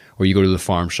yourself, or you go to the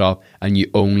farm shop and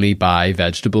you only buy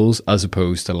vegetables as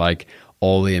opposed to like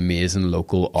all the amazing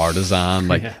local artisan,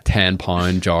 like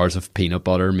 10-pound jars of peanut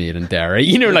butter made in dairy,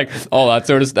 you know, like all that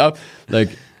sort of stuff. Like,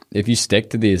 if you stick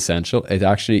to the essential, it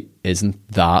actually isn't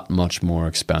that much more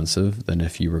expensive than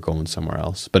if you were going somewhere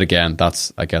else. But again,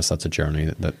 I guess that's a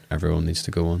journey that everyone needs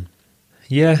to go on.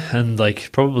 Yeah, and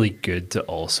like probably good to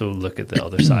also look at the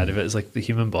other side of it. Is like the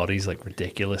human body's like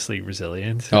ridiculously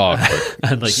resilient. Oh,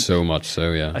 and like so much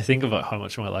so, yeah. I think about how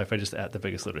much of my life I just ate the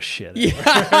biggest load of shit. Yeah.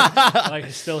 Like,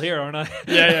 I'm still here, aren't I?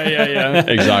 Yeah.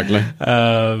 Exactly.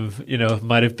 You know,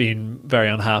 might have been very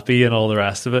unhappy and all the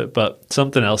rest of it. But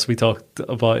something else we talked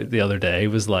about the other day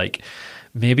was like,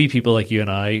 maybe people like you and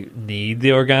I need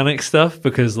the organic stuff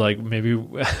because like maybe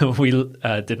we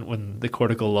didn't win the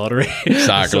cortical lottery.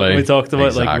 Exactly. We talked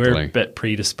about like we're a bit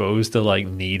predisposed to like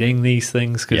needing these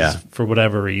things because for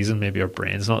whatever reason maybe our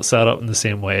brain's not set up in the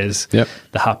same way as the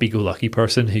happy-go-lucky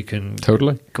person who can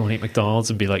totally go and eat McDonald's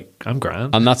and be like, I'm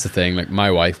grand. And that's the thing, like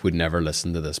my wife would never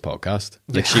listen to this podcast.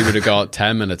 Like she would have got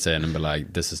 10 minutes in and be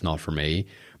like, this is not for me.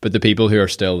 But the people who are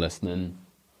still listening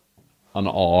an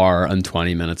hour and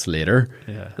 20 minutes later,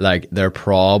 like they're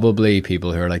probably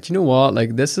people who are like, you know what,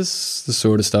 like this is the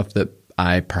sort of stuff that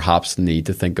I perhaps need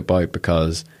to think about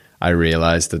because I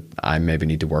realize that I maybe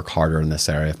need to work harder in this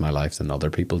area of my life than other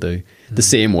people do. The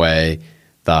same way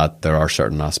that there are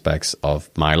certain aspects of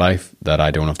my life that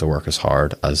I don't have to work as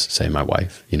hard as, say, my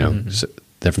wife. You know, so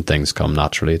different things come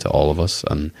naturally to all of us,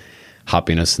 and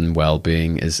happiness and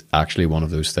well-being is actually one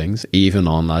of those things. Even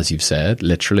on, as you've said,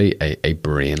 literally a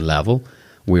brain level,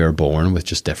 we are born with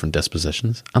just different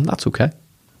dispositions, and that's okay.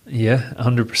 Yeah,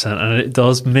 100%. And it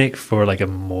does make for like a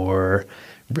more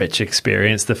rich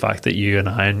experience, the fact that you and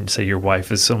I, and say your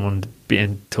wife, is someone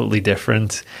being totally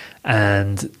different,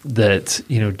 and that,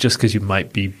 you know, just because you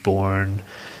might be born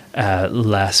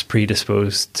less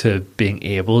predisposed to being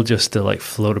able just to like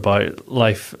float about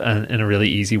life and in a really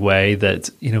easy way, that,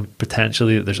 you know,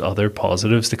 potentially there's other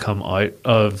positives to come out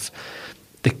of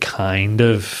the kind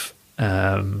of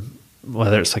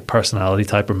whether it's like personality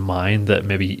type or mind that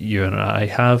maybe you and I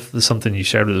have. There's something you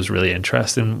shared that was really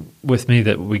interesting with me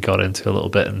that we got into a little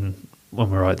bit, and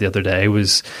when we were out the other day,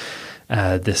 was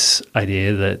this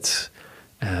idea that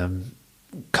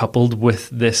coupled with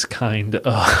this kind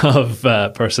of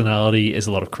personality is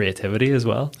a lot of creativity as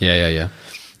well. Yeah.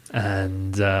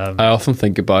 And I often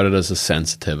think about it as a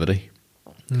sensitivity.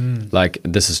 Like,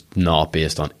 this is not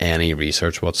based on any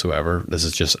research whatsoever. This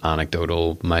is just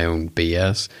anecdotal, my own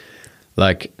BS.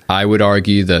 Like, I would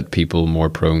argue that people more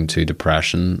prone to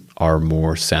depression are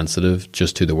more sensitive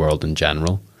just to the world in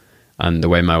general. And the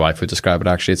way my wife would describe it,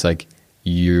 actually, it's like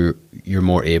you're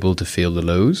more able to feel the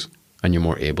lows and you're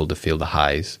more able to feel the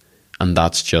highs. And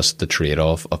that's just the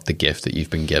trade-off of the gift that you've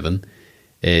been given,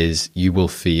 is you will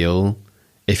feel,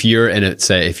 if you're in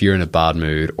a bad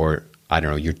mood, or I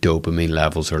don't know, your dopamine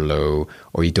levels are low,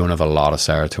 or you don't have a lot of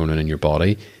serotonin in your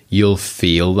body, you'll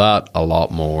feel that a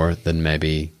lot more than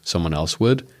maybe someone else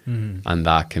would. And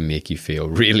that can make you feel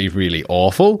really, really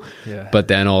awful. But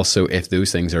then also, if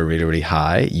those things are really, really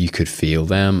high, you could feel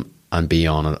them and be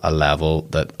on a level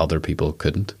that other people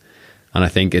couldn't. And I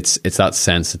think it's that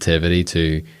sensitivity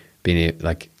to being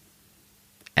like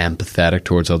empathetic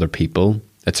towards other people.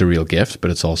 It's a real gift,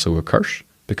 but it's also a curse,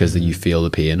 because then you feel the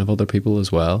pain of other people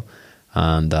as well.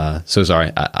 And so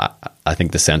sorry, I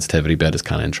think the sensitivity bit is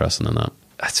kind of interesting in that.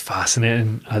 That's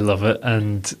fascinating. I love it.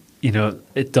 And, you know,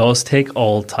 it does take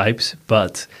all types,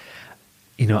 but,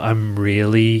 you know, I'm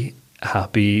really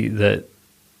happy that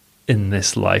in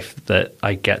this life that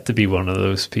I get to be one of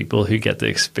those people who get to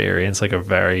experience like a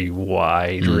very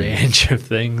wide range of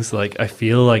things. Like, I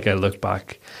feel like I look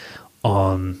back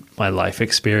on my life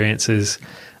experiences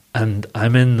and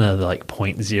I'm in the like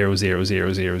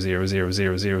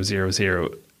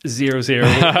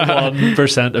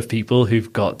 0.00000000001% of people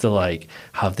who've got to like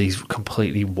have these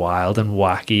completely wild and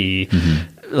wacky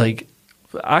like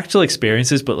actual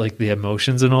experiences, but like the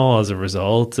emotions and all as a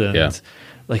result. And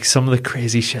like some of the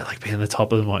crazy shit, like being on the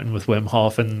top of the mountain with Wim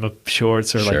Hof in my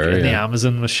shorts, or like in the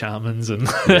Amazon with shamans, and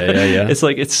it's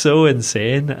like, it's so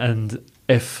insane. And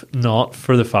if not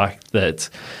for the fact that,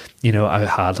 you know, I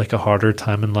had like a harder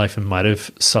time in life and might have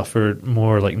suffered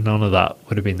more, like none of that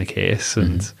would have been the case.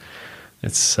 And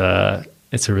it's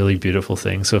It's a really beautiful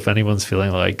thing. So if anyone's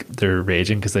feeling like they're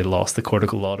raging because they lost the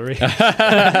cortical lottery,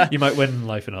 you might win in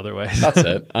life in other ways. That's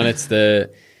it. And it's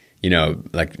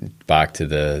like back to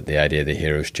the idea of the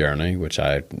hero's journey, which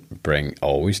I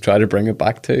always try to bring it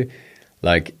back to.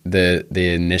 Like the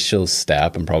initial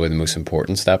step, and probably the most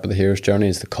important step of the hero's journey,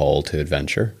 is the call to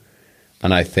adventure.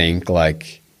 And I think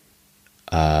like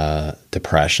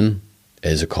depression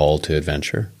is a call to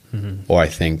adventure. Mm-hmm. Or I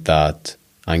think that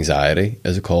anxiety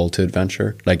is a call to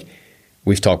adventure. Like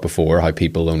we've talked before, how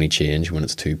people only change when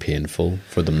it's too painful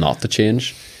for them not to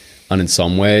change. And in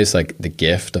some ways, like the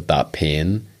gift of that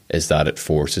pain is that it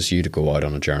forces you to go out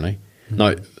on a journey. Mm-hmm.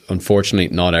 Now,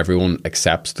 unfortunately, not everyone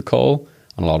accepts the call.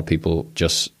 And a lot of people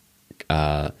just,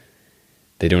 they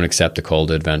don't accept the call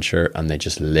to adventure and they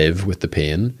just live with the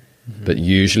pain. Mm-hmm. But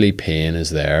usually pain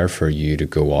is there for you to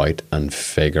go out and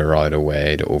figure out a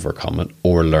way to overcome it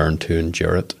or learn to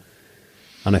endure it.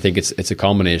 And I think it's a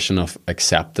combination of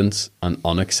acceptance and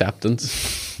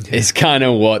unacceptance. Yeah. It's kind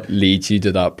of what leads you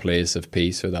to that place of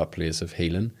peace or that place of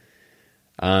healing.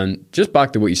 And just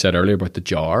back to what you said earlier about the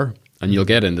jar, and you'll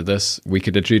get into this. We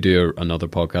could literally do another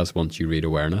podcast once you read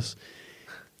Awareness.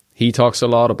 He talks a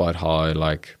lot about how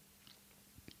like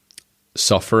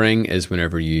suffering is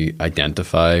whenever you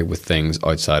identify with things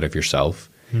outside of yourself.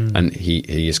 And he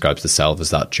describes the self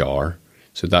as that jar.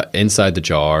 So that inside the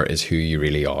jar is who you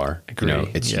really are. Agree. You know,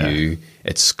 it's you,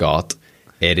 it's Scott.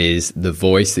 It is the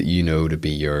voice that you know to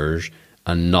be yours,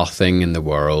 and nothing in the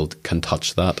world can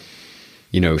touch that.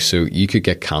 You know, so you could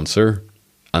get cancer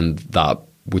and that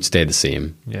would stay the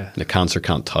same. Yeah. The cancer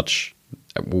can't touch.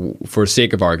 For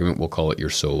sake of argument, we'll call it your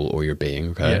soul or your being,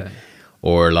 okay? Yeah.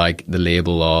 Or like the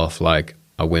label of like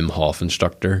a Wim Hof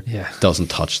instructor doesn't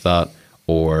touch that.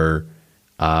 Or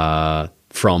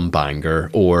from Bangor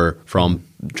or from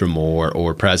Dromore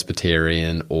or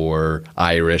Presbyterian or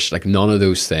Irish. Like none of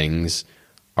those things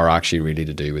are actually really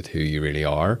to do with who you really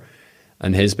are.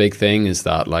 And his big thing is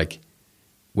that like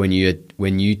when you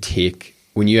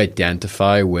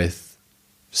identify with,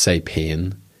 say,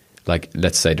 pain, like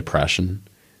let's say depression,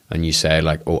 and you say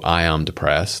like, oh, I am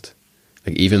depressed,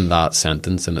 like even that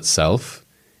sentence in itself,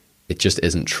 it just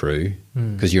isn't true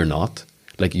because you're not.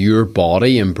 Like your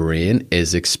body and brain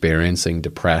is experiencing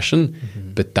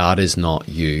depression, but that is not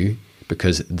you,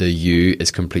 because the you is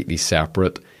completely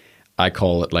separate. I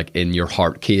call it like in your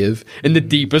heart cave, in the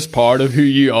deepest part of who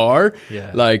you are. Yeah.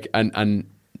 Like, and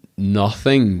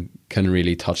nothing can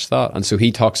really touch that. And so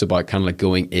he talks about kind of like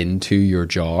going into your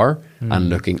jar and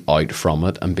looking out from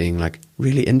it and being like,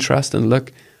 really interesting.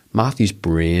 Look, Matthew's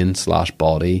brain /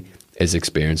 body is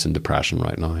experiencing depression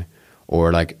right now.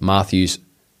 Or like Matthew's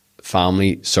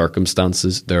family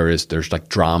circumstances, there's like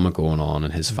drama going on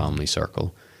in his family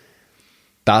circle.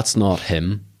 That's not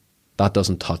him. That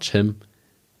doesn't touch him.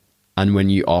 And when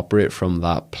you operate from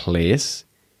that place,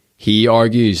 he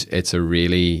argues it's a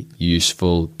really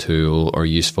useful tool or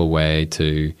useful way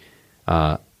to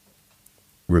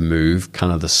remove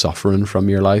kind of the suffering from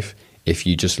your life if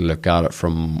you just look at it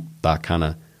from that kind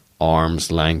of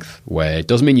arm's length way. It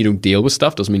doesn't mean you don't deal with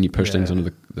stuff, doesn't mean you push things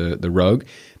under the rug,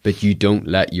 but you don't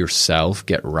let yourself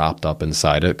get wrapped up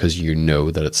inside it because you know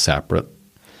that it's separate.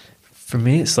 For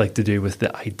me, it's like to do with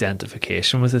the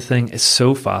identification with the thing. It's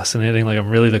so fascinating. Like I'm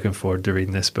really looking forward to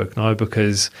reading this book now,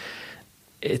 because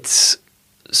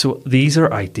these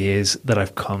are ideas that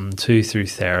I've come to through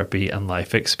therapy and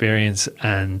life experience.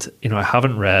 And, you know, I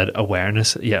haven't read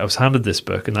Awareness yet. I was handed this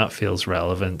book and that feels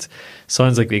relevant.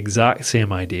 Sounds like the exact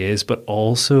same ideas, but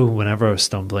also whenever I was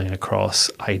stumbling across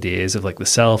ideas of like the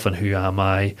self and who am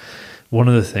I, one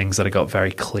of the things that I got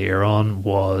very clear on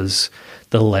was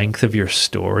the length of your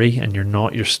story, and you're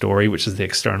not your story, which is the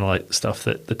external stuff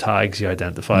that the tags you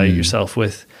identify yourself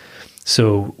with.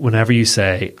 So whenever you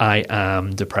say, I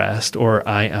am depressed, or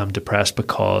I am depressed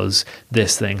because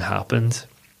this thing happened,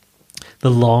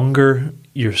 the longer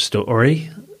your story,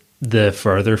 the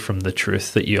further from the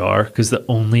truth that you are, because the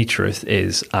only truth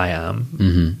is I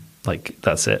am. Like,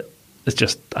 that's it. It's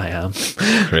just I am.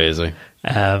 Crazy.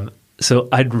 So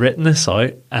I'd written this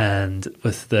out, and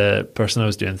with the person I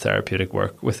was doing therapeutic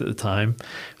work with at the time, I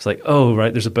was like, oh,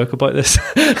 right, there's a book about this.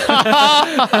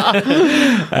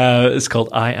 It's called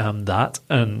I Am That.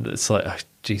 And it's like, oh,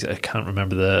 geez, I can't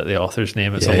remember the author's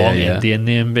name. It's a long Indian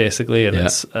name, basically. And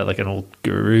it's like an old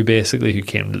guru, basically, who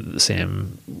came to the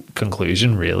same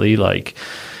conclusion, really. Like,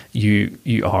 you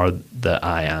are the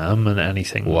I am, and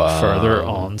anything further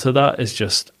on to that is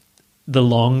just... The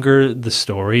longer the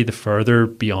story, the further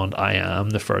beyond I am,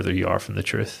 the further you are from the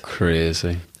truth.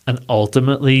 Crazy. And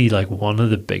ultimately, like one of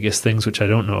the biggest things, which I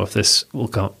don't know if this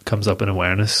comes up in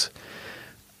Awareness,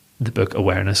 the book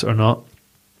Awareness or not,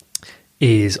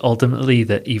 is ultimately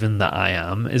that even the I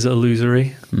am is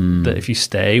illusory. That if you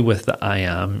stay with the I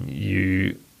am,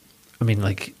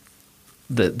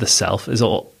 the self is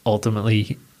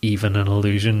ultimately even an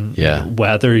illusion. Yeah.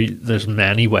 Whether there's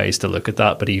many ways to look at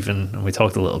that, but and we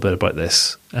talked a little bit about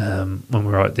this when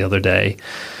we were out the other day,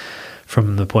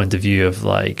 from the point of view of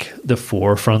like the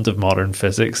forefront of modern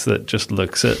physics that just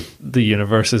looks at the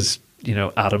universe as,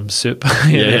 atom soup.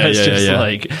 It's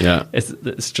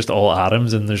just all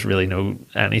atoms, and there's really no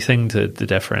anything to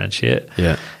differentiate.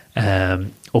 Yeah.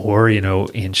 Or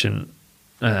ancient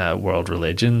world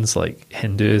religions like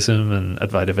Hinduism and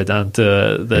Advaita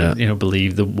Vedanta that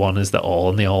believe the one is the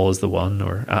all and the all is the one,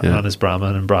 or Atman is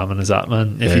Brahman and Brahman is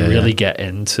Atman. If you really get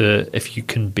into, if you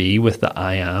can be with the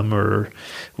I am or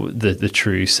the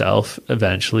true self,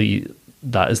 eventually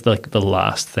that is like the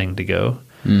last thing to go.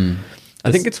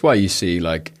 I think it's why you see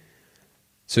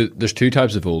so there's two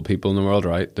types of old people in the world,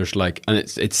 right? There's and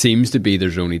it seems to be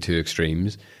there's only two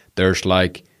extremes. There's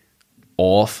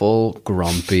awful,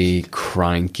 grumpy,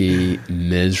 cranky,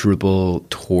 miserable,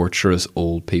 torturous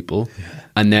old people. Yeah.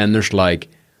 And then there's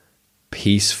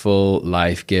peaceful,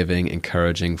 life-giving,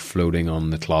 encouraging, floating on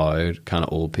the cloud kind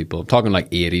of old people. I'm talking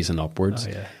 80s and upwards.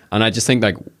 Oh, yeah. And I just think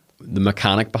the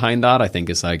mechanic behind that, I think,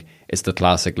 is it's the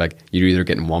classic, you're either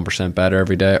getting 1% better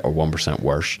every day or 1%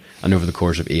 worse. And over the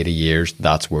course of 80 years,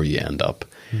 that's where you end up.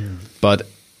 But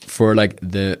for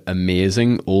the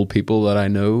amazing old people that I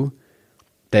know,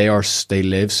 they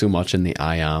live so much in the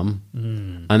I am.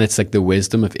 And it's the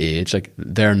wisdom of age.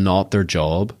 They're not their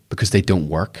job because they don't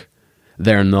work.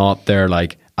 They're not their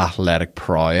athletic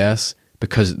prowess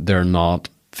because they're not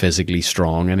physically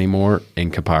strong anymore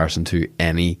in comparison to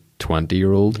any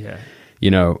 20-year-old.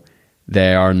 Yeah.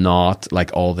 They are not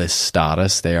all this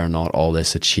status. They are not all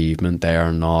this achievement. They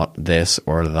are not this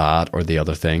or that or the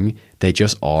other thing. They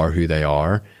just are who they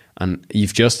are. And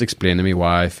you've just explained to me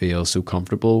why I feel so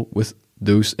comfortable with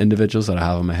those individuals that I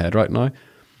have in my head right now,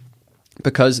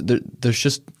 because there's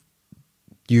just,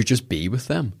 you just be with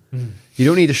them. You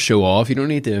don't need to show off. You don't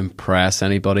need to impress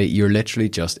anybody. You're literally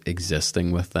just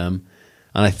existing with them.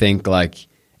 And I think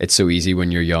it's so easy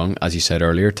when you're young, as you said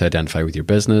earlier, to identify with your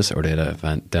business or to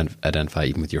identify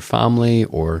even with your family,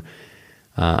 or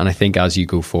and I think as you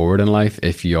go forward in life,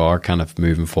 if you are kind of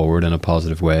moving forward in a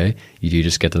positive way, you do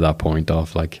just get to that point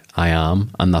of I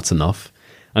am, and that's enough.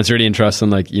 And it's really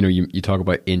interesting, you talk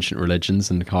about ancient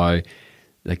religions and how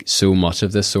so much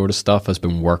of this sort of stuff has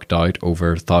been worked out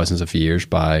over thousands of years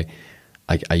by,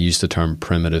 I use the term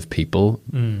primitive people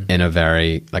in a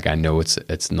very, I know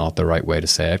it's not the right way to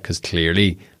say it, because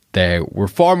clearly they were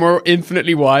far more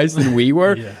infinitely wise than we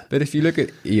were. Yeah. But if you look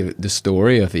at the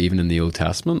story of, even in the Old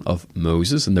Testament, of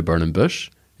Moses and the burning bush,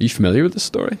 are you familiar with this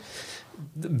story?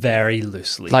 Very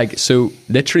loosely. So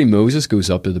literally Moses goes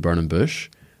up to the burning bush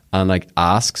and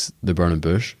asks the burning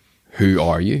bush, who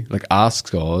are you?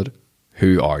 Asks God,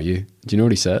 who are you? Do you know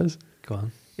what he says? Go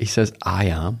on. He says, I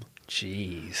am.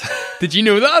 Jeez. Did you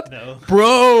know that? No.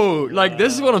 Bro,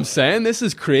 this is what I'm saying. This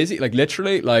is crazy.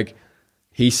 Literally,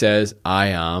 he says, I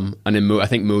am. And then I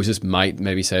think Moses might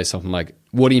maybe say something like,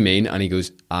 what do you mean? And he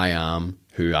goes, I am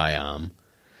who I am.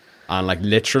 And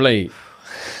literally,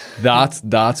 that's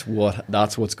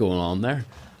what's going on there.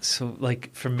 So,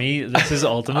 for me, this is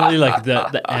ultimately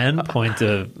the end point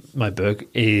of my book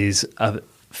is a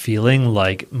feeling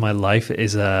like my life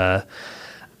is a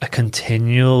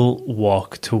continual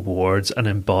walk towards an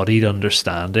embodied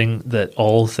understanding that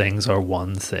all things are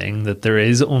one thing, that there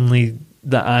is only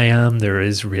the I am, there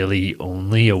is really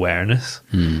only awareness.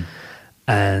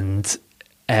 And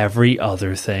every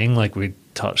other thing, we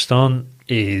touched on,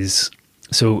 is,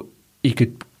 so you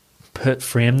could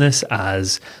frame this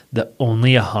as the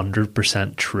only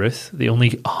 100% truth, the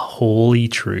only wholly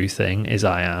true thing is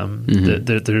I am.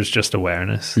 There's just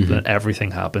awareness that everything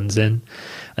happens in,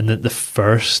 and that the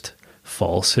first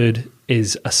falsehood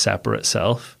is a separate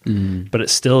self, but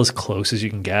it's still as close as you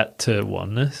can get to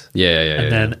oneness.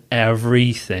 And then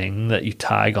everything that you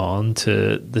tag on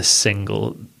to the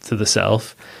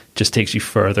self just takes you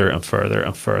further and further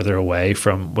and further away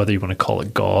from whether you want to call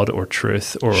it God or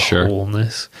truth or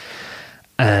wholeness.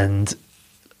 And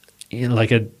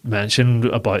like I mentioned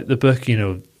about the book,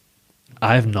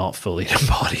 I have not fully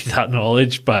embodied that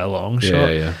knowledge by a long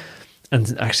shot.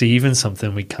 And actually, even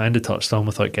something we kind of touched on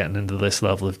without getting into this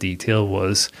level of detail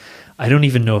was, I don't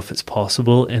even know if it's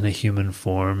possible in a human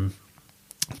form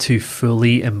to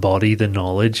fully embody the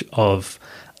knowledge of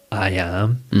I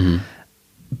am.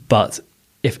 But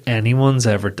if anyone's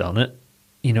ever done it,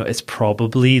 it's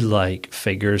probably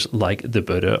figures like the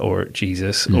Buddha or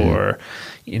Jesus, or,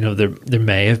 there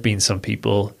may have been some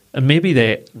people And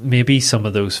maybe some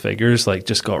of those figures like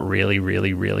just got really,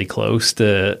 really, really close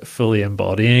to fully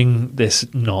embodying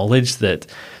this knowledge that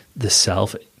the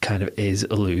self kind of is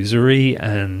illusory,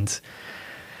 and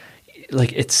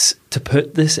like it's to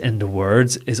put this into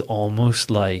words is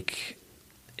almost like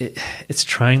it's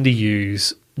trying to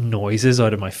use noises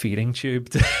out of my feeding tube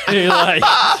to like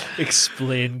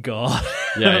explain God.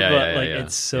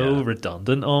 It's so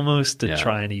redundant almost to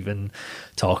try and even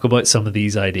talk about some of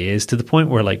these ideas, to the point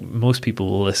where like most people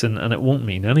will listen and it won't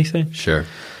mean anything. Sure.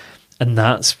 And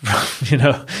that's, you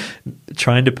know,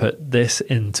 trying to put this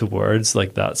into words,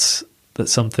 like that's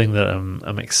something that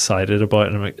I'm excited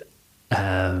about,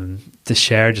 and to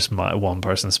share just my one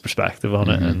person's perspective on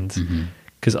it, and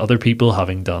because other people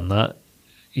having done that,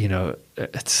 you know,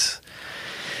 it's,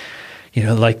 you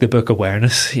know, like the book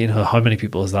Awareness, you know, how many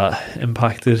people has that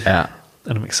impacted? Yeah.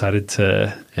 And I'm excited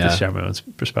to share my own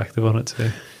perspective on it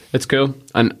too. It's cool.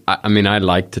 And I mean, I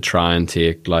like to try and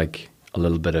take like a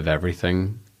little bit of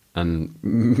everything and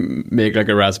make like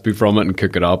a recipe from it and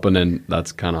cook it up, and then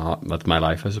that's my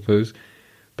life, I suppose.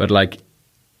 But like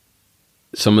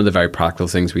some of the very practical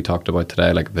things we talked about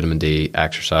today, like vitamin D,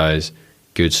 exercise,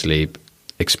 good sleep,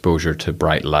 exposure to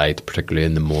bright light, particularly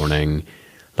in the morning,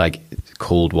 like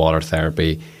cold water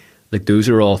therapy, like those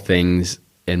are all things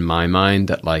in my mind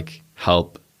that like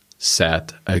help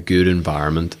set a good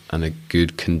environment and a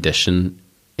good condition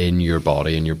in your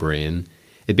body and your brain.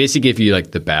 It basically gives you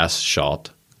like the best shot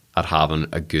at having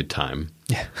a good time,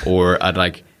 or at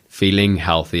like feeling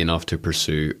healthy enough to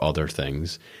pursue other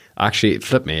things. Actually,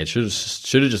 flip me, it should have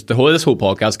just this whole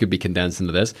podcast could be condensed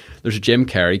into this. There's a Jim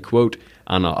Carrey quote,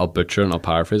 and I'll butcher and I'll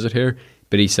paraphrase it here,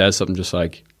 but he says something just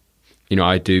like, you know,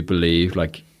 I do believe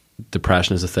like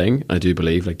depression is a thing. I do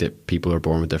believe like that people are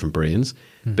born with different brains.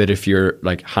 But if you're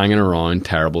like hanging around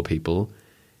terrible people,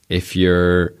 if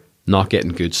you're not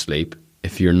getting good sleep,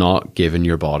 if you're not giving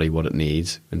your body what it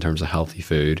needs in terms of healthy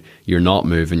food, you're not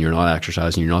moving, you're not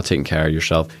exercising, you're not taking care of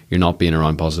yourself, you're not being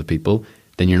around positive people,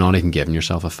 then you're not even giving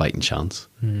yourself a fighting chance.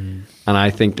 And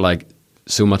I think like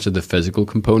so much of the physical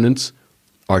components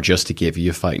are just to give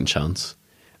you a fighting chance.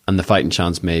 And the fighting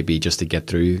chance may be just to get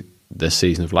through this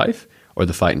season of life, or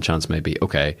the fighting chance may be,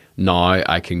 okay, now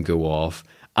I can go off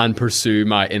and pursue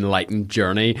my enlightened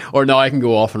journey, or now I can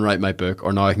go off and write my book,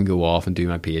 or now I can go off and do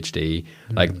my PhD.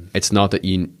 Like, it's not that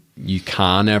you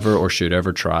can ever or should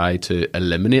ever try to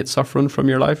eliminate suffering from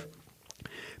your life,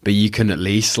 but you can at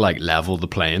least like level the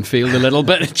playing field a little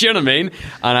bit. Do you know what I mean?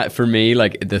 And for me,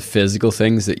 like the physical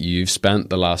things that you've spent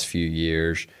the last few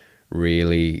years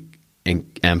really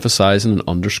emphasizing and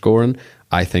underscoring,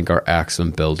 I think are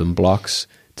excellent building blocks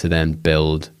to then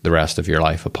build the rest of your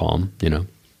life upon, you know?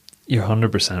 You're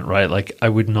 100% right. Like, I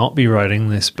would not be writing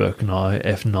this book now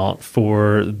if not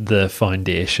for the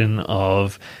foundation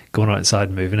of going outside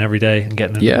and moving every day and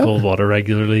getting into cold water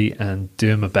regularly and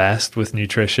doing my best with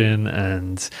nutrition.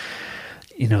 And,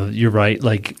 you know, you're right.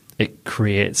 Like, it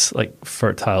creates like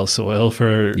fertile soil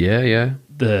for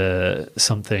the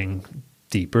something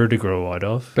deeper to grow out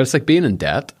of. But it's like being in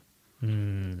debt.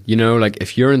 You know, like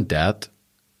if you're in debt,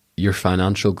 your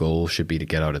financial goal should be to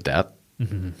get out of debt.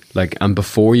 Like, and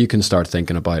before you can start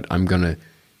thinking about, I'm going to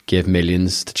give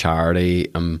millions to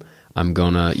charity, I'm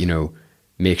going to, you know,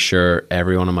 make sure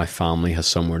everyone in my family has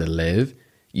somewhere to live,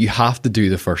 you have to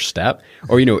do the first step.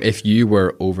 Or, you know, if you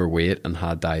were overweight and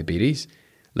had diabetes,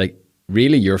 like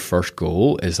really your first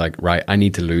goal is like, right, I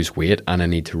need to lose weight and I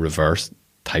need to reverse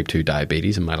type 2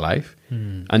 diabetes in my life.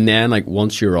 And then like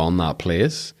once you're on that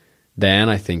place, then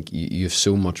I think you have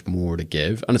so much more to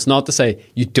give. And it's not to say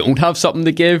you don't have something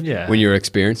to give when you're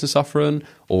experiencing suffering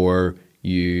or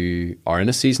you are in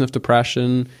a season of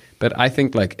depression. But I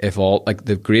think like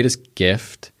the greatest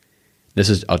gift,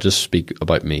 I'll just speak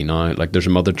about me now. Like there's a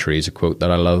Mother Teresa quote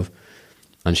that I love.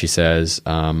 And she says,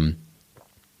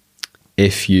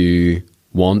 if you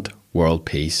want world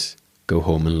peace, go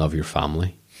home and love your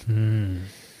family.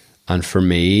 And for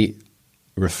me,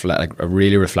 I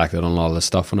really reflected on a lot of this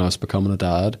stuff when I was becoming a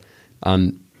dad,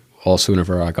 and also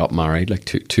whenever I got married, like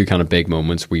two kind of big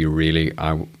moments where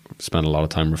I spent a lot of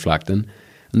time reflecting.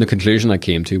 And the conclusion I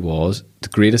came to was the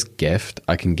greatest gift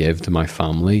I can give to my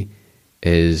family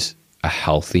is a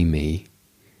healthy me.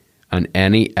 And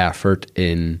any effort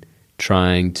in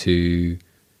trying to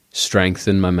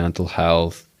strengthen my mental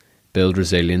health, build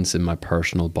resilience in my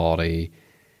personal body,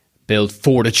 build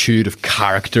fortitude of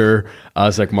character,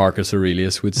 as like Marcus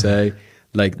Aurelius would say.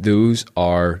 Like those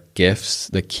are gifts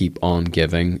that keep on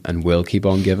giving and will keep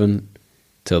on giving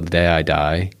till the day I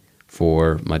die,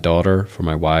 for my daughter, for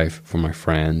my wife, for my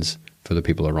friends, for the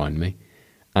people around me.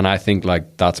 And I think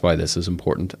like that's why this is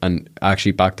important. And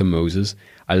actually back to Moses,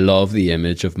 I love the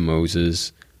image of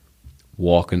Moses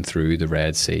walking through the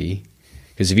Red Sea.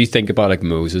 Because if you think about like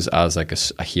Moses as like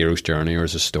a hero's journey or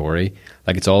as a story,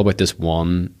 like it's all about this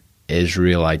one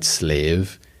Israelite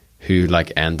slave who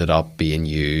like ended up being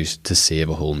used to save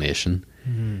a whole nation.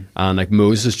 And like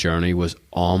Moses' journey was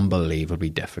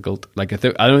unbelievably difficult. Like I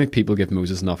don't think people give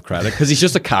Moses enough credit because he's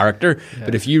just a character.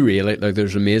 But if you really like,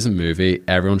 there's an amazing movie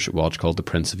everyone should watch called The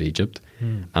Prince of Egypt,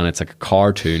 and it's like a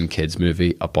cartoon kids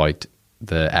movie about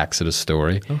the Exodus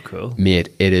story. Oh, cool. Mate,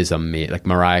 it is amazing. Like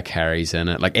Mariah Carey's in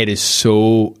it. Like it is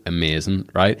so amazing,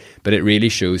 right? But it really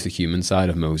shows the human side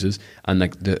of Moses and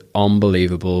like the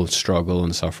unbelievable struggle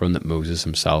and suffering that Moses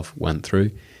himself went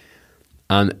through.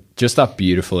 And just that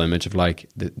beautiful image of like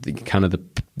the kind of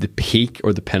the peak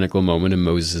or the pinnacle moment in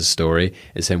Moses' story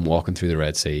is him walking through the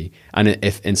Red Sea. And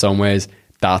if in some ways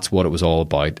that's what it was all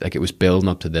about. Like it was building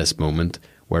up to this moment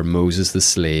where Moses, the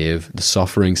slave, the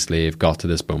suffering slave, got to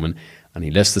this moment and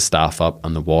he lifts the staff up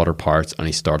and the water parts and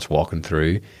he starts walking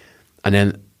through. And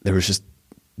then there's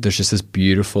just this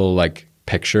beautiful like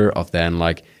picture of then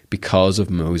like because of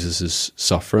Moses'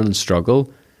 suffering and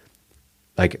struggle,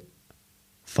 like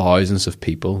thousands of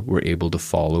people were able to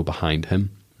follow behind him.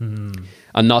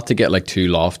 And not to get like too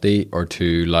lofty or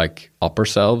too like up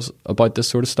ourselves about this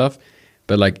sort of stuff,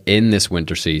 but like in this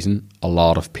winter season, a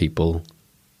lot of people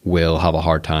will have a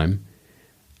hard time.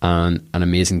 And an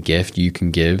amazing gift you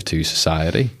can give to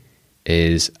society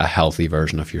is a healthy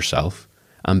version of yourself.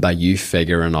 And by you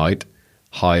figuring out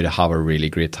how to have a really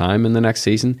great time in the next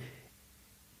season,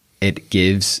 it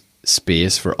gives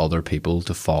space for other people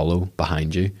to follow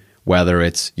behind you. Whether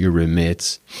it's your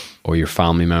roommates or your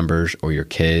family members or your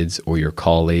kids or your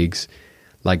colleagues,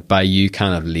 like by you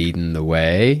kind of leading the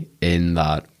way in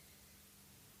that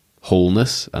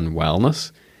wholeness and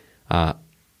wellness,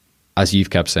 as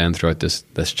you've kept saying throughout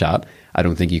this chat, I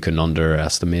don't think you can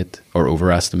underestimate or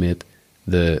overestimate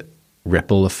the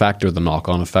ripple effect or the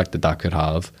knock-on effect that could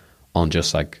have on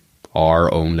just like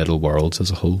our own little worlds as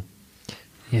a whole.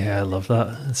 Yeah, I love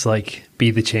that. It's like,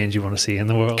 be the change you want to see in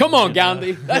the world. Come on,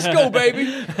 Gandhi. Let's go, baby.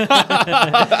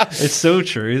 It's so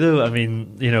true, though. I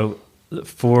mean, you know,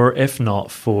 if not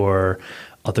for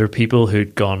other people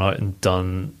who'd gone out and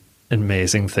done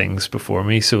amazing things before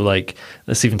me. So, like,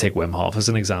 let's even take Wim Hof as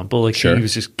an example. Like, sure. He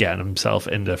was just getting himself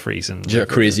into freezing. Yeah, a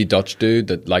crazy Dutch dude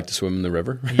that liked to swim in the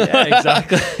river. Yeah,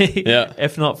 exactly. Yeah.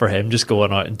 If not for him just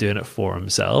going out and doing it for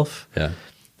himself. Yeah.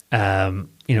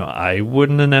 You know, I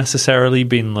wouldn't have necessarily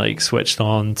been like switched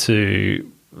on to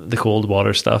the cold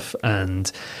water stuff and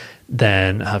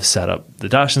then have set up the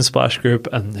Dash and Splash group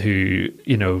and who,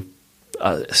 you know,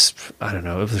 I don't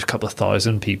know, there's a couple of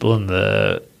thousand people in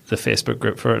the Facebook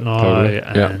group for it now. Totally.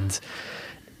 And,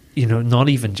 you know, not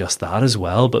even just that as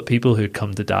well, but people who'd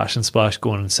come to Dash and Splash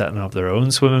going and setting up their own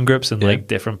swimming groups in like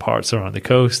different parts around the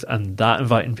coast and that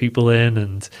inviting people in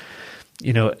and,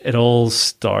 you know, it all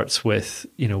starts with,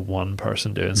 you know, one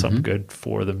person doing something good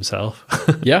for themselves.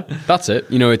 Yeah, that's it.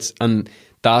 You know, and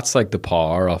that's like the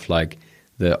power of like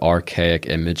the archaic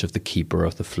image of the keeper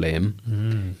of the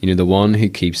flame. You know, the one who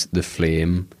keeps the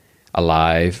flame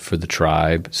alive for the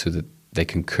tribe so that they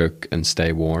can cook and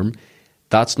stay warm.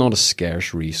 That's not a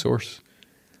scarce resource.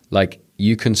 Like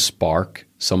you can spark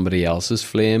somebody else's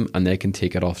flame and they can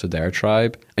take it off to their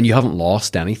tribe and you haven't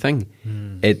lost anything.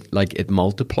 It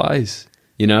multiplies.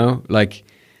 You know, like,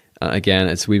 again,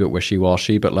 it's a wee bit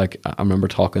wishy-washy, but like, I remember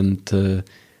talking to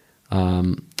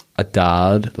a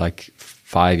dad like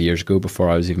 5 years ago before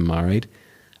I was even married.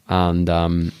 And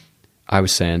I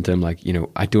was saying to him, like, you know,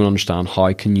 I don't understand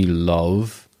how can you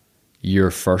love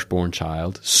your firstborn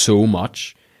child so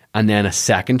much and then a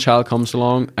second child comes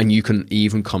along and you can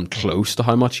even come close to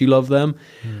how much you love them.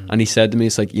 And he said to me,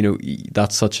 it's like, you know,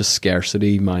 that's such a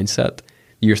scarcity mindset.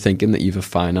 You're thinking that you have a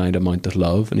finite amount of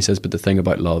love. And he says, but the thing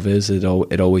about love is it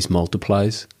always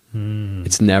multiplies.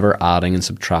 It's never adding and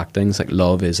subtracting. It's like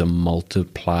love is a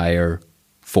multiplier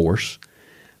force.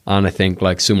 And I think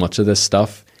like so much of this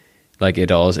stuff, like it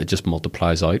just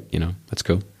multiplies out, you know, that's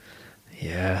cool.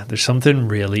 Yeah, there's something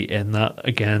really in that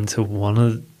again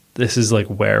to this is like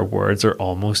where words are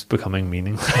almost becoming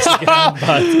meaningless again.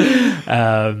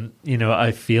 But, you know,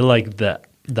 I feel like that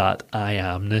I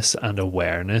amness and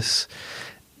awareness,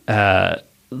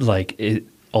 like it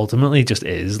ultimately just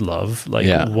is love.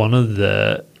 Like one of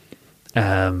the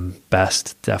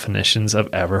best definitions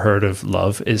I've ever heard of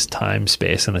love is time,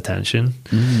 space, and attention.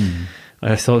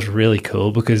 I thought it was really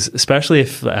cool because especially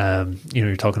if,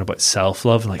 you're talking about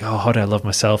self-love, like, oh, how do I love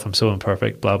myself? I'm so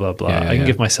imperfect, blah, blah, blah. I can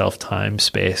give myself time,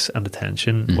 space and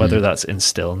attention, whether that's in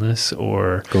stillness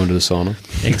or... Going to the sauna.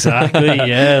 Exactly,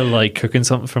 yeah, like cooking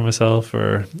something for myself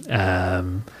or...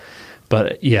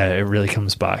 but yeah, it really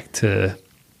comes back to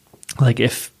like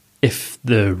if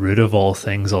the root of all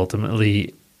things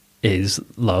ultimately is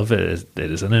love, it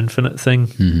is an infinite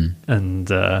thing.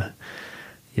 And I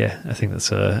think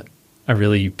that's a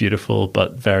really beautiful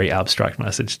but very abstract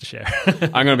message to share.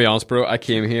 I'm gonna be honest, bro. I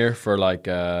came here for like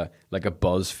a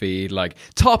BuzzFeed like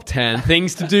top 10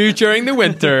 things to do during the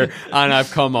winter, and I've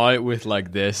come out with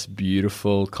like this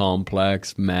beautiful,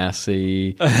 complex,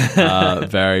 messy,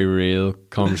 very real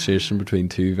conversation between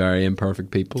two very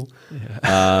imperfect people.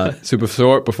 Yeah. So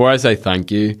before I say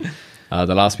thank you,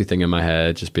 the last wee thing in my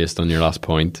head, just based on your last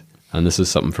point, and this is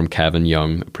something from Kevin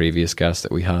Young, a previous guest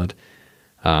that we had.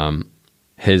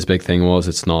 His big thing was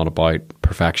it's not about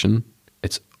perfection.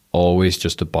 It's always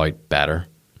just about better.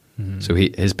 So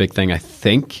his big thing, I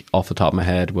think, off the top of my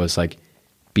head, was like,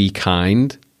 be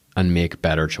kind and make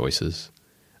better choices.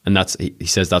 And he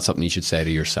says that's something you should say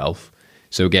to yourself.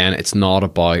 So again, it's not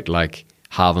about like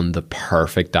having the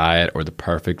perfect diet or the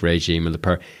perfect regime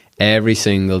or every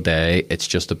single day. It's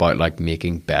just about like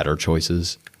making better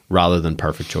choices rather than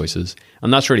perfect choices.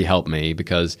 And that's really helped me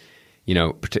because, you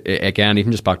know, again,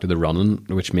 even just back to the running,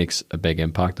 which makes a big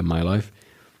impact in my life.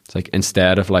 It's like,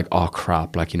 instead of like, oh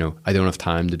crap, like, you know, I don't have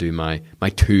time to do my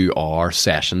 2-hour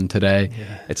session today.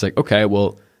 Yeah. It's like, okay,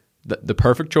 well, the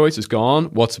perfect choice is gone.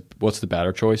 What's the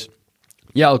better choice?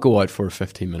 Yeah, I'll go out for a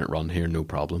 15-minute run here, no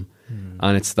problem.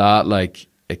 And it's that like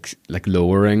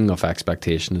lowering of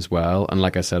expectation as well. And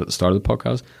like I said at the start of the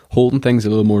podcast, holding things a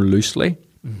little more loosely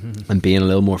and being a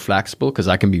little more flexible, because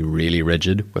I can be really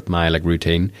rigid with my like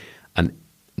routine. And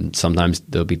sometimes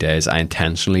there'll be days I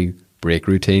intentionally break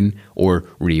routine or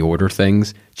reorder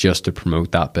things just to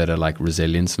promote that bit of like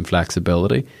resilience and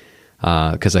flexibility.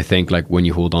 Because I think like when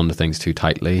you hold on to things too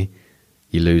tightly,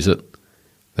 you lose it.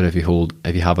 But if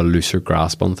you have a looser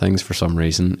grasp on things for some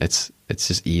reason, it's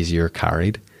just easier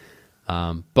carried.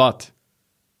 But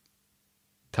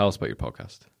tell us about your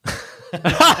podcast.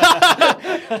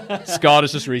 Scott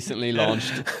has just recently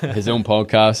launched his own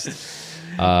podcast.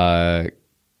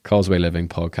 Causeway Living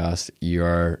Podcast.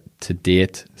 You're to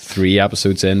date 3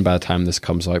 episodes in by the time this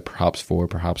comes out, perhaps 4,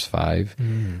 perhaps 5.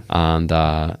 And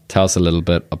tell us a little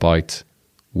bit about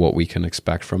what we can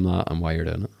expect from that and why you're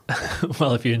doing it.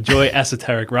 Well, if you enjoy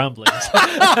esoteric ramblings,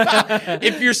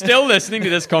 if you're still listening to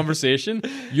this conversation,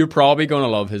 you're probably going to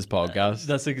love his podcast.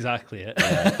 That's exactly it.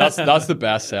 That's the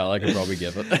best sell I could probably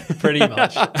give it. Pretty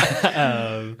much.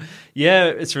 Yeah,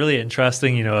 it's really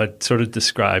interesting. You know, I sort of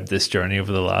described this journey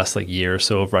over the last like year or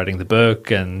so of writing the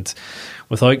book, and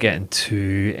without getting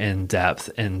too in depth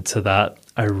into that,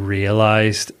 I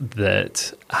realized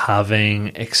that having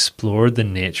explored the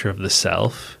nature of the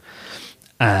self,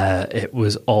 it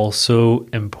was also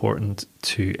important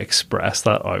to express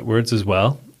that outwards as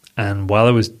well. And while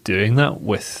I was doing that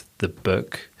with the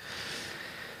book,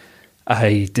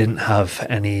 I didn't have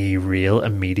any real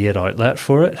immediate outlet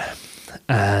for it.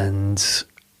 And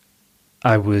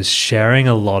I was sharing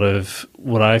a lot of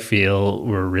what I feel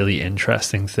were really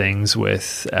interesting things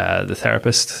with the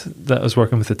therapist that I was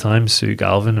working with at the time, Sue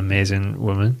Galvin, amazing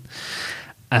woman.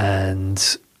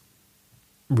 And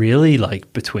really,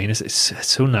 like, between us, it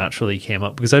so naturally came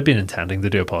up because I'd been intending to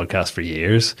do a podcast for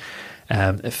years.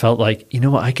 It felt like, you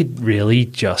know what, I could really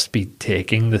just be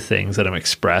taking the things that I'm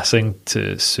expressing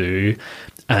to Sue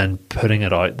and putting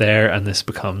it out there, and this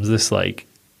becomes this like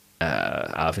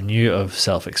avenue of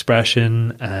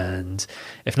self-expression, and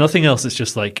if nothing else, it's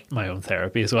just like my own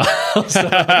therapy as well.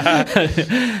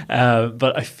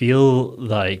 But I feel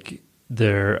like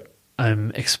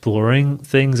I'm exploring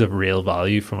things of real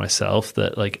value for myself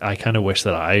that like I kind of wish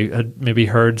that I had maybe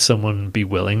heard someone be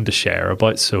willing to share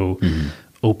about so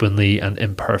openly and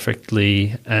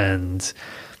imperfectly, and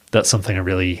that's something I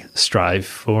really strive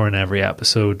for in every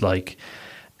episode. Like,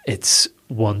 it's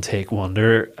one take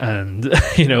wonder, and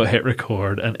you know, hit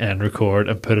record and end record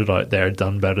and put it out there,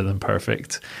 done better than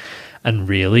perfect, and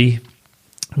really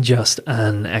just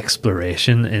an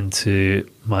exploration into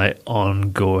my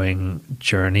ongoing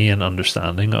journey and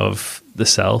understanding of the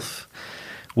self,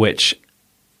 which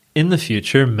in the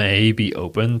future may be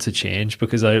open to change,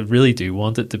 because I really do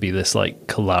want it to be this like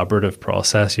collaborative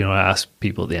process. You know, I ask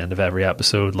people at the end of every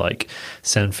episode, like,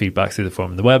 send feedback through the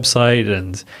form on the website,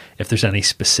 and if there's any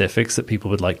specifics that people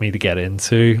would like me to get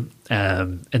into.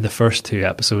 In the first 2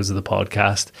 episodes of the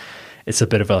podcast, it's a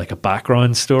bit of a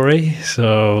background story.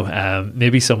 So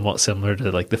maybe somewhat similar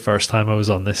to like the first time I was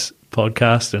on this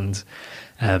podcast, and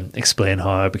explain how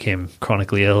I became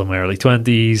chronically ill in my early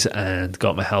 20s and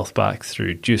got my health back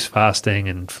through juice fasting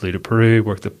and flew to Peru,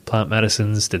 worked at plant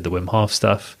medicines, did the Wim Hof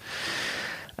stuff.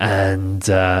 And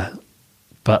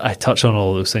but I touch on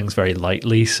all those things very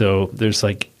lightly. So there's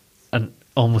like an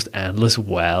almost endless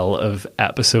well of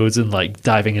episodes and like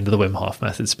diving into the Wim Hof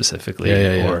method specifically,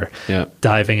 or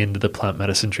diving into the plant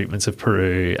medicine treatments of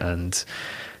Peru. And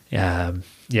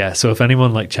so if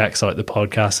anyone like checks out the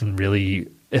podcast and really,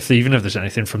 even if there's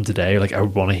anything from today, like I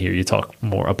would want to hear you talk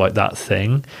more about that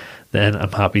thing, then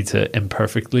I'm happy to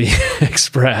imperfectly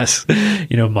express,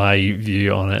 my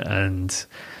view on it. And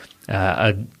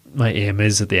my aim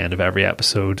is at the end of every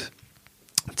episode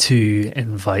to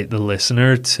invite the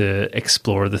listener to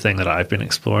explore the thing that I've been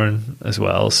exploring as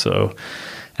well. So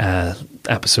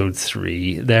episode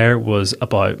 3 there was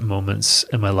about moments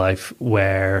in my life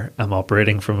where I'm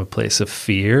operating from a place of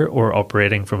fear or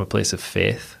operating from a place of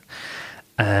faith,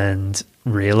 and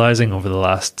realizing over the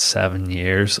last 7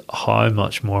 years how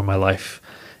much more my life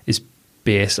is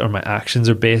based, or my actions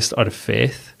are based out of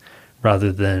faith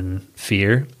rather than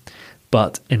fear,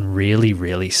 but in really,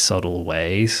 really subtle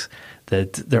ways.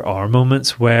 That there are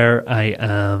moments where I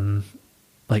am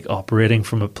like operating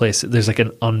from a place, there's like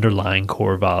an underlying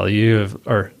core value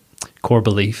or core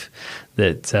belief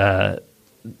that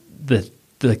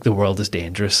like the world is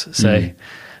dangerous, say.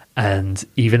 And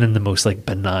even in the most like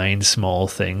benign small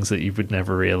things that you would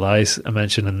never realize. I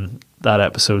mentioned in that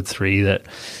episode 3 that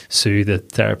Sue, the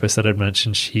therapist that I'd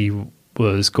mentioned, she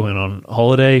was going on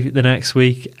holiday the next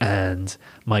week, and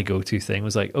my go-to thing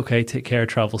was like, okay, take care,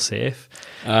 travel safe.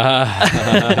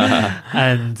 And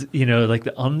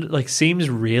like seems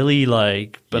really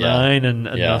like benign and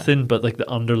nothing, but like the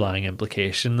underlying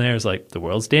implication there is like, the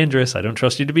world's dangerous, I don't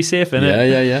trust you to be safe in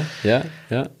it.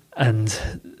 Yeah. And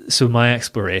so my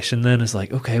exploration then is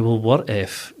like, okay, well, what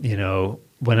if,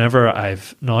 whenever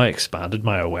I've now expanded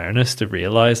my awareness to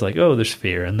realize like, oh, there's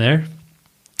fear in there.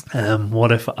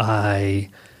 What if I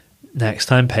next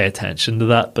time pay attention to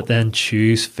that, but then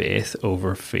choose faith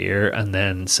over fear, and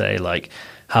then say like,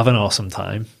 have an awesome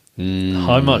time?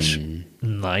 How much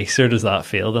nicer does that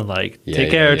feel than like,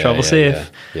 take care, travel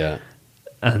safe? Yeah.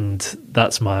 And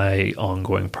that's my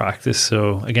ongoing practice.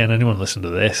 So again, anyone listen to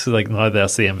this, like now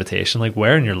that's the invitation, like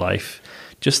where in your life,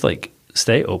 just like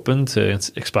stay open to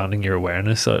expanding your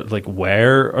awareness. Like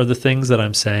where are the things that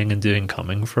I'm saying and doing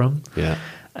coming from? Yeah.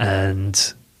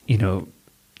 And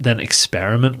then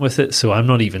experiment with it. So I'm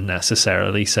not even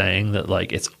necessarily saying that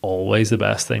like it's always the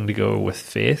best thing to go with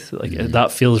faith. Like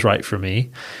that feels right for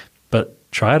me, but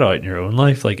try it out in your own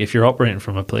life. Like if you're operating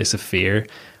from a place of fear,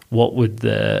 what would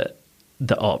the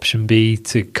option be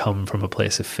to come from a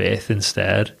place of faith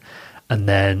instead? And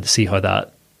then see how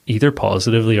that either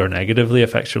positively or negatively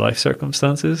affects your life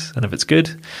circumstances. And if it's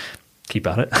good, keep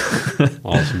at it.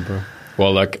 Awesome, bro.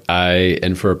 Well, look, I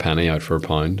in for a penny, out for a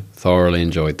pound. Thoroughly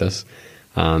enjoyed this.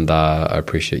 And I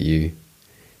appreciate you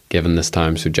giving this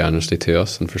time so generously to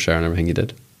us and for sharing everything you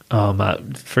did. Oh,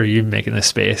 Matt, for you making this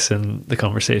space and the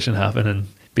conversation happen and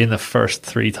being the first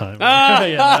 3 times. I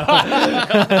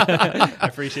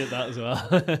appreciate that as well.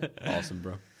 Awesome,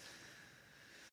 bro.